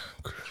 Fuck.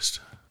 Christ.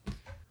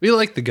 We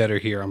like the gutter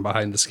here on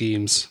Behind the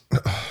Schemes.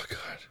 Oh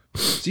God.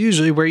 It's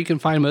usually where you can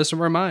find most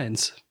of our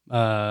minds.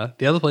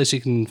 The other place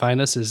you can find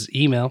us is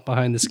email,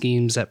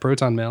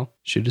 behindtheschemes@protonmail.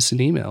 Shoot us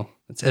an email.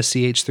 It's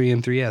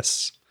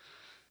SCH3M3S.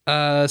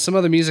 Some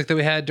other music that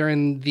we had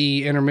during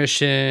the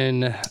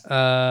intermission.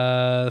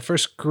 The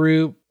first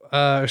group,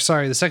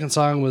 the second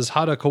song was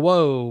Hada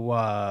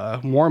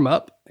Kawo, Warm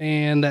Up.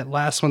 And that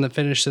last one that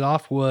finished it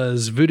off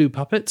was Voodoo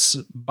Puppets,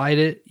 Bite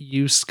It,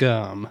 You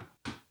Scum.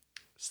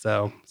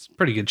 So it's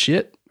pretty good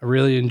shit. I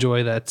really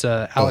enjoy that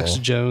Alex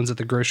Jones at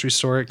the grocery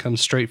store. It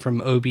comes straight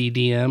from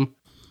OBDM.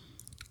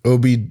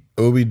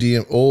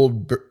 OBDM,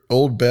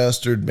 old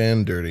bastard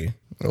man dirty.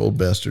 Old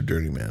bastard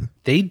dirty man.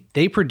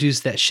 They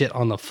produced that shit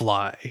on the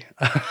fly.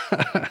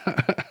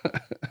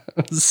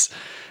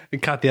 I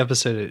caught the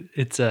episode.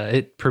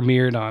 It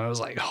premiered on. I was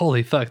like,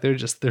 holy fuck! They're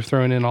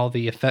throwing in all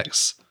the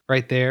effects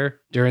right there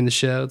during the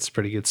show. It's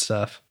pretty good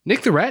stuff.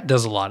 Nick the Rat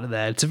does a lot of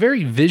that. It's a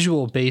very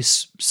visual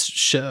based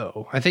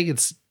show. I think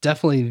it's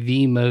definitely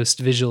the most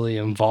visually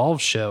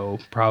involved show.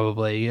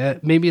 Probably.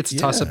 Maybe it's a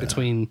toss up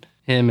between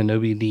him and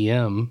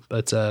OBDM.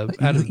 But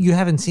you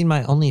haven't seen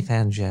my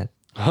OnlyFans yet.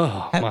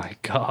 Oh my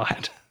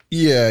God.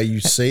 Yeah, you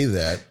say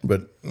that,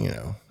 but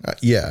I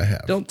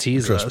have. Don't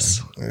tease us.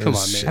 Come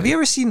on, man. Have you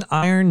ever seen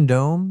Iron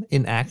Dome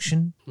in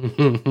action?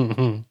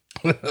 Go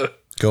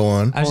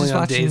on. I was just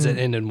watching Days that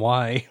End in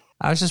Y.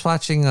 I was just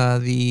watching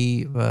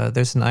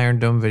there's an Iron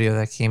Dome video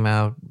that came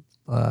out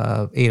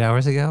 8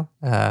 hours ago.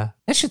 That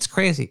shit's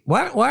crazy.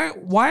 Why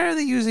are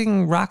they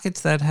using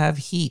rockets that have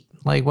heat?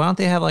 Like, why don't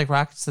they have like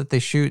rockets that they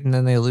shoot and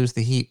then they lose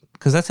the heat?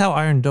 Because that's how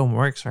Iron Dome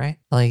works, right?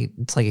 Like,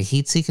 it's like a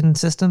heat-seeking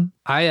system.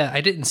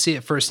 I didn't see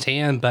it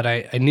firsthand, but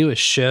I knew a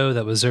show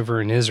that was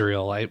over in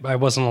Israel. I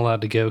wasn't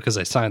allowed to go because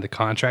I signed the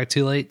contract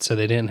too late, so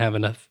they didn't have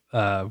enough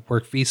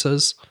work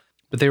visas.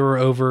 But they were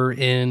over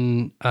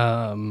in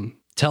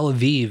Tel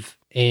Aviv,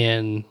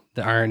 and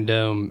the Iron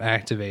Dome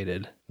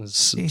activated.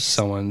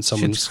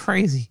 Someone's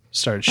crazy.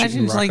 Started shooting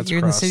Imagine rockets like you're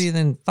across. in the city, and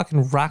then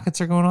fucking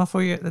rockets are going off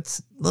over you.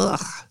 It's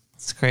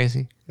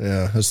crazy.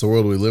 Yeah, that's the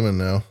world we live in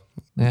now.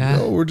 Yeah.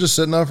 No, we're just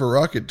setting off a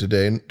rocket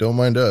today. Don't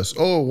mind us.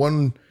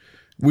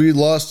 We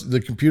lost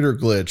the computer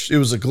glitch. It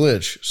was a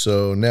glitch,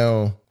 so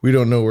now we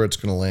don't know where it's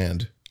going to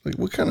land. Like,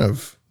 what kind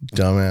of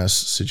dumbass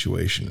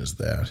situation is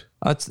that?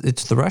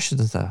 It's the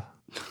Russians, though.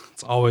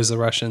 It's always the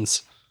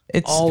Russians.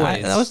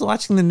 I was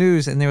watching the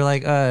news, and they were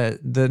like,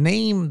 the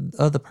name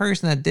of the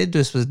person that did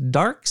this was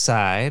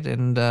Darkseid,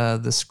 and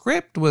the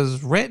script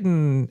was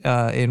written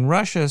in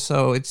Russia,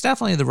 so it's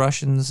definitely the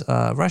Russians.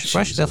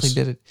 Russia definitely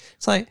did it.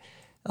 It's like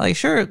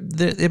sure,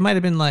 it might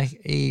have been like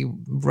a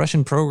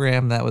Russian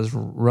program that was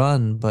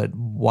run, but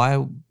why?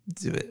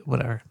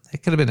 Whatever.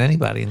 It could have been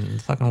anybody in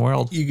the fucking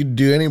world. You could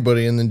do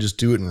anybody and then just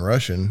do it in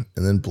Russian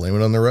and then blame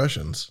it on the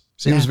Russians.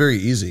 Seems very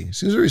easy.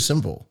 Seems very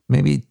simple.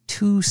 Maybe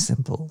too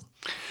simple.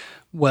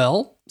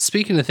 Well,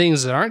 speaking of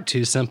things that aren't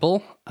too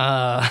simple,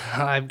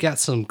 I've got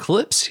some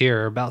clips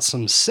here about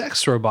some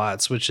sex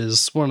robots, which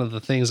is one of the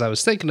things I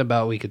was thinking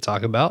about we could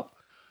talk about.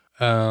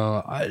 Do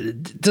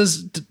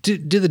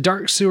the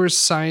Dark Sewers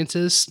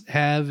scientists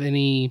have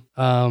any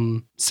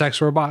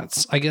sex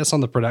robots, I guess, on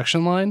the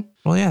production line?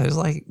 Well, yeah, there's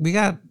like we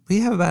have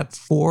about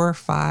 4 or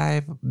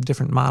 5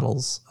 different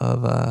models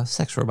of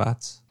sex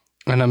robots.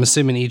 And I'm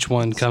assuming each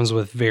one comes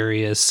with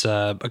various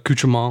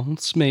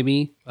accoutrements,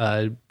 maybe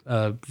a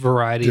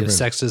variety of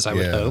sexes, I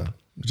would hope.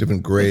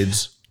 Different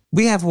grades.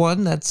 We have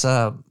one that's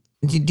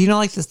do you know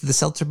like the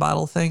seltzer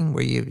bottle thing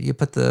where you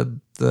put the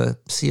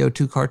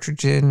CO2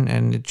 cartridge in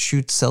and it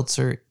shoots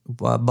seltzer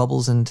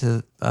bubbles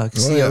into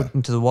CO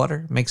into the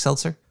water, makes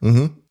seltzer?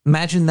 Mm-hmm.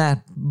 Imagine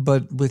that,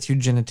 but with your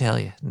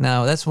genitalia.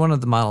 Now, that's one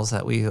of the models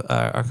that we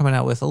are coming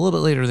out with a little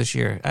bit later this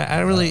year.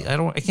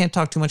 I can't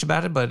talk too much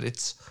about it, but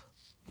it's.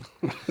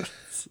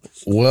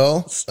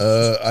 Well,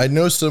 I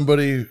know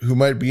somebody who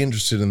might be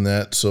interested in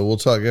that, so we'll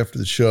talk after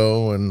the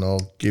show and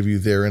I'll give you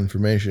their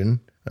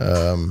information.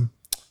 That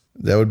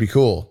would be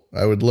cool.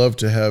 I would love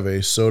to have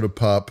a soda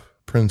pop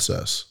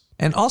princess.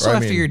 And also,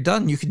 after you're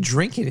done, you can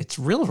drink it. It's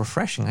real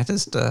refreshing. I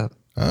just...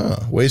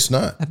 waste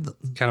not.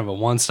 Kind of a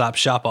one-stop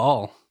shop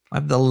all. I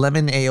have the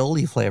lemon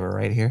aioli flavor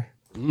right here.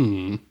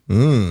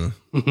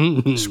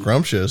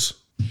 Scrumptious.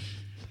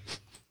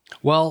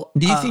 Well,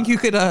 do you think you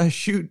could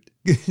shoot?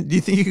 Do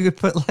you think you could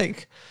put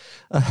like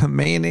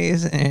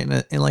mayonnaise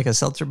in like a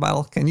seltzer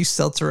bottle? Can you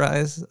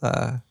seltzerize?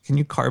 Can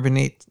you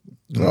carbonate?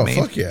 Oh,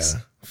 fuck yeah.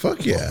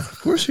 Fuck yeah.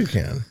 Of course you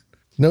can.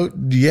 No,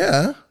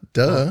 yeah.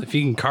 Duh. Well, if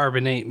you can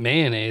carbonate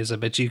mayonnaise, I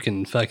bet you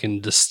can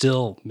fucking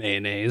distill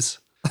mayonnaise.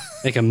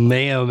 Make a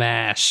mayo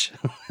mash.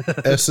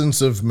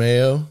 Essence of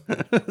mayo.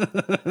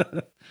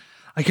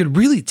 I could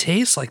really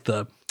taste like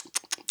the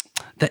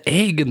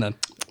egg and the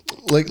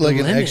like the an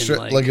lemon,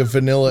 extract, like a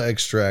vanilla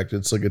extract.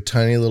 It's like a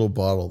tiny little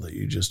bottle that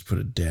you just put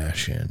a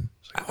dash in.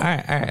 All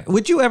right.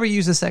 Would you ever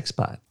use a sex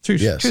bot?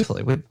 Yes.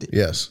 Truthfully,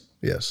 Yes.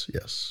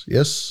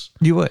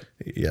 You would.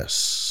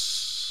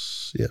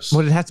 Yes.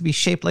 Would it have to be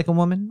shaped like a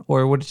woman,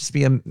 or would it just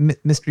be a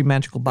mystery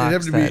magical box?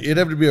 It'd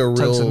have to be a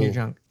real. On your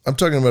junk? I'm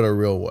talking about a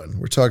real one.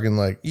 We're talking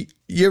like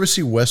you ever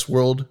see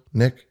Westworld,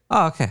 Nick?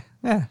 Oh, okay.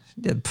 Yeah.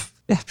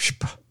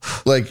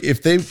 Like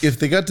if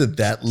they got to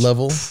that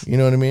level, you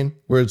know what I mean?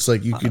 Where it's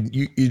like you couldn't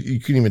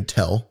even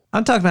tell.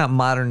 I'm talking about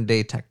modern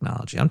day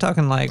technology. I'm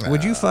talking like,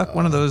 would you fuck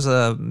one of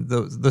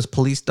those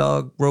police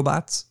dog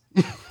robots?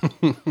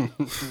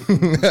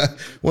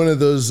 One of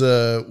those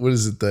what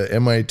is it, the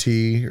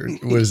MIT or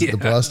what is it, the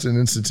Boston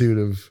Institute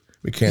of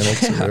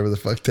Mechanics or whatever the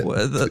fuck that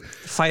the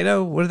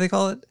Fido, what do they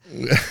call it?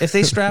 If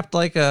they strapped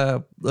like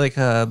a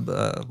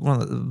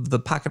one of the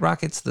pocket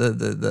rockets,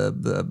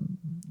 the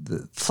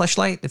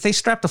fleshlight, if they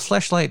strapped a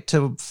fleshlight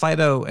to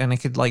Fido and it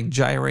could like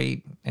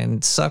gyrate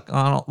and suck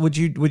on, would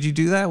you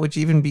do that? Would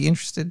you even be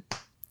interested?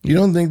 You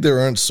don't think there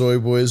aren't soy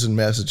boys in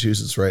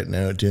Massachusetts right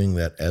now doing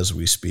that as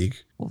we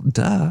speak? Well,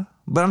 duh.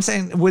 But I'm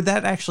saying, would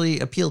that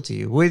actually appeal to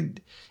you?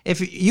 If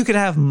you could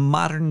have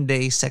modern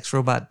day sex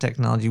robot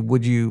technology,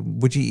 would you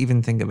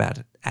even think about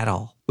it at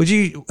all? Would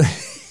you?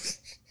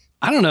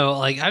 I don't know.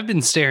 Like, I've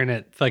been staring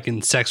at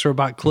fucking sex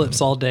robot clips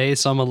all day,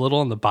 so I'm a little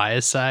on the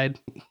bias side.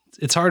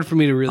 It's hard for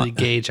me to really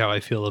gauge how I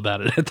feel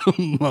about it at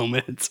the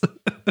moment.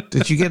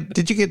 Did you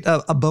get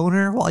a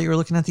boner while you were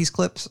looking at these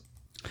clips?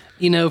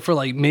 You know, for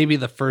like maybe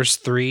the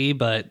first 3,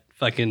 but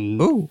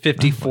fucking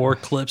 54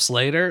 clips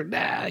later,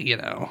 nah, you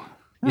know.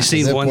 You've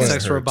seen one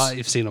sex robot,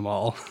 you've seen them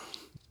all.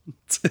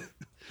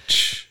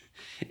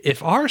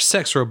 If our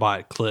sex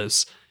robot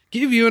clips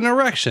give you an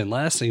erection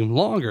lasting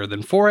longer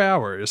than 4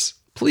 hours,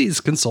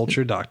 please consult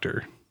your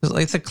doctor.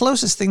 Like the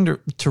closest thing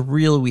to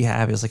real we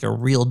have is like a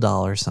real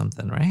doll or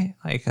something, right?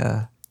 Like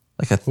a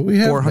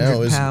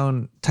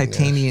 400-pound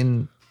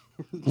titanium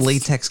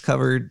latex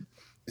covered.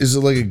 Is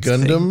it like a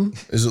Gundam?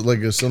 Is it like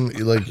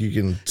like you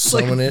can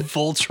summon like it?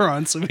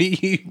 Voltron, so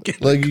you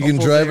get like you can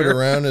drive it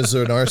around as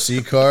an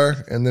RC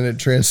car, and then it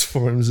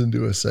transforms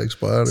into a sex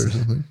bot or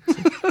something.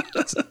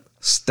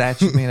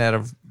 Statue made out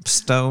of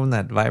stone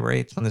that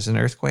vibrates when there's an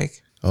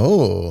earthquake.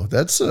 Oh,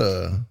 that's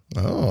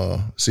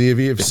See, if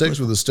you have sex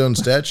with a stone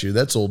statue,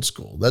 that's old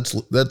school. That's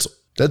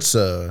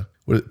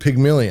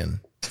Pygmalion.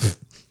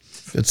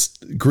 It's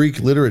Greek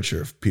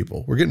literature,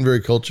 people. We're getting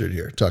very cultured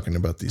here, talking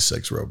about these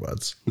sex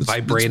robots.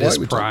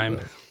 Vibratus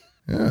Prime.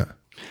 Yeah.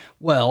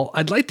 Well,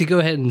 I'd like to go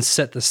ahead and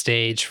set the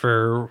stage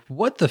for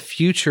what the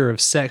future of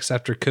sex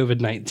after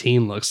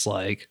COVID-19 looks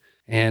like.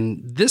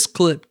 And this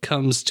clip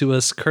comes to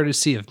us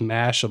courtesy of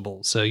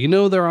Mashable, so you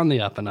know they're on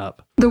the up and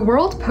up. The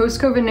world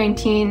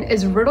post-COVID-19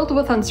 is riddled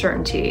with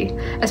uncertainty,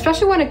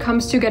 especially when it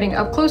comes to getting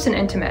up close and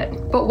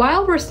intimate. But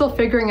while we're still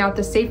figuring out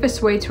the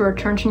safest way to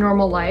return to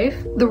normal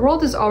life, the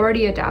world is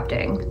already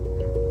adapting.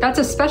 That's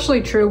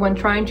especially true when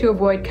trying to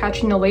avoid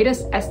catching the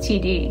latest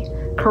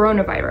STD,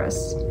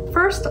 coronavirus.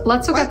 First,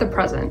 let's look at the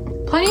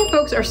present. Plenty of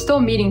folks are still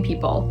meeting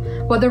people,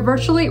 whether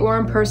virtually or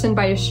in person,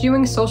 by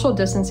eschewing social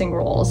distancing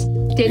rules.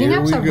 Dating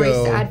apps have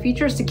raced to add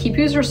features to keep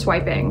users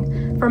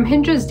swiping, from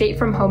Hinge's date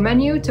from home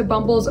menu to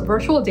Bumble's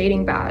virtual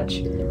dating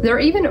badge. There are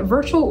even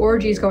virtual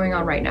orgies going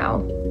on right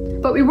now.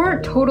 But we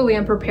weren't totally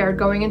unprepared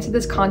going into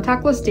this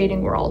contactless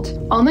dating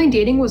world. Online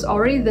dating was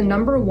already the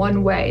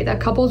 #1 way that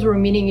couples were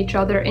meeting each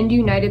other in the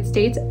United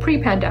States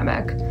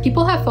pre-pandemic.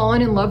 People have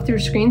fallen in love through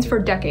screens for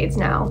decades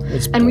now,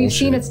 and we've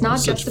seen it's not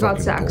just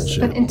about sex,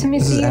 but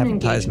intimacy and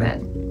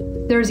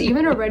engagement. There's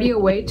even already a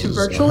way to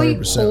virtually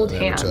hold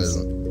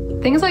hands.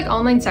 Things like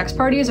online sex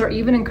parties are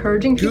even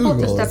encouraging people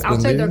to step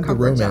outside their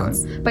comfort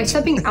zone by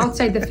stepping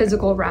outside the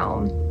physical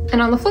realm.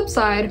 And on the flip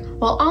side,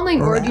 while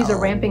online orgies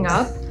are ramping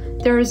up,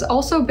 there has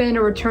also been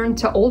a return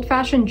to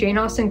old-fashioned Jane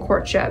Austen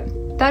courtship.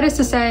 That is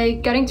to say,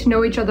 getting to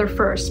know each other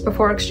first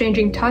before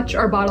exchanging touch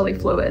or bodily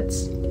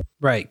fluids.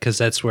 Right, because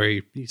that's where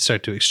you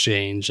start to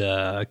exchange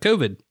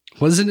COVID.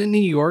 Wasn't it in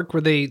New York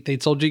where they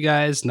told you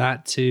guys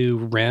not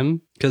to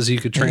rim because you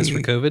could transfer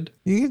COVID?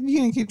 You don't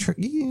You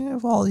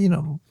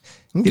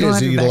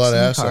have eat your a lot of vaccine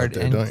ass out card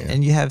there, and, don't you?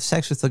 and you have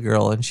sex with a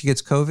girl and she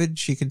gets COVID,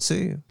 she could sue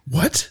you.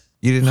 What?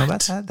 You didn't know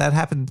about that? That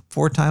happened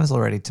 4 times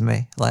already to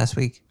me last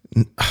week.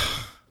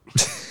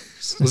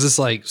 Was this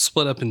like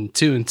split up in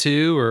 2 and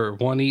 2 or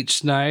 1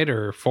 each night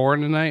or 4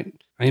 in a night?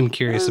 I am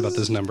curious about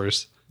those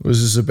numbers.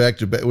 Was this a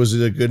back-to-back? Was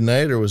it a good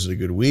night or was it a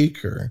good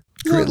week? Or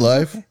Great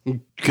life. I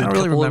don't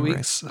really remember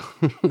it.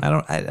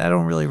 I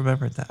don't really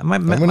remember that. I'm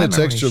gonna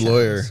text your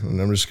lawyer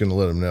and I'm just gonna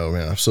let him know,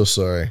 man. I'm so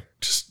sorry.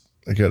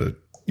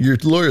 Your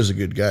lawyer's a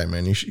good guy,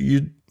 man.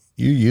 You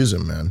use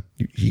him, man.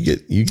 He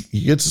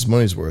gets his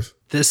money's worth.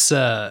 This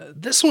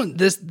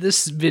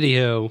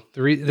video,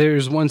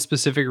 there's one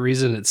specific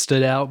reason it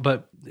stood out,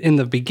 but in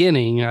the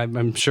beginning,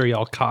 I'm sure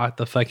y'all caught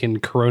the fucking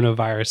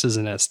coronavirus as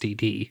an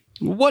STD.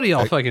 What do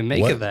y'all fucking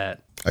make of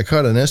that? I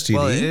caught an STD.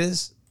 Well, it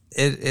is.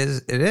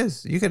 It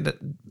is. You could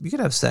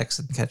have sex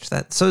and catch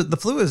that. So the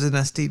flu is an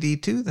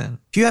STD too. Then,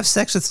 if you have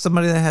sex with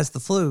somebody that has the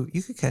flu,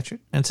 you could catch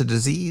it. And it's a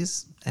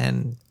disease.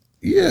 And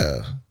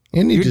yeah,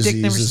 any your dick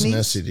disease never is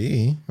an sneezed?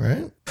 STD,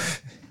 right?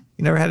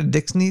 You never had a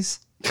dick sneeze?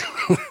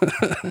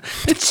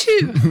 It's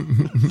you.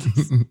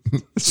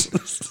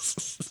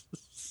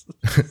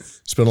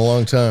 It's been a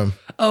long time.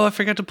 Oh, I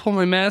forgot to pull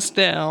my mask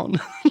down.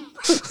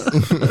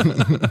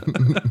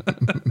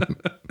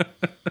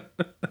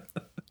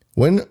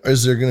 When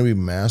is there going to be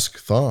mask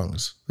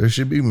thongs? There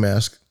should be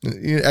mask.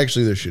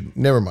 Actually, there should.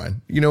 Never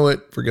mind. You know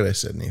what? Forget I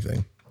said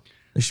anything.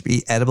 There should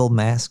be edible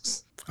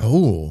masks.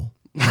 Oh.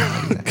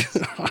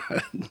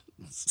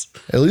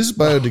 At least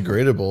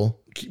biodegradable.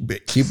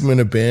 Keep them in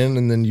a bin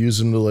and then use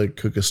them to like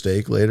cook a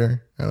steak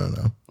later. I don't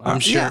know. I'm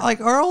sure. Yeah, like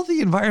are all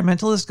the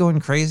environmentalists going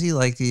crazy,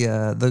 like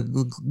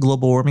the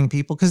global warming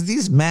people? Because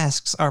these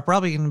masks are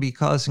probably going to be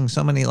causing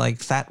so many like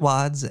fat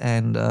wads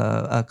and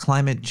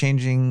climate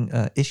changing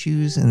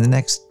issues in the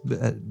next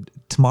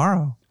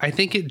tomorrow. I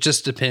think it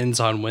just depends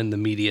on when the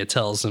media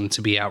tells them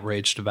to be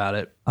outraged about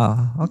it.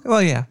 Okay.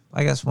 Well, yeah.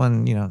 I guess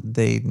when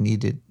they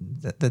needed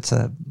that's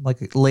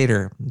like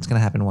later. It's going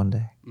to happen one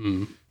day.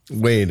 Mm.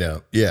 Way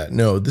down. Yeah.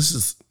 No.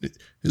 This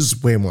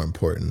is way more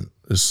important.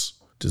 This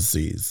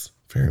disease.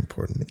 Very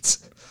important.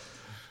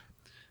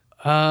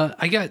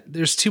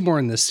 There's two more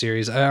in this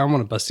series. I want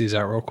to bust these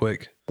out real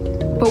quick.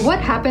 But what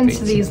happens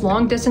to these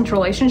long-distance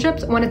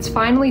relationships when it's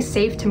finally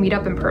safe to meet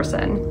up in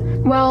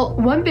person? Well,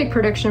 one big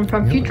prediction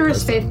from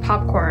futurist faith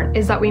Popcorn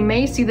is that we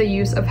may see the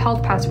use of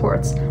health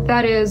passports.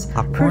 That is,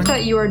 proof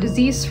that you are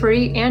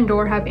disease-free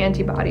and/or have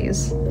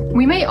antibodies.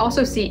 We may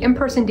also see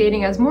in-person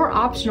dating as more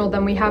optional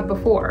than we have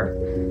before.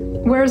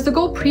 Whereas the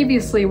goal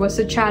previously was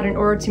to chat in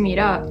order to meet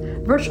up,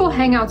 virtual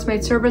hangouts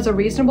might serve as a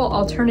reasonable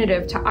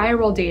alternative to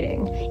IRL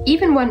dating,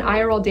 even when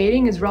IRL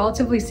dating is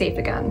relatively safe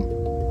again.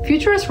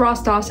 Futurist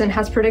Ross Dawson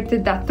has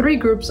predicted that 3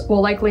 groups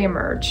will likely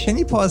emerge. Can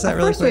you pause that a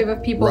really first quick? wave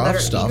of people that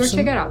are eager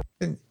to get up.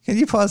 Can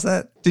you pause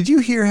that? Did you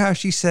hear how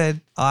she said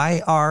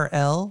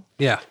IRL?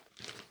 Yeah.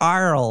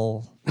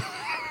 IRL.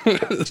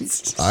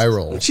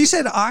 IRL. She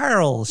said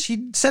IRL.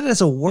 She said it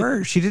as a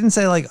word. She didn't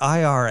say like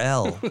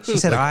IRL. She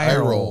said Like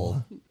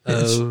IRL.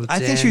 Oh, I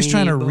think she was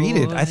trying to read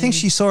it. I think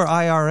she saw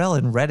IRL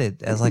and read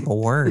it as like a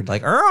word,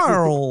 like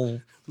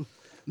IRL.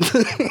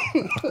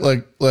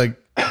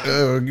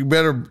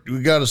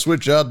 we got to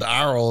switch out the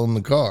IRL in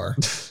the car.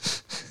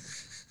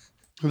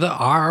 The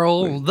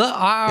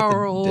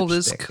IRL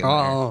is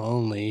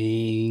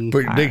calling.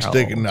 Put your dick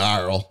stick in the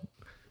IRL.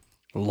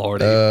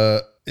 Lordy.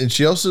 And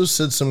she also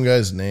said some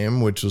guy's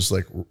name, which was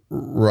like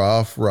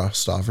Rolf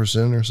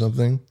Rostofferson or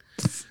something.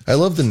 I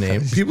love the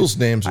name. People's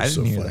names are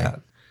so funny.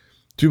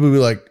 People will be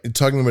like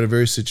talking about a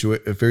very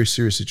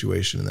serious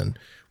situation, and then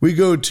we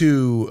go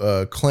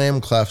to Clam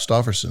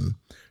Claff-Stofferson,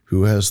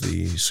 who has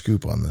the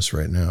scoop on this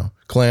right now.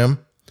 Clam.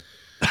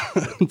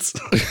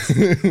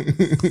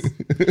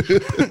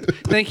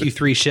 Thank you,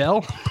 3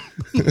 Shell.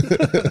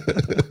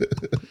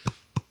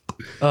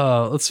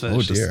 Let's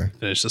finish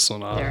this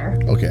one off.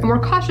 Okay. A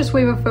more cautious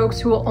wave of folks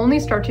who will only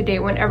start to date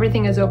when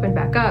everything is opened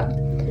back up.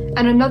 And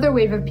another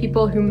wave of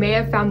people who may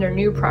have found their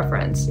new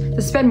preference,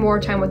 to spend more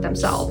time with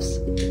themselves.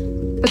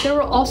 But there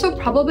will also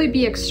probably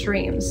be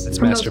extremes,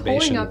 from those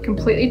holding up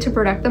completely to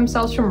protect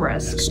themselves from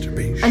risk,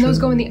 and those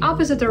going the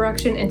opposite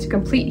direction into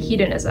complete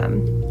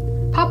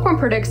hedonism. Popcorn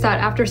predicts that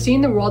after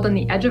seeing the world on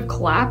the edge of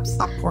collapse,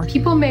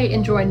 people may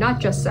enjoy not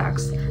just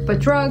sex, but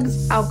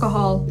drugs,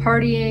 alcohol,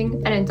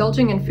 partying, and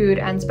indulging in food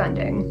and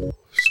spending.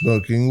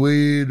 Smoking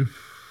weed.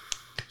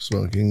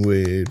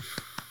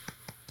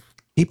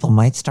 People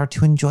might start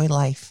to enjoy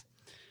life.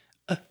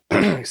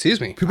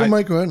 Excuse me. People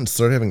might go out and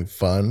start having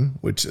fun,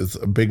 which is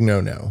a big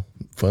no-no.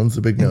 Fun's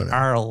a big no-no.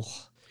 Earl.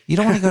 You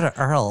don't want to go to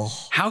Earl.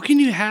 How can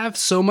you have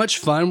so much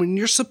fun when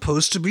you're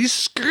supposed to be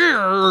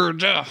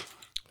scared?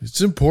 It's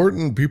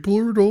important. People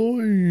are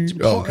dying.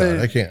 Oh, God.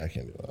 I can't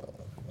do that.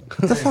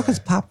 What the fuck is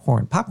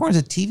Popcorn? Popcorn's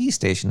a TV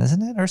station,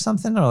 isn't it? Or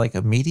something? Or like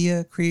a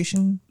media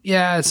creation?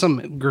 Yeah, it's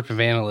some group of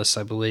analysts,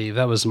 I believe.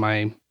 That was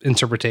my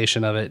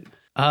interpretation of it.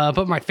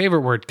 But my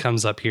favorite word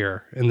comes up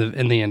here in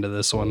the end of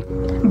this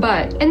one.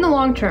 But in the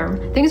long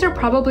term, things are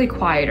probably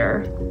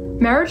quieter.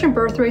 Marriage and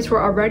birth rates were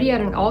already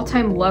at an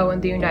all-time low in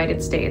the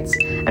United States,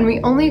 and we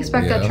only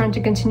expect that trend to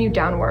continue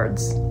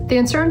downwards. The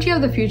uncertainty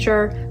of the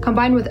future,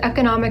 combined with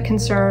economic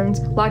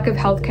concerns, lack of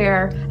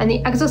healthcare, and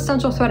the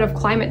existential threat of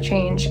climate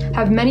change,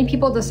 have many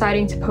people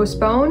deciding to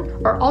postpone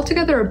or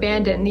altogether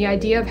abandon the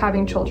idea of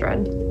having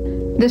children.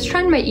 This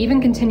trend may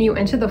even continue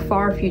into the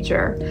far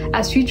future,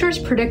 as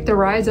futurists predict the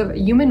rise of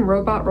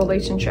human-robot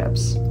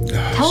relationships.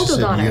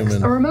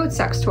 Teledildonics, or remote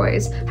sex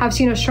toys, have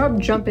seen a sharp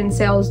jump in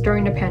sales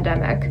during the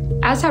pandemic,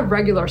 as have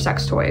regular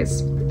sex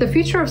toys. The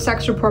Future of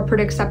Sex report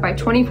predicts that by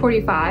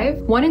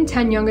 2045, 1 in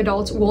 10 young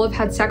adults will have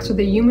had sex with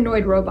a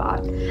humanoid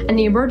robot, and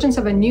the emergence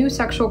of a new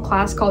sexual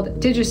class called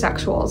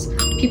digisexuals,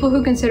 people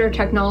who consider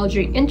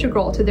technology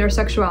integral to their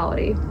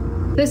sexuality.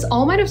 This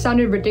all might have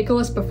sounded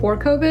ridiculous before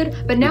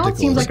COVID, but now it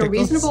seems like a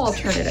reasonable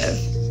alternative.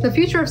 The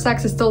future of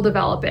sex is still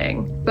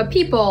developing, but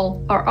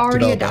people are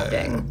already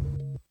adapting.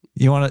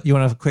 You want to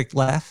have a quick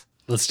laugh?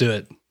 Let's do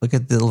it. Look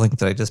at the link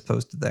that I just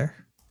posted there.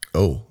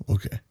 Oh,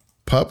 okay.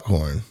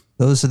 Popcorn.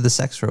 Those are the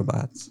sex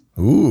robots.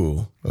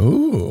 Ooh.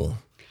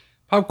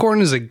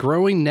 Popcorn is a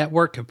growing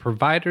network of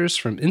providers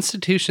from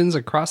institutions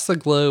across the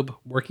globe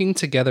working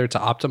together to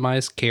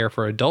optimize care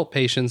for adult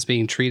patients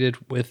being treated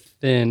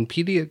within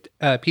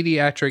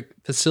pediatric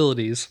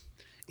facilities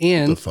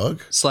and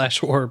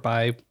 / or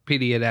by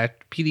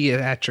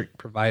pediatric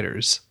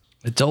providers.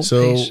 Adult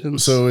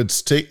patients. So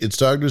it's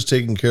doctors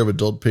taking care of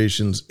adult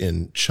patients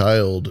in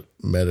child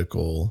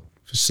medical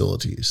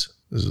facilities.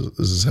 This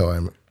is how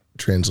I'm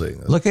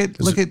translating this. Look at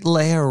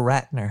Leia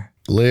Ratner.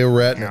 Leia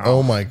Ratner.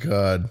 Oh my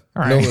God.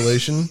 All No right.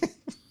 relation?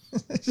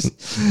 She's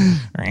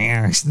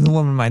the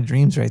woman of my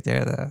dreams right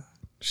there, though.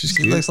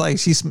 She looks like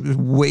she's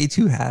way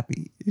too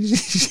happy.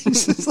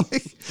 She's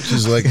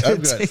like,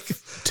 I've got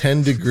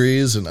 10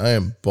 degrees and I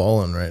am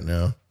balling right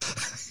now.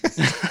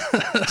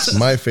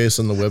 My face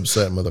on the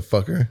website,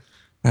 motherfucker.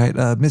 All right,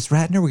 Miss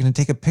Ratner, we're going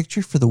to take a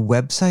picture for the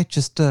website.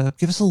 Just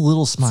give us a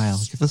little smile.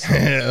 Give us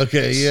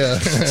Okay, yeah.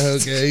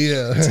 Okay,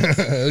 yeah.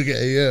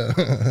 Okay,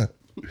 yeah.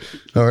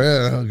 Oh,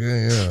 yeah.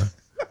 Okay, yeah.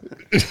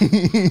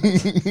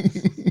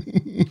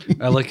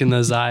 I look in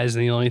those eyes,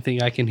 and the only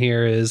thing I can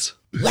hear is,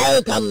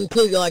 "Welcome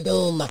to your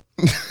doom."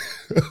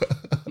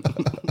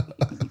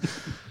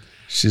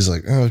 She's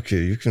like,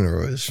 okay, you can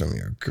erase from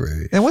your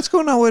grave. And what's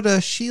going on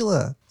with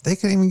Sheila? They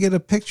couldn't even get a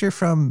picture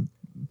from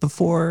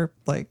before,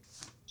 like,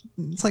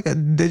 it's like a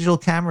digital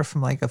camera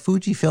from like a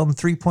Fujifilm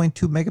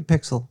 3.2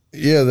 megapixel.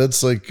 Yeah,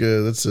 that's like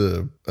that's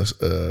a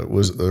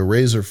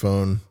Razor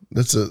phone.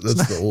 That's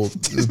the old.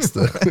 It's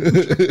the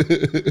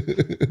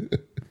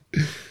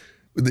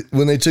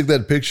when they took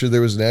that picture, there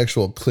was an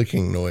actual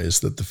clicking noise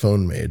that the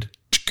phone made.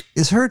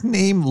 Is her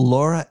name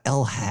Laura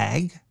L.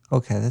 Hag?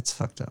 Okay, that's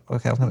fucked up.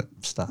 Okay, I'm gonna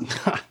stop.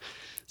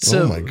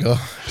 Oh my God!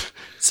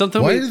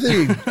 Why do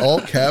they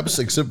all caps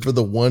except for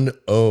the one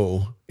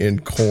O in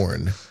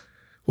corn?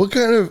 What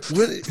kind of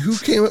who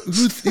came up?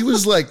 He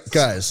was like,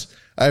 guys,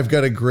 I've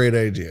got a great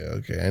idea.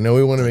 Okay, I know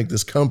we want to make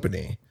this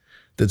company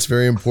that's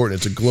very important.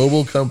 It's a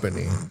global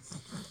company.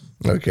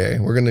 Okay,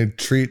 we're gonna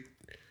treat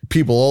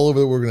people all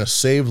over. We're gonna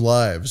save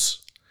lives.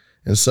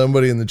 And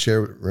somebody in the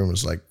chair room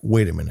was like,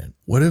 wait a minute.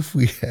 What if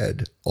we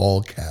had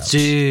all caps?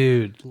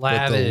 dude,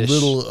 lavish. But the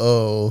little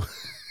O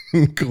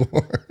in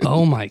corn.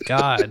 Oh my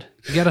God.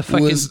 You got to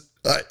fucking.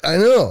 I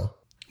know.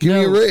 Give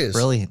me a raise.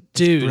 Brilliant.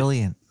 Dude.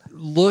 Brilliant.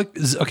 Look,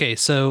 okay,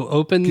 so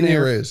open Give me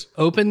a raise.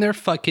 their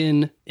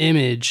fucking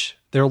image,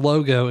 their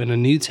logo in a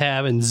new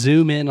tab and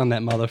zoom in on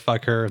that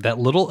motherfucker, that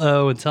little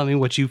O, and tell me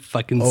what you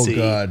fucking see. Oh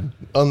God.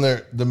 On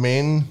the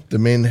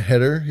main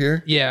header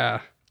here?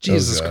 Yeah.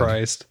 Jesus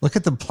Christ. Look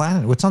at the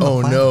planet. What's on the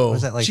planet? No. What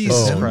is that like?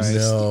 Jesus the Christ.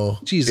 No.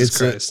 Jesus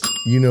Christ.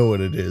 You know what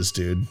it is,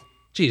 dude.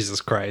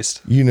 Jesus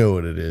Christ. You know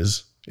what it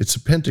is. It's a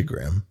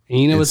pentagram. And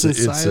you know what's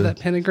inside of that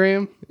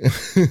pentagram?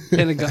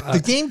 Pentagon.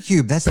 The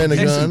GameCube. That's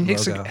Pentagon. the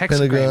Hexagram.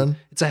 Pentagon.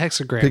 It's a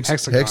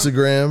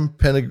hexagram.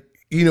 Hexagram.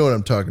 You know what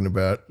I'm talking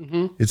about.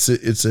 Mhm.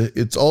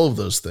 It's all of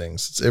those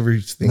things. It's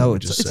everything. No, you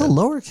it's just a said.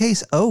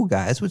 lowercase O,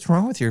 guys. What's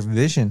wrong with your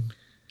vision?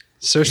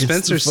 Sir It's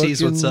Spencer the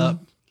sees what's fucking-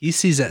 up. He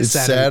sees that It's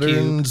Saturn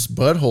cube. Saturn's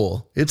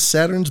butthole. It's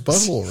Saturn's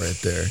butthole right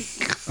there.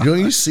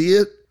 Don't you see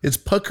it? It's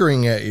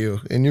puckering at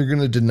you, and you're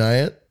gonna deny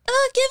it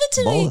Give it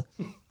to me.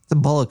 It's a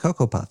bowl of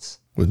Cocoa Puffs.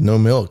 with no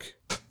milk.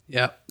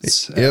 Yep.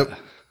 Yep.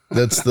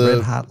 That's Red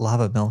the hot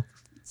lava milk.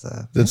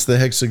 that's the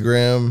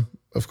hexagram,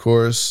 of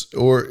course,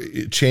 or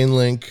chain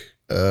link,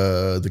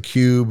 the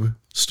cube,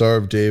 Star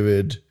of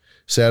David,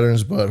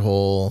 Saturn's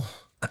butthole,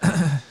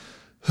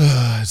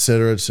 et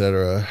cetera, et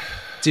cetera.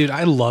 Dude,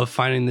 I love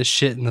finding this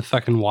shit in the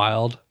fucking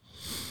wild.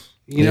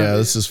 You know, Yeah,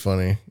 this is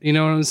funny. You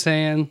know what I'm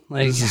saying?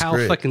 Like, This is how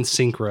great. fucking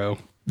synchro.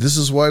 This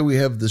is why we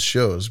have the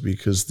shows,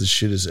 because this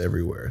shit is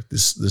everywhere.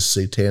 This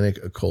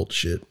satanic occult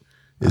shit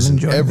is I'm in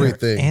enjoying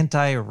everything. their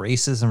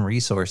anti-racism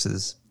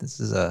resources. This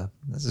is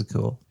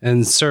cool.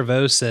 And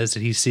Servo says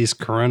that he sees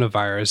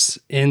coronavirus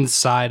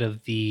inside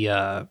of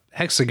the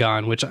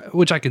hexagon,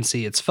 which I can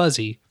see. It's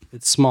fuzzy,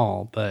 it's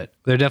small, but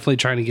they're definitely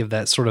trying to give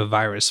that sort of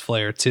virus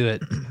flair to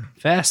it.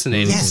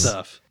 Fascinating Yes.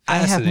 stuff. I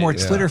have more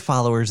Fascinating. Twitter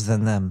followers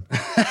than them.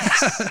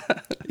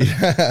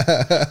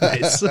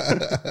 Nice.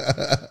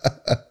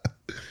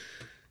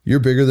 You're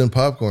bigger than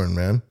popcorn,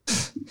 man.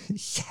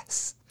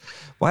 Yes.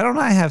 Why don't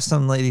I have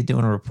some lady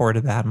doing a report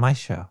about my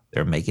show?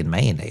 They're making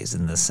mayonnaise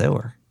in the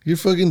sewer. You're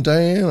fucking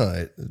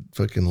Diana,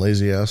 fucking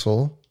lazy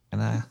asshole.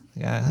 And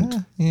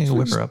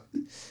whip her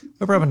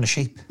up into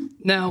shape.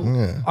 Now,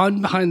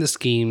 on Behind the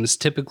Schemes,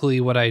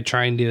 typically what I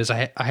try and do is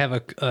I have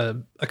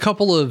a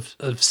couple of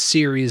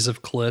series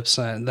of clips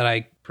that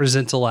I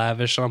present to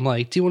Lavish. I'm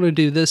like, do you want to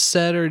do this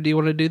set or do you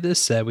want to do this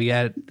set? We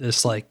got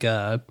this like...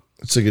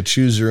 it's like a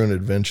choose your own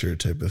adventure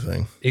type of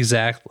thing.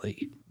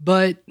 Exactly.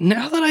 But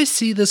now that I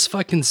see this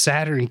fucking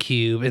Saturn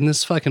cube and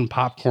this fucking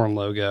popcorn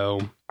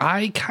logo,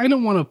 I kind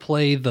of want to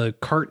play the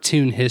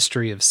cartoon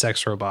history of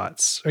sex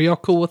robots. Are y'all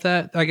cool with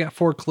that? I got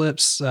 4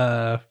 clips.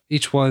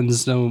 Each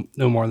one's no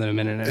more than a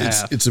minute and a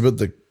half. It's about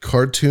the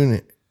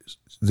cartoon,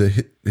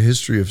 the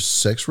history of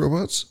sex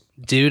robots?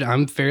 Dude,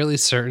 I'm fairly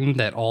certain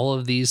that all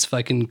of these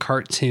fucking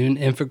cartoon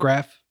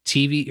infograph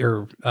TV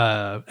or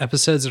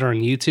episodes that are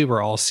on YouTube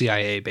are all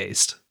CIA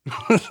based.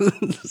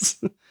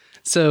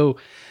 So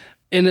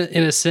in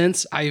a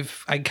sense, I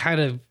kind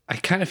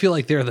of feel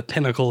like they're the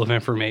pinnacle of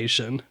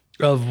information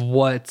of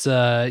what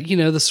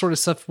the sort of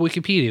stuff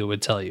Wikipedia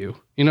would tell you.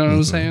 You know what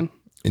I'm saying?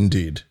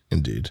 Indeed.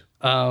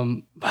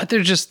 But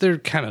they're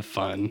kind of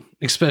fun,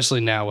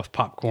 especially now with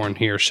popcorn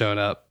here showing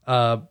up.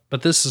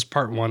 But this is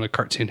part 1 of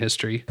cartoon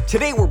history.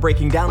 Today we're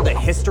breaking down the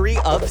history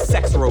of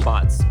sex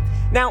robots.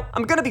 Now,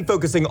 I'm going to be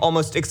focusing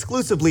almost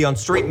exclusively on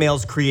straight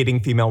males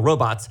creating female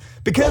robots,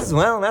 because,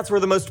 well, that's where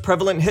the most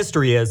prevalent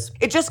history is.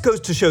 It just goes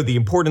to show the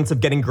importance of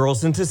getting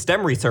girls into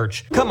STEM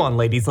research. Come on,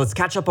 ladies, let's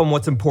catch up on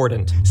what's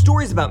important.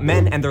 Stories about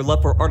men and their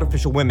love for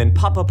artificial women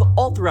pop up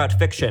all throughout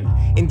fiction.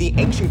 In the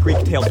ancient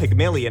Greek tale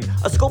Pygmalion,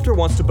 a sculptor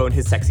wants to bone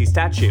his sexy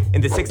statue.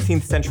 In the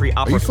 16th century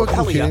opera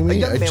Coppelia, a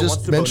young man wants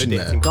to bone a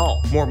dancing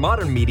doll. More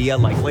modern media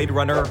like Blade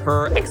Runner,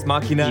 Her, Ex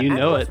Machina, and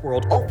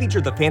Westworld all feature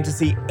the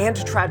fantasy and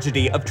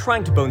tragedy of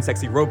trying to bone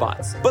sexy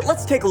robots. But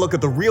let's take a look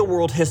at the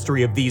real-world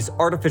history of these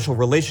artificial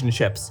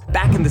relationships.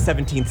 Back in the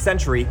 17th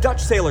century,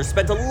 Dutch sailors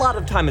spent a lot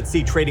of time at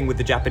sea trading with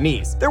the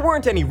Japanese. There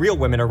weren't any real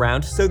women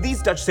around, so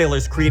these Dutch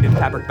sailors created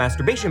fabric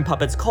masturbation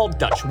puppets called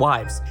Dutch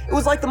wives. It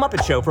was like the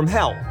Muppet Show from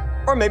hell.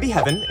 Or maybe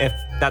heaven, if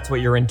that's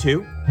what you're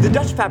into. The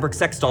Dutch fabric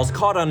sex dolls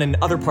caught on in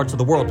other parts of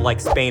the world like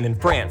Spain and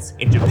France.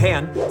 In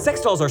Japan,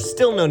 sex dolls are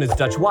still known as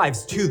Dutch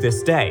wives to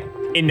this day.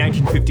 In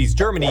 1950s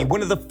Germany,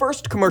 one of the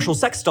first commercial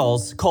sex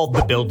dolls, called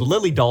the Bild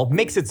Lilly doll,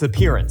 makes its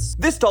appearance.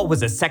 This doll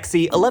was a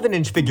sexy,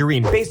 11-inch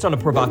figurine based on a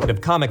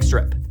provocative comic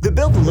strip. The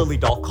Bild Lilly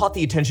doll caught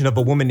the attention of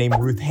a woman named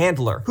Ruth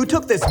Handler, who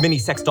took this mini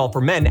sex doll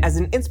for men as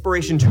an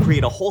inspiration to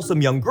create a wholesome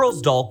young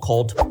girl's doll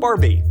called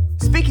Barbie.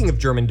 Speaking of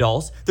German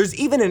dolls, there's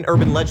even an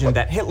urban legend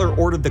that Hitler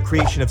ordered the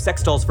creation of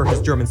sex dolls for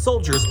his German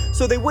soldiers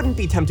so they wouldn't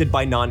be tempted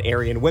by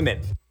non-Aryan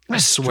women. I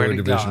swear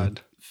to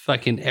God,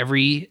 fucking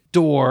every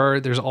door,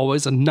 there's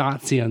always a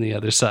Nazi on the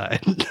other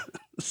side.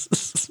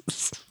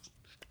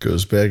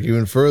 Goes back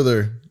even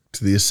further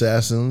to the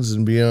assassins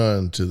and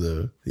beyond, to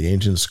the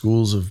ancient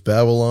schools of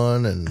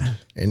Babylon and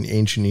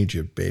ancient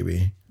Egypt,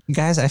 baby.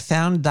 Guys, I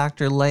found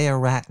Dr. Leah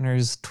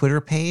Ratner's Twitter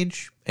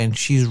page, and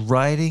she's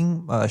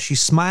writing,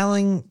 she's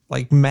smiling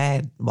like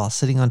mad while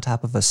sitting on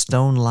top of a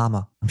stone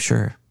llama. I'm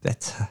sure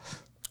that's...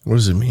 What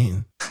does it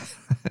mean?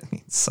 It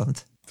means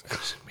something. What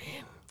does it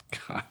mean?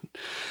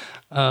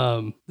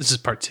 God. This is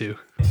part 2.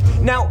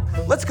 Now,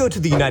 let's go to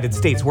the United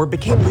States, where it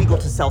became legal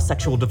to sell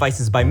sexual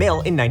devices by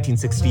mail in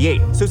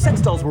 1968. So sex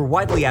dolls were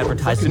widely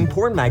advertised in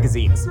porn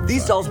magazines.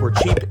 These dolls were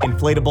cheap,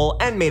 inflatable,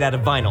 and made out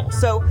of vinyl,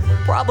 so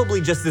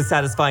probably just as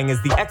satisfying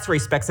as the X-ray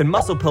specs and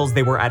muscle pills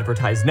they were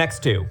advertised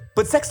next to.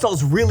 But sex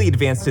dolls really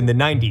advanced in the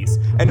 90s.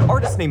 An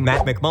artist named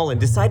Matt McMullen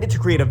decided to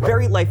create a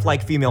very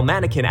lifelike female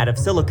mannequin out of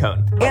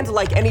silicone. And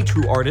like any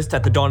true artist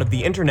at the dawn of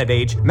the internet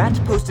age, Matt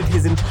posted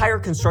his entire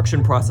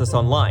construction process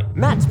online.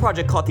 Matt's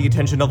project caught the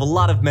attention of a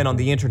lot of men on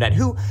the internet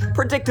who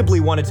predictably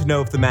wanted to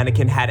know if the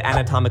mannequin had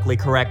anatomically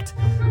correct,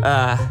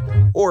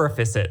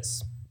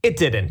 orifices. It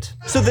didn't.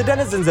 So the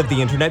denizens of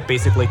the internet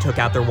basically took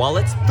out their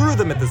wallets, threw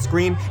them at the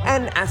screen,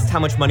 and asked how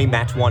much money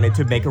Matt wanted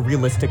to make a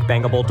realistic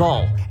bangable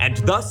doll. And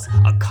thus,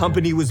 a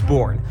company was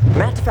born.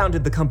 Matt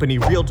founded the company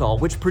Real Doll,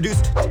 which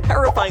produced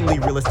terrifyingly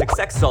realistic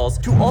sex dolls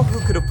to all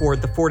who could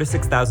afford the $4,000 to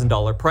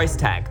 $6,000 price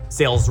tag.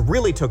 Sales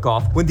really took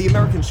off when the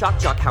American shock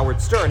jock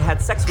Howard Stern had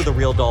sex with a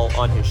real doll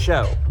on his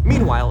show.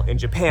 Meanwhile, in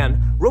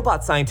Japan,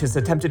 robot scientists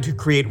attempted to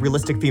create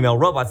realistic female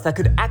robots that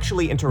could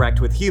actually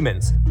interact with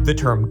humans. The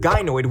term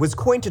gynoid was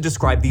coined to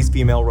describe these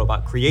female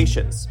robot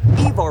creations.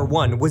 Eve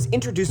R1 was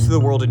introduced to the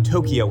world in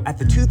Tokyo at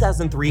the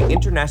 2003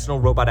 International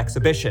Robot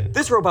Exhibition.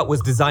 This robot was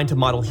designed to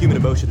model human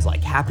emotions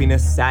like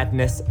happiness,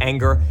 sadness,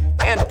 anger,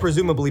 and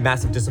presumably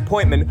massive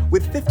disappointment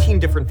with 15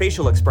 different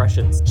facial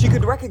expressions. She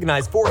could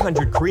recognize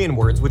 400 Korean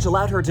words, which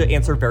allowed her to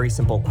answer very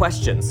simple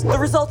questions. The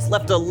results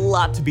left a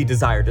lot to be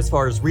desired as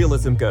far as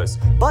realism goes,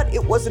 but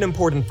it was an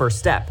important first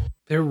step.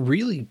 They're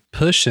really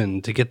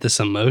pushing to get this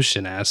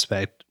emotion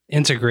aspect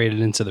integrated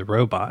into the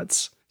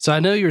robots. So I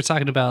know you were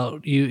talking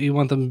about you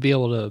want them to be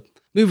able to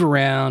move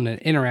around and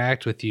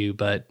interact with you,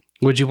 but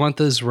would you want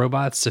those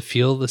robots to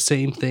feel the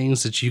same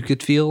things that you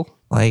could feel?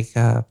 Like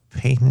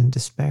pain and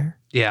despair?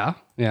 Yeah.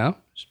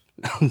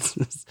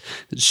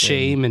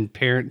 Shame and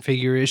parent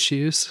figure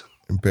issues.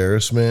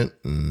 Embarrassment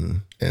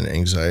and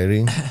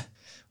anxiety.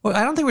 Well,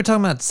 I don't think we're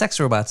talking about sex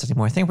robots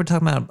anymore. I think we're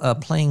talking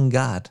about playing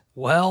God.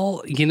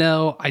 Well,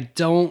 I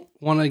don't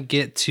want to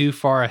get too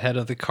far ahead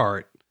of the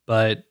cart,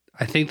 but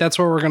I think that's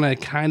where we're going to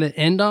kind of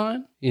end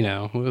on.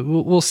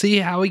 We'll see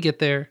how we get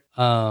there.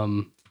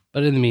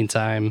 But in the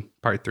meantime,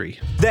 part 3.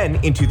 Then,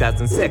 in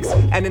 2006,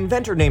 an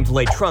inventor named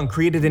Lei Trung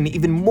created an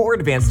even more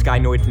advanced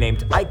gynoid named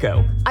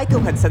Aiko.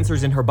 Aiko had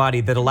sensors in her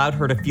body that allowed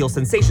her to feel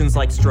sensations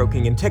like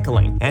stroking and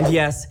tickling. And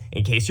yes,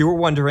 in case you were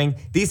wondering,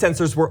 these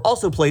sensors were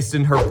also placed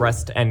in her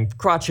breast and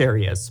crotch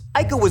areas.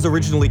 Aiko was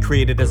originally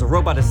created as a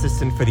robot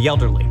assistant for the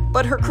elderly,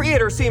 but her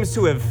creator seems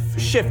to have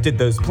shifted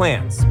those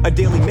plans. A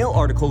Daily Mail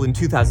article in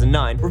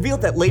 2009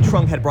 revealed that Lei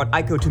Trung had brought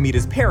Aiko to meet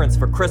his parents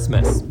for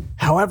Christmas.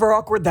 However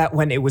awkward that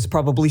went, it was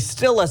probably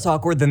still less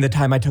awkward than the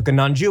time I took a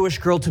non-Jewish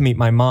girl to meet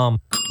my mom.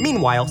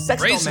 Meanwhile,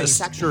 sex doll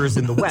manufacturers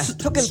in the West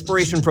took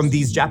inspiration from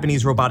these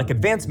Japanese robotic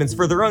advancements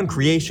for their own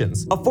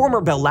creations. A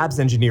former Bell Labs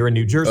engineer in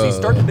New Jersey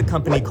started a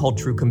company called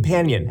True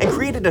Companion and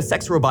created a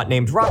sex robot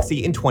named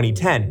Roxy in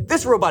 2010.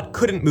 This robot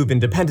couldn't move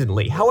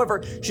independently.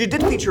 However, she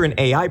did feature an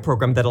AI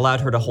program that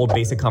allowed her to hold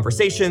basic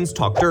conversations,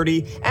 talk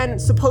dirty,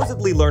 and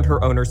supposedly learn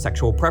her owner's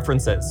sexual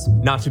preferences.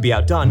 Not to be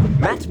outdone,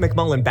 Matt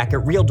McMullen back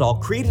at Real Doll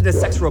created a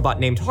sex robot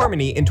named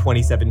Harmony in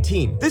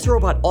 2017. This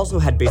robot also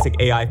had basic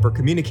AI for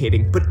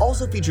communicating, but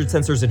also featured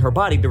sensors in her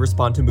body to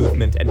respond to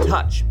movement and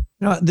touch.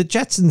 The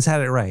Jetsons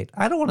had it right.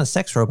 I don't want a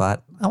sex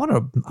robot. I want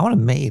a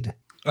maid.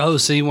 Oh,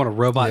 so you want a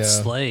robot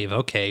slave?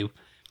 Okay,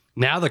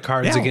 now the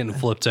cards are getting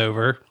flipped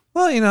over.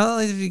 Well,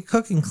 if you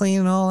cook and clean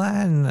and all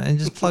that, and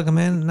just plug them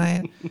in at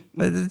night,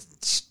 but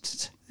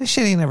this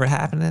shit ain't never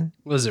happening.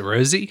 Was it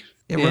Rosie?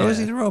 Yeah,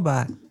 Rosie the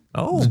robot.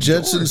 Oh, the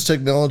Jetsons'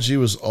 technology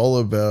was all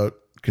about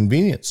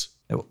convenience.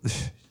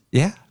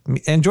 Yeah,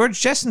 and George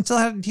Jetson still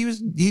had he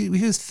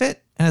was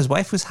fit, and his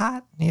wife was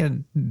hot. He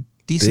had a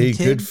decent They ate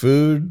kid. good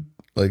food.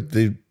 Like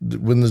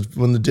when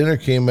the dinner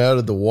came out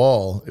of the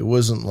wall, it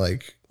wasn't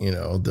like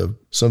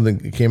something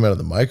that came out of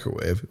the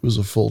microwave. It was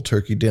a full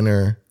turkey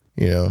dinner.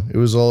 It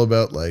was all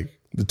about like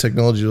the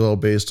technology was all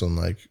based on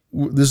like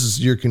this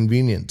is your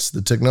convenience.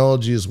 The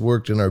technology has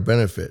worked in our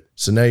benefit,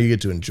 so now you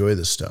get to enjoy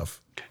this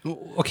stuff.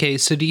 Okay,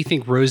 so do you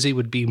think Rosie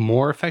would be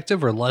more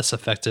effective or less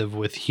effective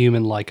with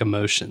human-like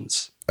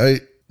emotions? I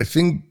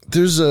think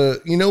there's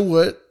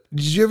what?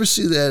 Did you ever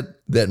see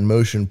that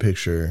motion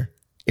picture,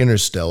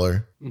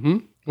 Interstellar? Mm-hmm.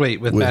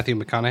 Wait, with Matthew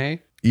McConaughey?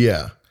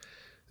 Yeah.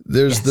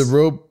 There's the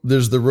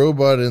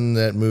robot in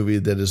that movie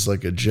that is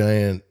like a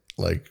giant,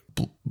 like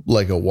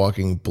a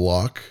walking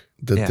block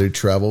that they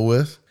travel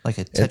with. Like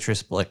a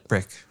Tetris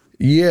brick.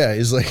 Yeah,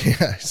 he's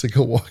like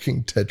a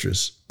walking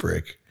Tetris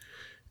brick.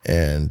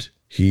 And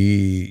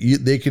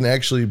they can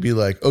actually be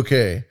like,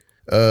 okay,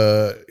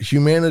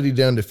 humanity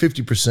down to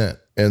 50%.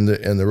 And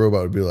the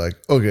robot would be like,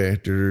 okay,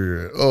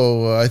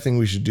 I think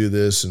we should do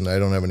this, and I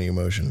don't have any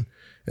emotion.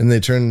 And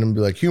they turn and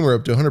be like, humor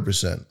up to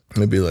 100%. And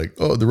they'd be like,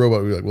 oh, the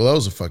robot would be like, well, that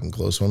was a fucking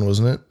close one,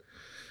 wasn't it?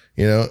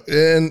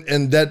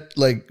 And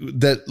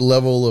that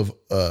level of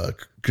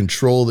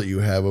control that you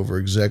have over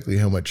exactly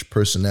how much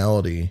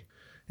personality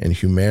and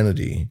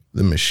humanity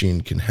the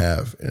machine can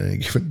have at any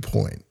given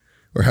point,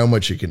 or how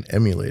much it can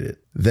emulate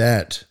it.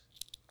 That,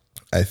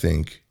 I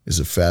think, is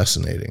a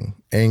fascinating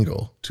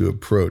angle to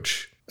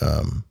approach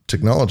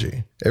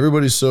technology.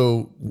 Everybody's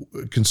so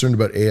concerned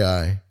about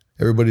AI.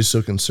 Everybody's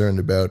so concerned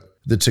about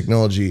the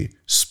technology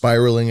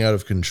spiraling out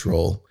of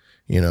control.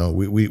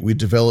 We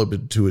develop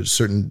it to a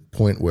certain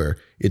point where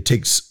it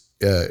takes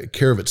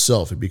care of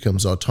itself. It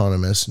becomes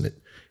autonomous, and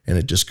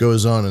it just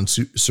goes on and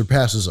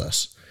surpasses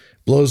us,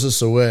 blows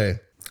us away.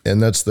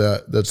 And that's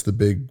the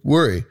big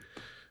worry.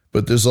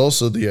 But there's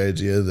also the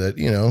idea that,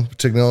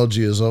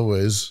 technology as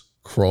always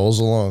crawls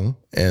along,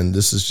 and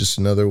this is just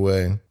another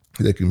way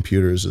that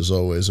computers, as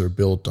always, are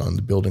built on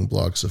the building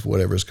blocks of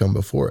whatever's come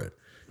before it.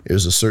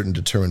 There's a certain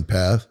determined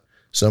path.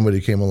 Somebody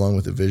came along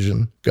with a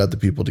vision, got the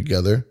people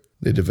together.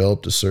 They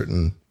developed a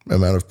certain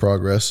amount of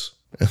progress,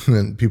 and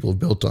then people have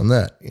built on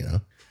that,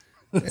 And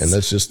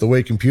that's just the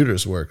way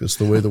computers work. That's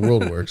the way the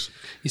world works.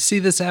 You see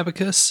this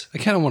abacus? I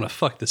kind of want to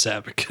fuck this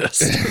abacus.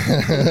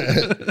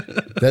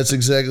 That's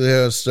exactly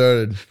how it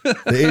started.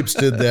 The apes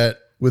did that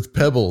with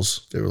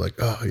pebbles. They were like,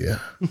 oh, yeah,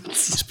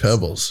 these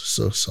pebbles are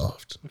so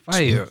soft. If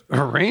I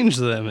arrange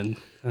them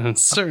in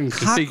certain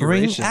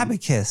configurations. Cock ring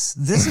abacus.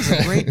 This is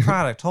a great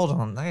product. Hold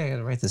on. I got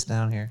to write this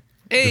down here.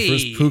 Hey. The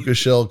first puka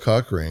shell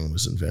cock ring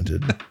was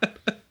invented.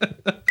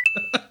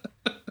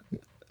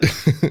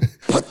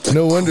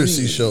 No wonder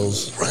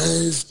seashells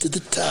rise to the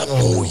top.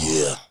 Oh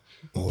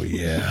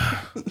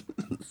yeah.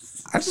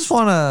 I just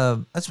want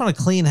a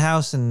clean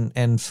house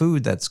and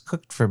food that's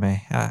cooked for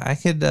me. I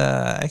could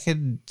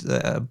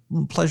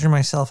pleasure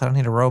myself. I don't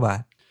need a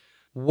robot.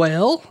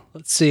 Well,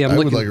 let's see. I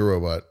would like a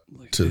robot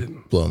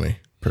to blow me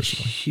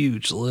personally.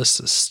 Huge list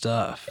of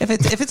stuff. If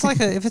it's like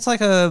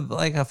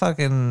a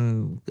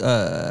fucking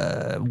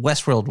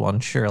Westworld one,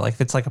 sure. Like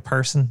if it's like a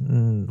person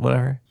and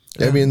whatever.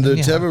 I mean, to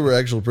have an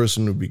actual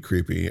person would be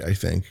creepy, I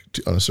think,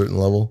 on a certain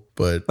level.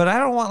 But I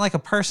don't want like a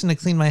person to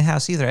clean my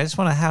house either. I just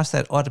want a house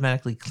that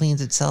automatically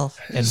cleans itself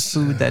and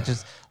food that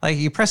just like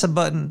you press a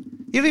button.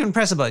 You don't even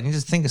press a button. You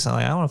just think of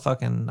something. I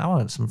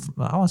want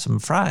some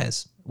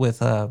fries with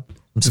some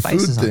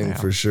spices. The food thing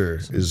for sure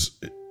is,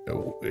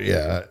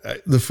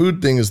 the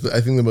food thing is,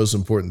 I think, the most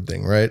important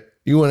thing, right?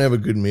 You want to have a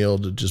good meal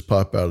to just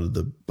pop out of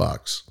the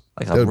box.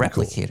 Like a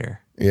replicator.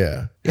 Cool.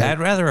 Yeah. I'd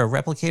rather a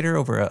replicator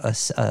over a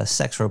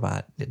sex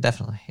robot.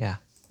 Definitely. Yeah.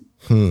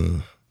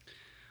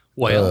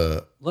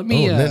 Well, let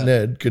me.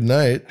 Ned, good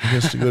night. He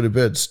has to go to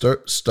bed.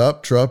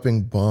 Stop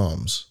dropping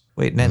bombs.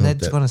 Wait,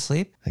 Ned's going to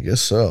sleep? I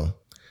guess so.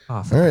 Oh,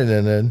 all right,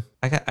 Ned.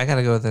 I got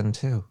to go then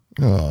too.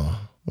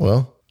 Oh,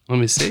 well. Let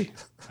me see.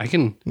 I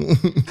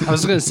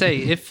was going to say,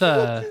 if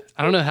I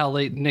don't know how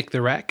late Nick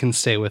the Rat can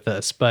stay with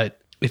us, but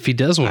if he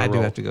does want to I do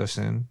have to go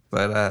soon,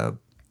 but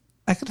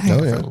I could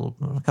hang out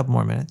for a couple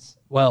more minutes.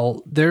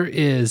 Well, there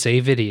is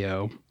a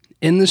video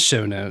in the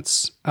show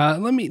notes.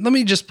 Let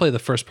me just play the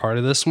first part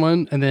of this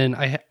one, and then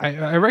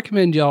I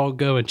recommend y'all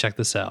go and check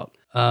this out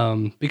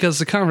because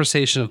the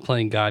conversation of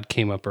playing God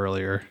came up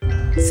earlier.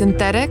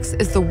 Synthetics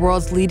is the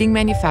world's leading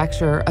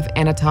manufacturer of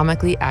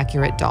anatomically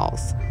accurate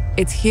dolls.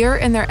 It's here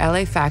in their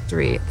LA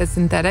factory that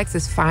Synthetics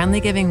is finally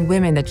giving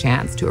women the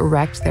chance to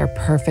erect their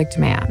perfect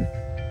man.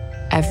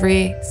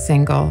 Every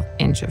single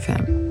inch of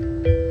him.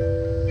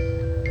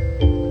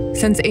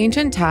 Since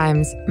ancient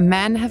times,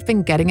 men have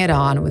been getting it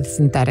on with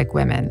synthetic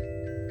women.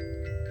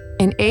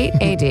 In 8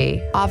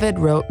 AD, Ovid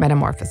wrote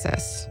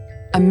Metamorphosis,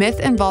 a myth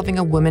involving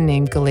a woman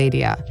named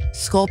Galatea,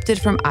 sculpted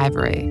from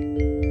ivory.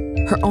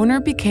 Her owner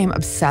became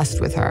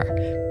obsessed with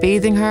her,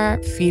 bathing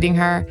her, feeding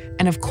her,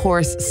 and of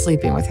course,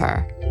 sleeping with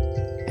her.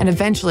 And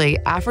eventually,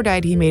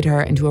 Aphrodite made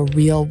her into a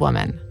real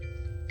woman.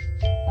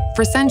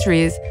 For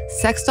centuries,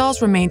 sex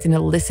dolls remained an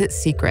illicit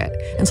secret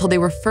until they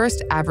were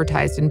first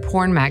advertised in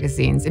porn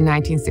magazines in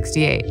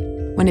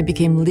 1968, when it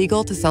became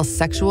legal to sell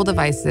sexual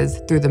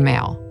devices through the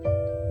mail.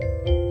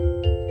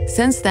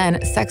 Since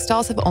then, sex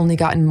dolls have only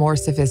gotten more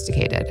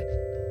sophisticated.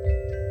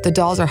 The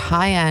dolls are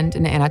high-end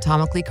and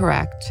anatomically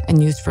correct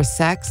and used for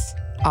sex,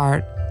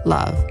 art,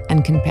 love,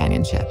 and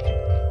companionship.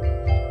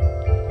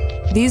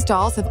 These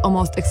dolls have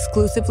almost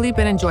exclusively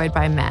been enjoyed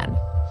by men.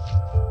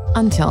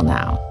 Until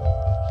now.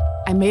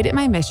 I made it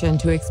my mission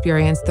to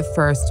experience the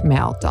first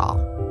male doll.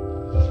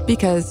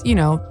 Because,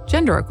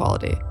 gender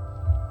equality.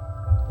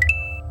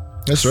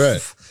 That's right.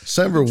 It's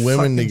time for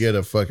women to get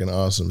a fucking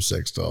awesome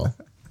sex doll.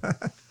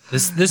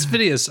 This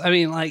video is,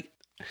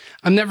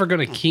 I'm never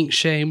going to kink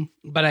shame,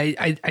 but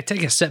I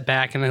take a step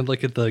back and I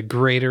look at the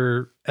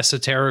greater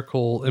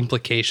esoterical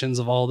implications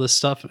of all this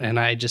stuff, and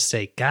I just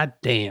say, God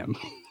damn.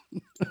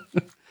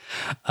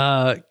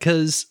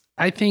 Because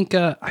I think,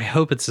 I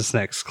hope it's this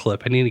next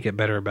clip. I need to get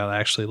better about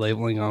actually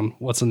labeling on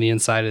what's on the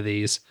inside of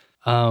these.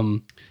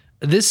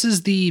 This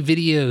is the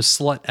video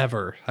Slut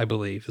Ever, I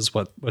believe, is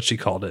what she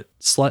called it.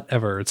 Slut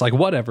Ever. It's like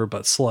whatever,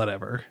 but Slut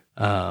Ever.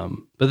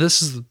 But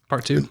this is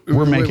part 2.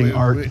 We're making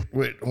art.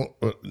 Wait,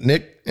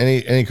 Nick,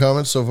 any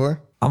comments so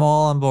far? I'm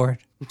all on board.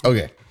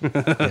 Okay.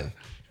 Yeah.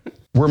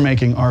 We're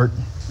making art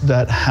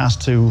that has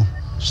to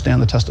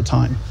stand the test of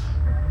time.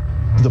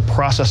 The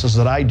processes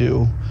that I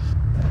do,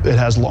 it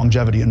has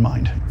longevity in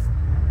mind.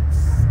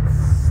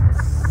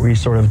 We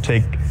sort of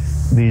take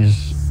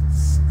these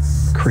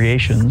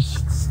creations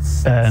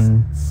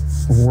and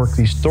work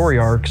these story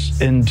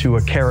arcs into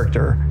a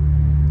character.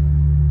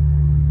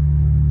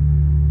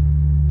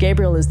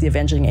 Gabriel is the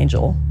avenging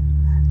angel,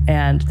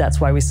 and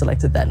that's why we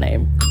selected that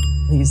name.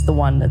 He's the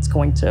one that's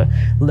going to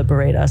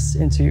liberate us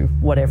into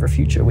whatever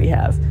future we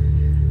have.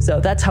 So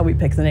that's how we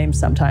pick the names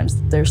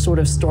sometimes. They're sort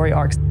of story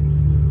arcs.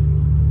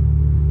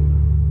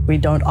 We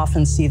don't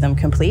often see them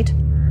complete.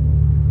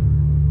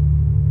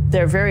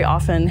 They're very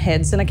often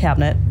heads in a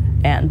cabinet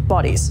and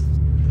bodies.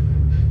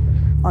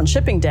 On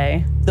shipping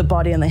day, the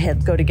body and the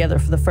head go together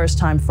for the first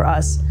time for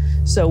us,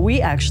 so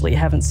we actually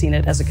haven't seen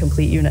it as a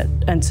complete unit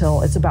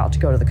until it's about to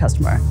go to the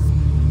customer.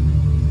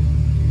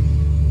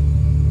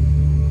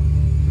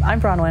 I'm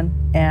Bronwyn,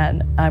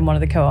 and I'm one of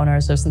the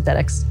co-owners of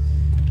Synthetics,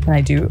 and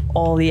I do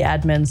all the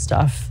admin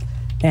stuff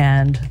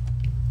and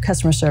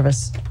customer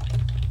service.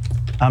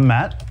 I'm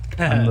Matt.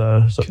 I'm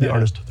the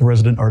artist, the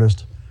resident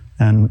artist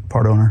and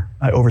part owner.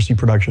 I oversee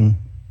production,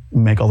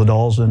 make all the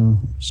dolls and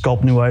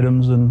sculpt new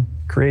items and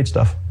create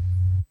stuff.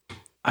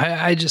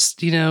 I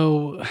just,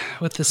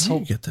 with this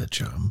whole... get that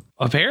job?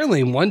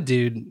 Apparently one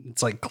dude,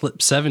 it's like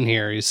clip 7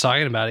 here, he's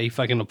talking about it. He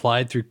fucking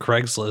applied through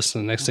Craigslist,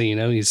 and the next thing you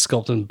know, he's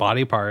sculpting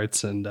body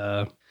parts. And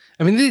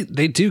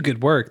they do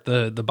good work.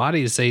 The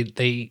bodies,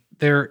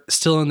 they're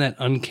still in that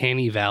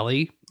uncanny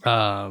valley.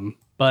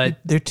 But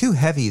they're too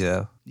heavy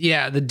though.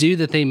 Yeah, the dude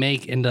that they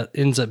make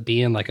ends up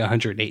being like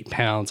 108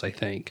 pounds, I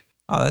think.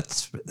 Oh,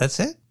 that's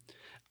it?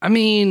 I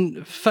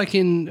mean,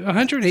 fucking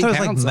 108 pounds.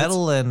 It's like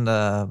metal and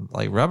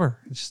like rubber.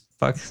 It's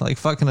just like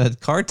fucking a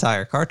car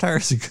tire. Car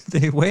tires,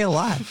 they weigh a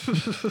lot.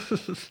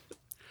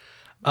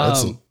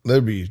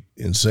 That'd be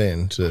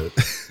insane to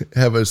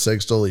have a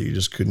sex doll that you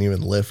just couldn't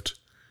even lift.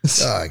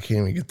 I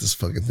can't even get this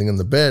fucking thing in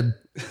the bed.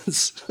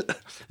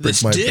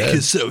 This my dick bed.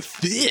 is so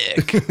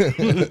thick. Do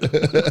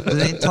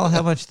they tell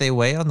how much they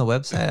weigh on the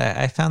website?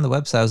 I found the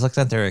website. I was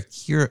looking at their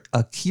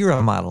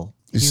Akira model.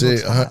 You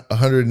say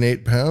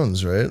 108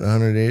 pounds, right?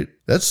 108.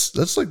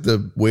 That's like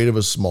the weight of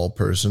a small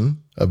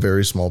person, a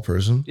very small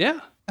person. Yeah.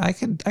 I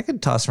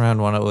could toss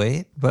around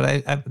 108, but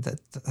I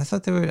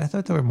thought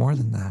they were more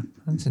than that.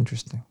 That's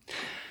interesting.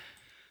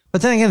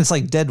 But then again, it's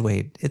like dead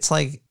weight. It's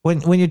like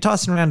when you're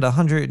tossing around a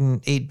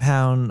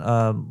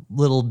 108-pound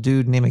little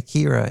dude named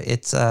Akira,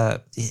 it's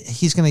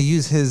he's going to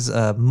use his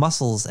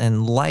muscles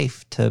and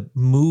life to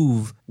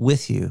move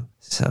with you.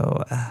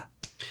 So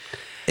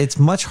it's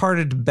much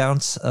harder to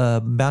bounce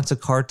a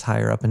car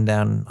tire up and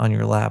down on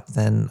your lap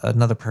than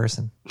another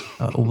person,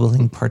 a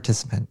willing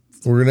participant.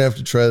 We're gonna have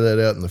to try that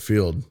out in the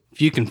field.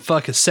 If you can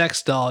fuck a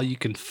sex doll, you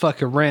can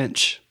fuck a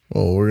wrench.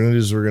 Well, what we're gonna do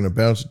is we're gonna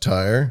bounce a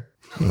tire,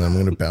 and I'm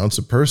gonna bounce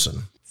a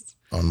person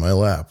on my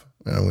lap,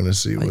 and I'm gonna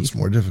see what's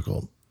more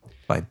difficult.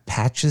 Buy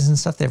patches and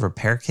stuff. They have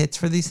repair kits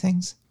for these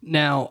things.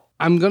 Now,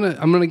 I'm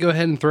gonna go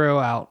ahead and throw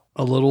out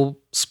a little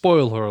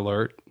spoiler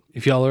alert.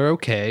 If y'all are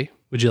okay,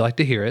 would you like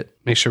to hear it?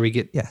 Make sure we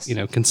get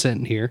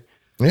consent here.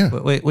 Yeah.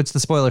 Wait, what's the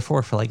spoiler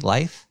for like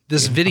life?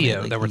 This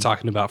video that we're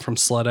talking about from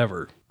Slut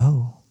Ever.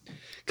 Oh.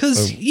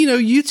 Because,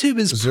 YouTube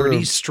is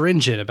pretty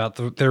stringent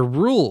about their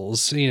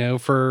rules,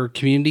 for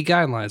community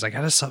guidelines. I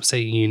got to stop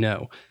saying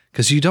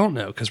because you don't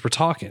know, because we're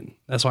talking.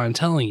 That's why I'm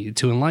telling you,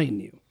 to enlighten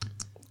you.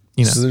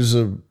 So there's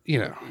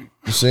you're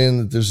saying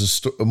that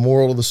there's a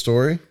moral of the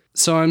story?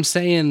 So I'm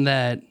saying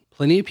that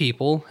plenty of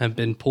people have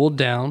been pulled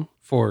down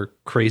for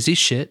crazy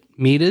shit.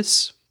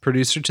 Meatus,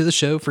 producer to the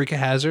show, Freaka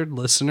Hazard,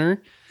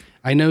 listener.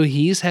 I know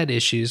he's had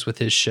issues with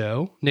his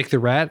show. Nick the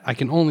Rat, I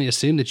can only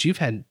assume that you've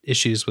had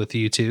issues with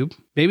YouTube.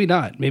 Maybe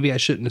not. Maybe I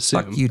shouldn't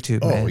assume. Fuck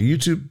YouTube, man.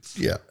 YouTube,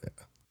 yeah.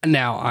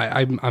 Now,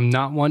 I'm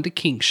not one to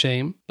kink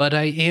shame, but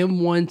I am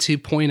one to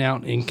point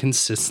out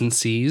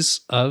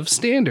inconsistencies of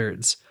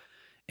standards.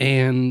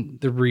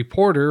 And the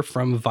reporter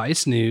from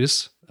Vice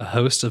News, a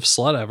host of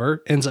Slut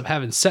Ever, ends up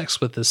having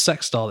sex with this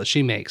sex doll that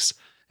she makes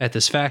at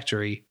this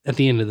factory at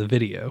the end of the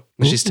video.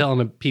 And she's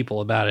telling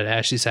people about it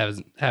as she's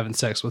having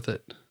sex with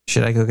it.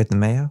 Should I go get the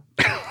mayo?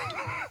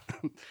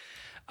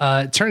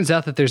 It turns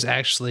out that there's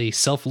actually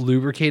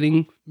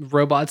self-lubricating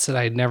robots that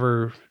I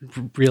never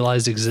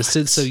realized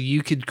existed. So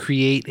you could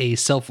create a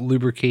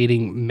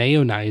self-lubricating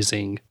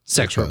mayonizing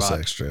sex That costs robot.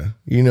 extra.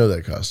 You know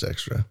that costs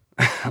extra.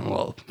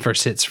 Well,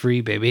 first hit's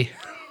free, baby.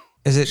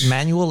 Is it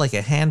manual like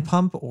a hand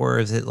pump, or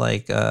is it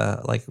like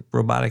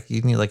robotic?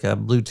 You need like a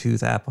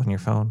Bluetooth app on your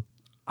phone.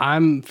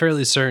 I'm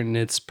fairly certain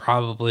it's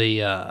probably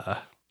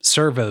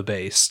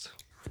servo-based.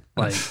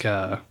 Like,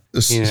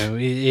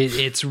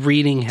 it's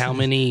reading how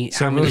many...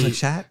 Servo in the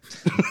chat?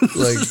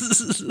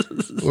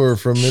 Or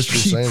from Mr.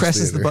 He Science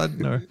presses Theater. the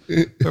button, or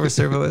whoever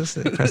Servo is,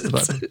 press the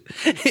button.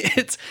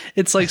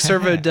 It's like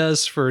Servo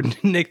does for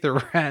Nick the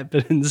Rat,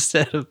 but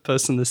instead of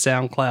posting the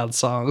SoundCloud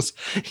songs,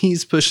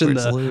 he's pushing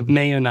the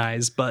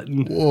mayonnaise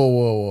button.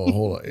 Whoa.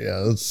 Hold on.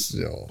 Yeah, that's...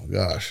 Oh,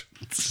 gosh.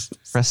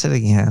 Press it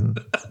again.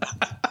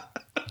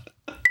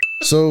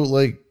 So,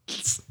 like...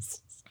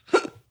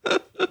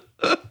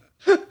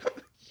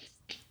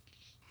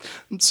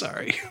 I'm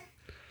sorry.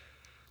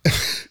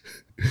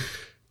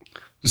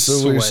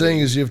 So what you're saying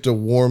is you have to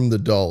warm the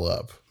doll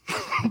up.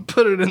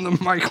 Put it in the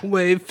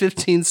microwave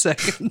 15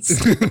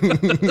 seconds.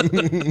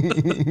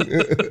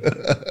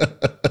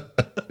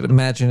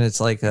 Imagine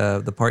it's like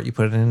the part you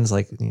put it in is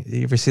like,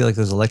 you ever see like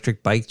those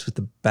electric bikes with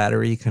the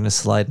battery kind of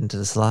slide into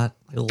the slot?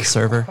 A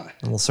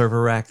little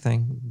server rack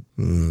thing.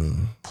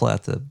 Pull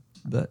out the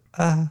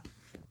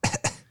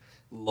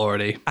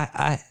Lordy.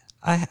 I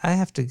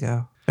have to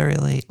go. Very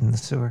late in the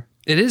sewer.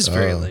 It is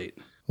very late.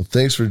 Well,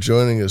 thanks for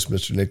joining us,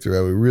 Mr. Nick the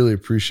Rat. We really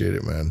appreciate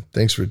it, man.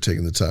 Thanks for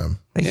taking the time.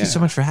 Thank you so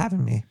much for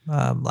having me.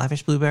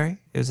 Lavish Blueberry.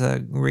 It was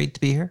great to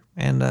be here.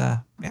 And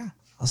I'll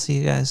see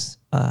you guys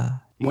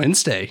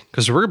Wednesday,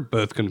 because we're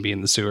both going to be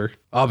in the sewer.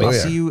 I'll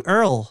see you,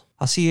 Earl.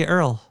 I'll see you,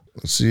 Earl.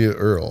 I'll see you,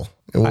 Earl.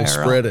 And we'll Bye,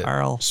 spread it.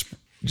 Earl.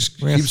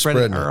 Just We're gonna keep spread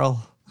it, spreading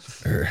Earl.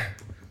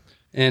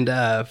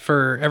 And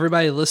for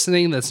everybody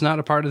listening that's not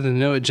a part of the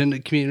No Agenda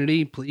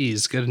community,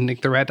 please go to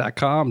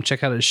nicktherat.com.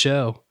 Check out his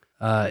show.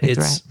 Nick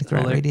the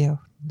Rat Radio.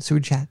 Sewer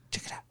Chat.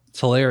 Check it out. It's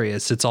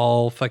hilarious. It's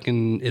all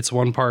it's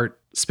one part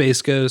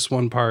Space Ghost,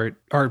 one part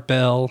Art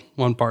Bell,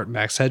 one part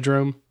Max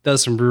Headroom.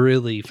 Does some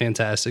really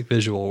fantastic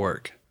visual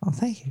work. Oh,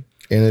 thank you.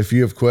 And if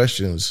you have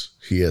questions,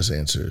 he has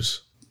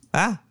answers.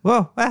 Bye,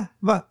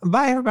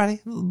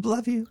 everybody.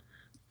 Love you.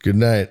 Good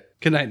night.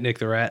 Good night, Nick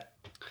the Rat.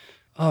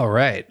 All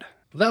right.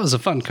 Well, that was a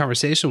fun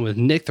conversation with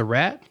Nick the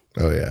Rat.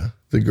 Oh, yeah.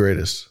 The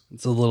greatest.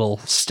 It's a little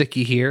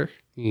sticky here.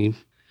 He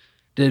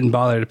didn't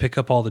bother to pick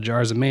up all the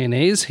jars of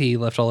mayonnaise. He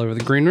left all over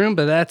the green room,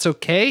 but that's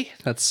okay.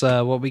 That's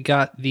what we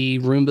got the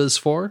Roombas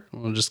for.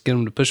 We'll just get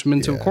them to push them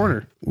into a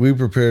corner. We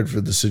prepared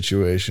for the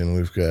situation.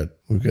 We've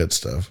got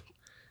stuff.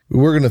 We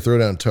were going to throw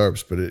down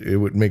tarps, but it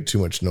would make too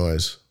much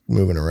noise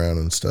moving around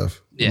and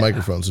stuff. Yeah. The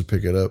microphones would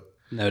pick it up.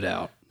 No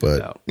doubt.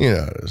 But you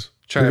know how it is.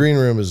 Try the it. green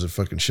room is a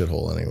fucking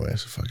shithole anyway,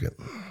 so fuck it.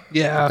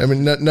 Yeah. I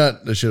mean, not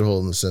a shithole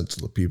in the sense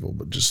of the people,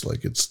 but just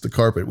like it's the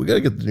carpet. We got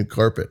to get the new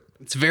carpet.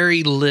 It's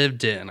very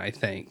lived in, I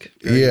think.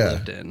 Very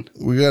lived in.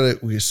 We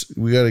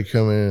gotta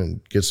come in and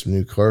get some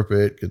new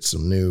carpet, get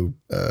some new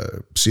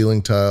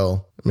ceiling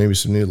tile, maybe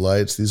some new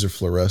lights. These are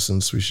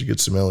fluorescents. We should get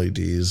some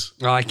LEDs.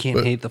 Oh, I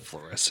can't hate the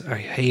fluorescent. I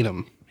hate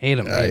them. Hate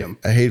them.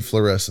 I hate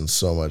fluorescents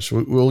so much.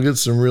 We'll get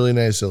some really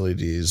nice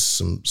LEDs,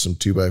 some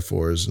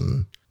 2x4s,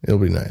 and it'll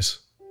be nice.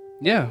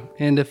 Yeah,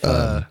 and if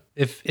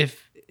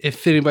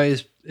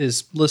anybody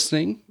is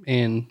listening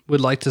and would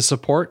like to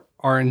support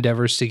our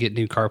endeavors to get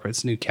new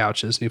carpets, new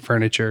couches, new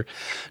furniture,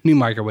 new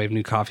microwave,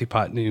 new coffee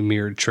pot, new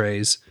mirrored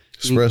trays,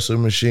 espresso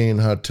machine,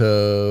 hot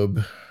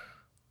tub,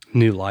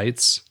 new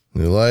lights.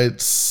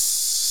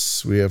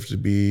 We have to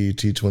be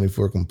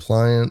T24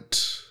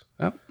 compliant.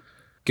 Yep.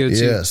 Go to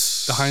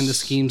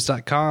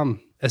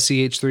behindtheschemes.com,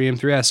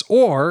 SCH3M3S,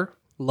 or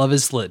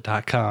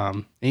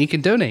loveislit.com, and you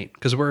can donate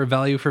because we're a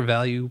value for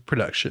value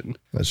production.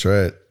 That's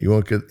right. You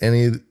won't get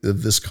any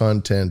of this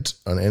content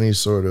on any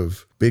sort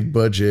of big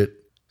budget,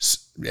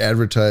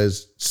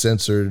 advertised,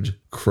 censored,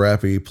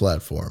 crappy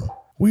platform.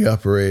 We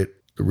operate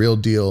the real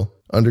deal,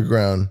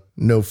 underground,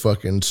 no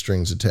fucking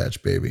strings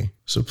attached, baby.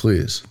 So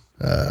please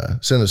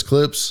send us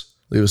clips,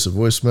 leave us a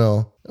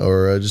voicemail,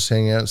 or just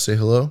hang out and say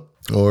hello.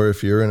 Or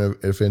if you're in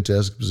a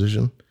fantastic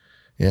position,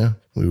 yeah,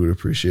 we would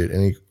appreciate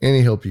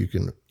any help you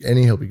can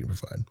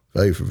provide.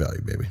 Value for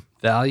value, baby.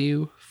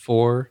 Value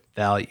for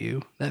value.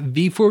 That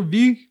V for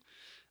V.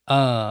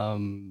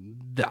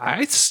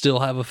 I still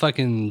have a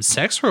fucking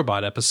sex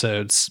robot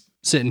episodes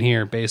sitting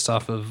here based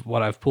off of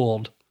what I've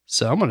pulled.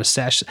 So I'm going to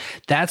stash.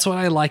 That's what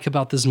I like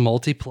about this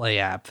multiplay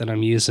app that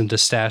I'm using to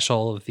stash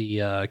all of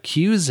the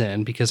cues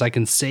in, because I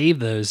can save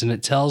those and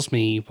it tells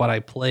me what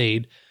I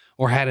played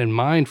or had in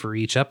mind for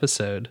each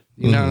episode.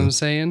 You know what I'm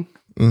saying?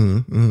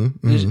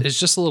 It's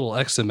just a little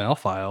XML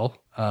file.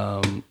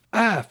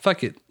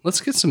 Fuck it.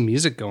 Let's get some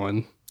music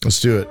going.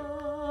 Let's do it.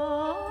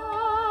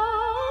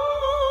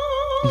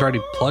 I've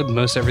already plugged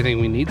most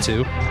everything we need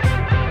to.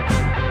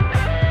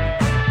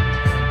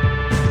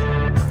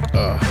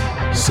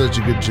 Such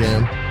a good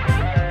jam.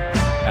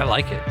 I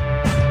like it.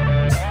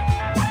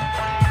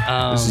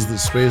 This is the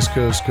Space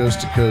Coast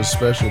Coast to Coast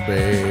special,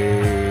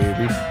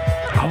 baby.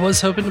 I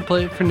was hoping to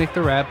play it for Nick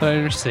the Rat, but I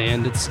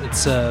understand it's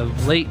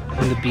late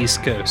on the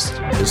Beast Coast.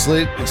 It's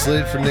late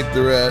for Nick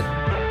the Rat.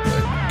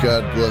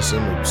 God bless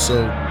him. I'm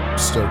so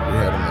stoked we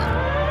had him on.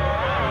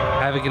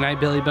 Have a good night,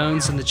 Billy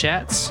Bones, in the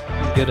chats.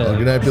 Good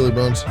night, Billy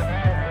Bones.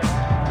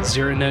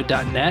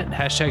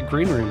 ZeroNote.net,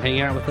 #Green Room,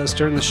 hanging out with us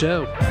during the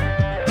show.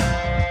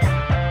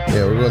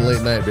 Yeah, we're going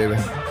late night, baby.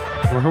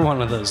 We're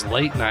one of those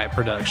late night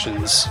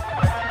productions.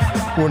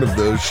 One of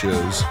those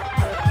shows.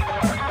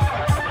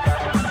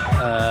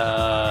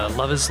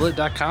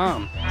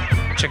 Loveislit.com.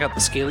 Check out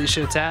the Scaly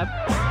Show tab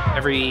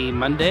every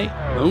Monday,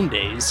 Moon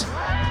Days,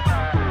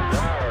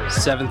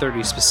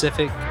 7:30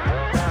 Pacific,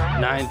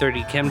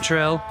 9:30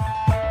 Chemtrail,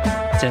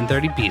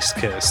 10:30 Beast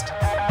Coast.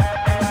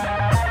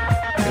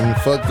 And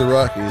fuck the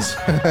Rockies.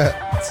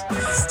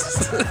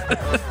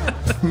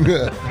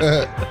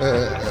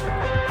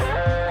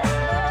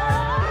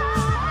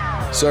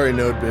 Sorry,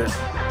 Nodebit.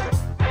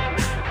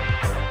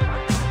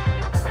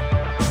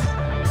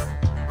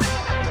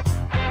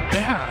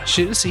 Yeah,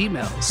 shoot us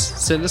emails,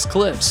 send us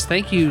clips.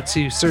 Thank you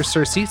to Sir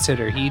Seat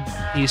Sitter.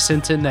 He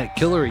sent in that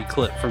Killery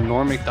clip from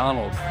Norm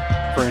Macdonald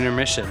for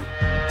intermission.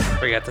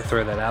 Forgot to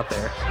throw that out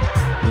there.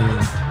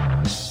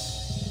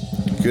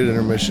 Good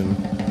intermission.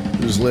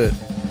 It was lit.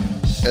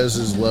 As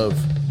is love.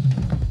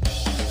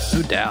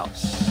 No doubt.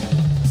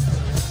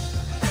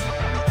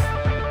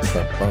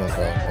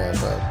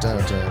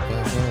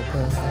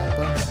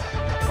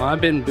 Well, I've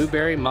been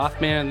Booberry,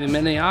 Mothman, and the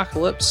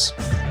Minneapolis.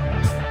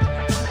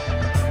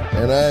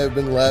 And I have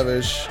been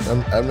lavish.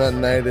 I'm not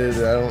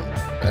knighted.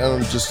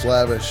 I'm just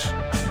lavish.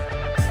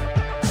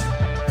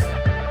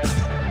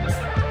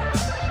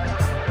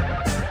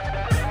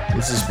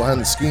 This is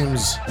Behind the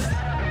Schemes,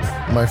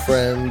 my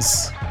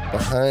friends.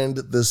 Behind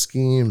the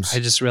Schemes. I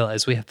just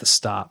realized we have to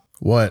stop.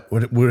 What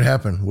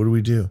happened? What do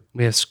we do?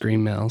 We have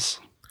scream mails.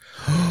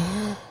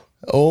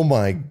 Oh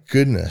my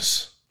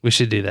goodness. We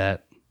should do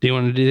that. Do you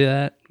want to do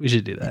that? We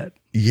should do that.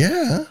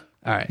 Yeah.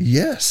 All right.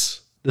 Yes.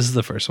 This is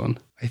the first one,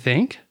 I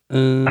think. I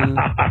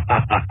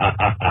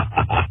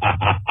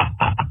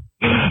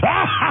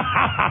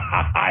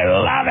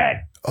love it.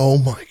 Oh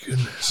my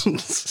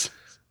goodness.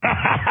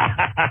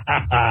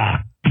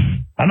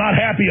 I'm not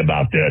happy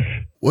about this.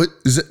 What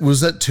is it?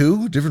 Was that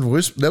two different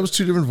voice? That was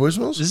two different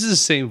voicemails? This is the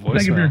same voicemail.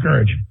 Thank you for your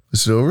courage.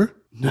 Is it over?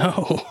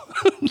 No.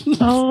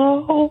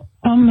 Hello,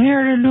 I'm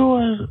here to do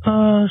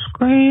a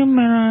scream,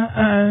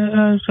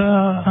 and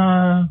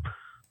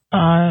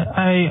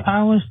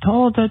I was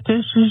told that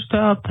this is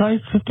the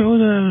place to do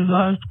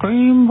the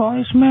scream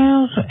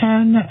voicemails,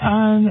 and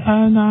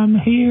I'm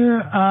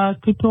here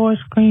to do a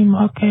scream.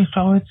 Okay,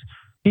 so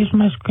here's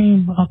my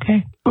scream.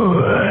 Okay.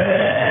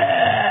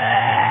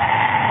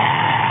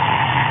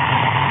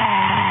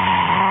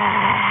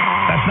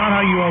 That's not how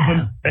now you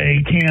open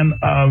a can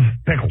of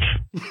pickles.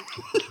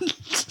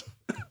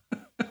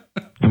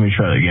 Let me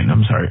try that again.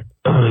 I'm sorry.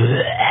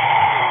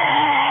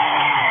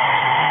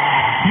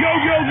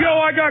 Yo,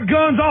 I got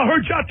guns. I'll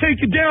hurt you. I'll take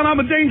you down. I'm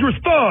a dangerous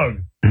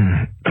thug.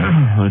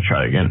 Let me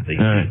try again. Let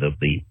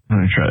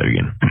me try that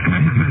again.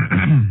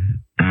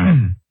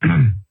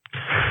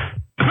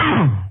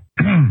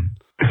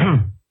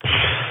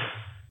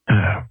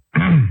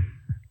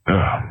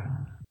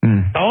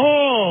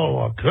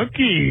 Oh, a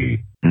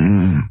cookie.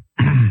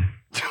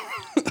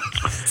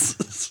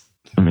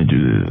 Let me do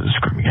the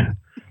scream again.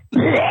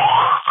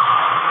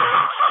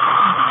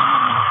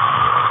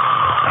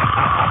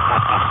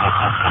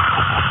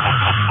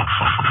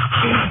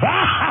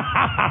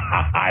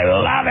 I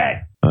love it.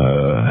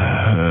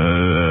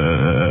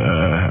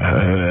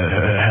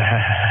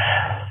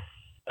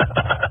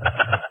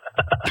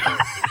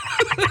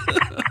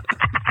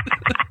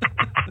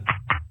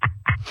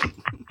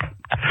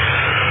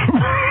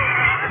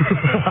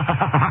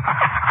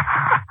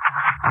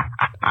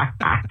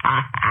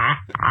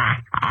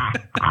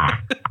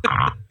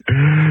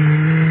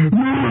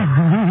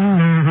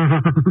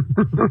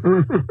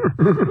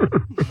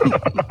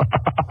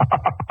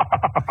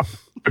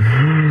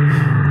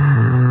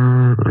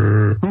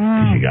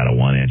 You got a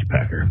 1-inch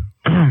pecker.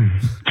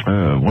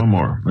 One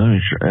more.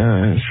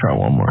 Let's try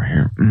one more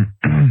here.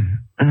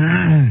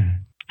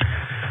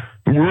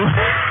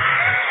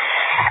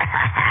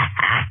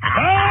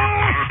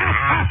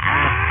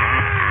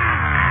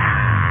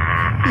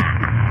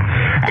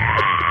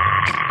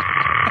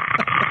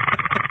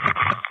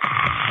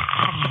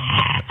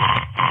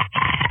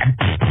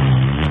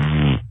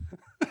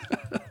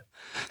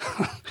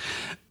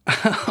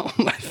 Oh,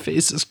 my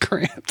face is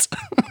cramped.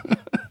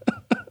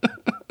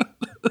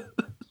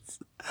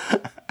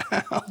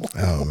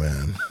 Oh,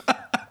 man.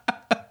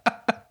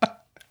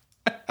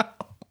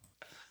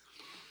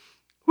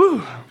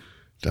 Woo.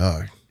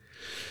 Dog.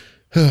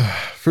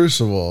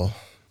 First of all,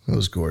 that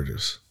was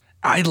gorgeous.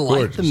 I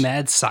like the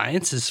mad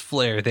sciences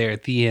flair there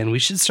at the end. We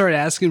should start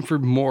asking for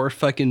more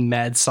fucking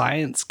mad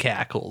science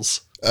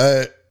cackles.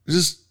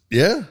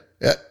 Yeah,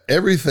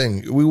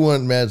 everything. We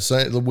want mad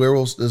science. The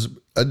werewolves.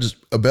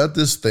 About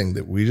this thing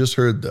that we just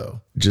heard,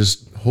 though.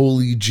 Just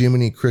holy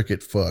Jiminy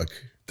Cricket fuck.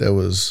 That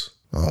was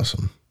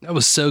awesome. That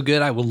was so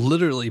good. I will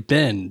literally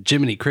bend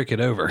Jiminy Cricket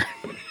over.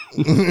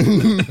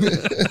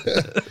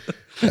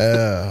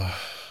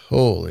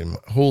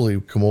 Holy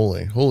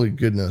camole. Holy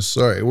goodness.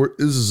 Sorry.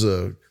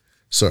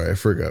 Sorry, I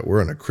forgot. We're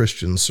on a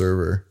Christian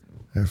server.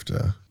 I have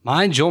to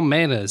mind your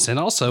manners and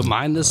also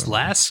mind this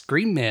last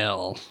scream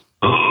mail.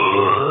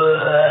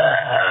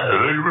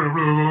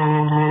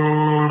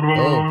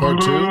 Oh, part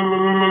 2?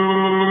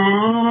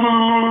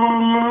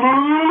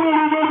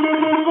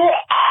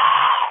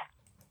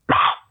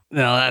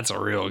 No, that's a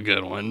real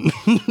good one.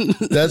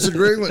 That's a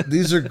great one.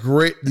 These are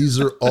great. These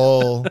are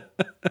all.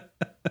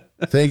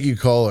 Thank you,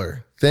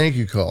 caller.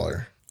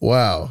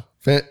 Wow.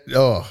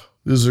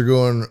 These are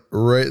going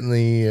right in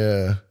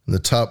the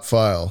top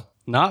file.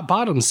 Not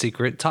bottom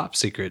secret, top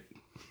secret.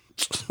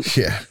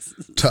 Yeah,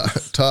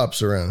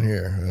 tops around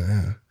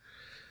here.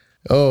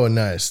 Oh,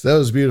 nice. That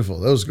was beautiful.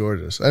 That was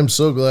gorgeous. I'm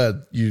so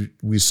glad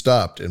we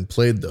stopped and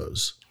played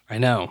those. I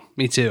know.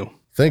 Me too.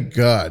 Thank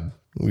God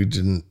we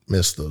didn't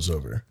miss those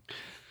over.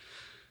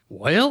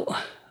 Well,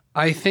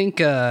 I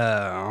think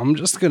I'm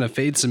just going to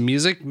fade some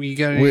music. We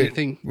got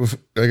anything?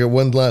 I got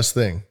one last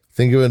thing.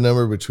 Think of a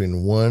number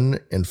between 1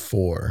 and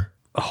 4.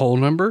 A whole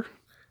number?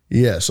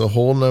 Yes, a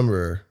whole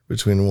number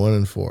between 1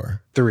 and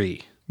 4.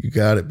 3. You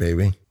got it,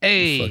 baby.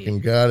 Hey. You fucking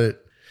got it.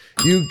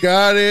 You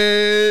got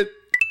it.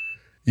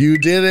 You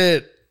did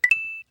it.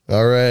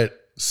 All right.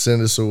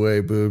 Send us away,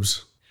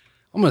 boobs.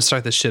 I'm going to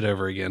start this shit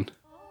over again.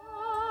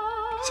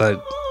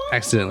 So I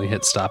accidentally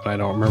hit stop and I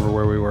don't remember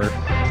where we were.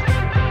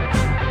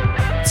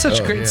 It's such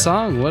a great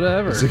song.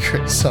 Whatever. It's a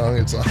great song.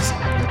 It's awesome.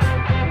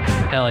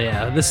 Hell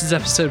yeah. This is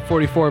episode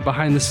 44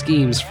 Behind the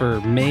Schemes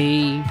for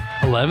May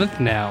 11th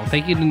now.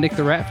 Thank you to Nick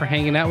the Rat for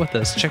hanging out with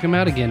us. Check him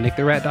out again,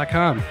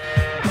 nicktherat.com.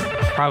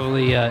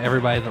 Probably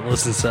everybody that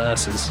listens to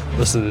us has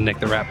listened to Nick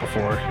the Rat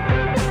before.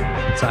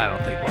 So I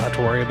don't think we'll have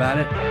to worry about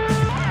it.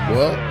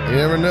 Well, you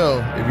never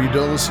know. If you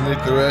don't listen to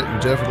Nick the Rat, you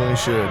definitely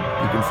should.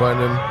 You can find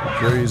him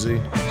very easy.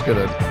 He's got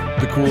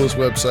the coolest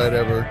website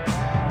ever.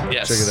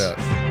 Yes. Check it out.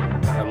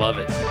 I love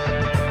it.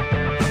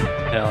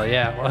 Hell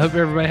yeah. Well, I hope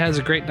everybody has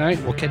a great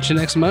night. We'll catch you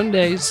next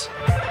Mondays.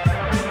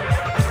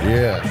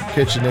 Yeah.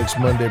 Catch you next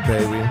Monday,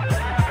 baby.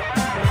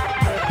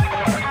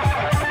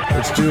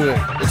 Let's do it.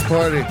 Let's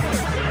party.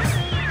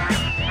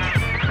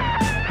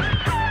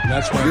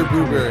 That's why you're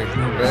Blueberry,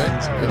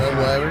 right? And I'm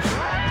Lavish.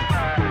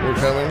 We're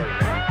coming.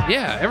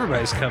 Yeah,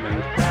 everybody's coming.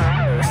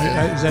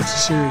 That's a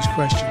serious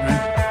question,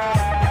 right?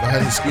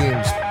 Behind the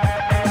Schemes,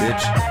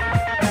 bitch.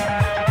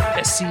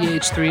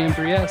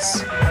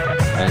 SCH3M3S.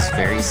 That was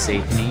very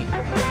safe, neat.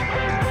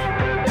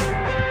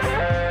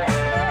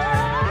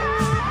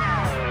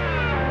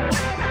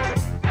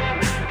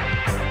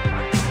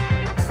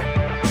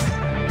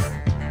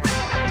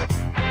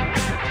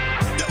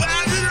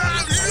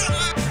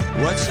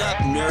 What's up,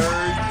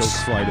 nerd? Coke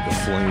Flight of the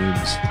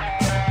Flames.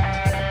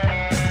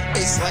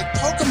 It's like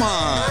Pokemon.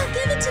 Oh,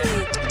 give it to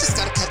me. Just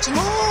gotta catch them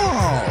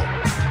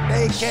all.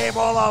 They came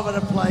all over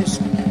the place.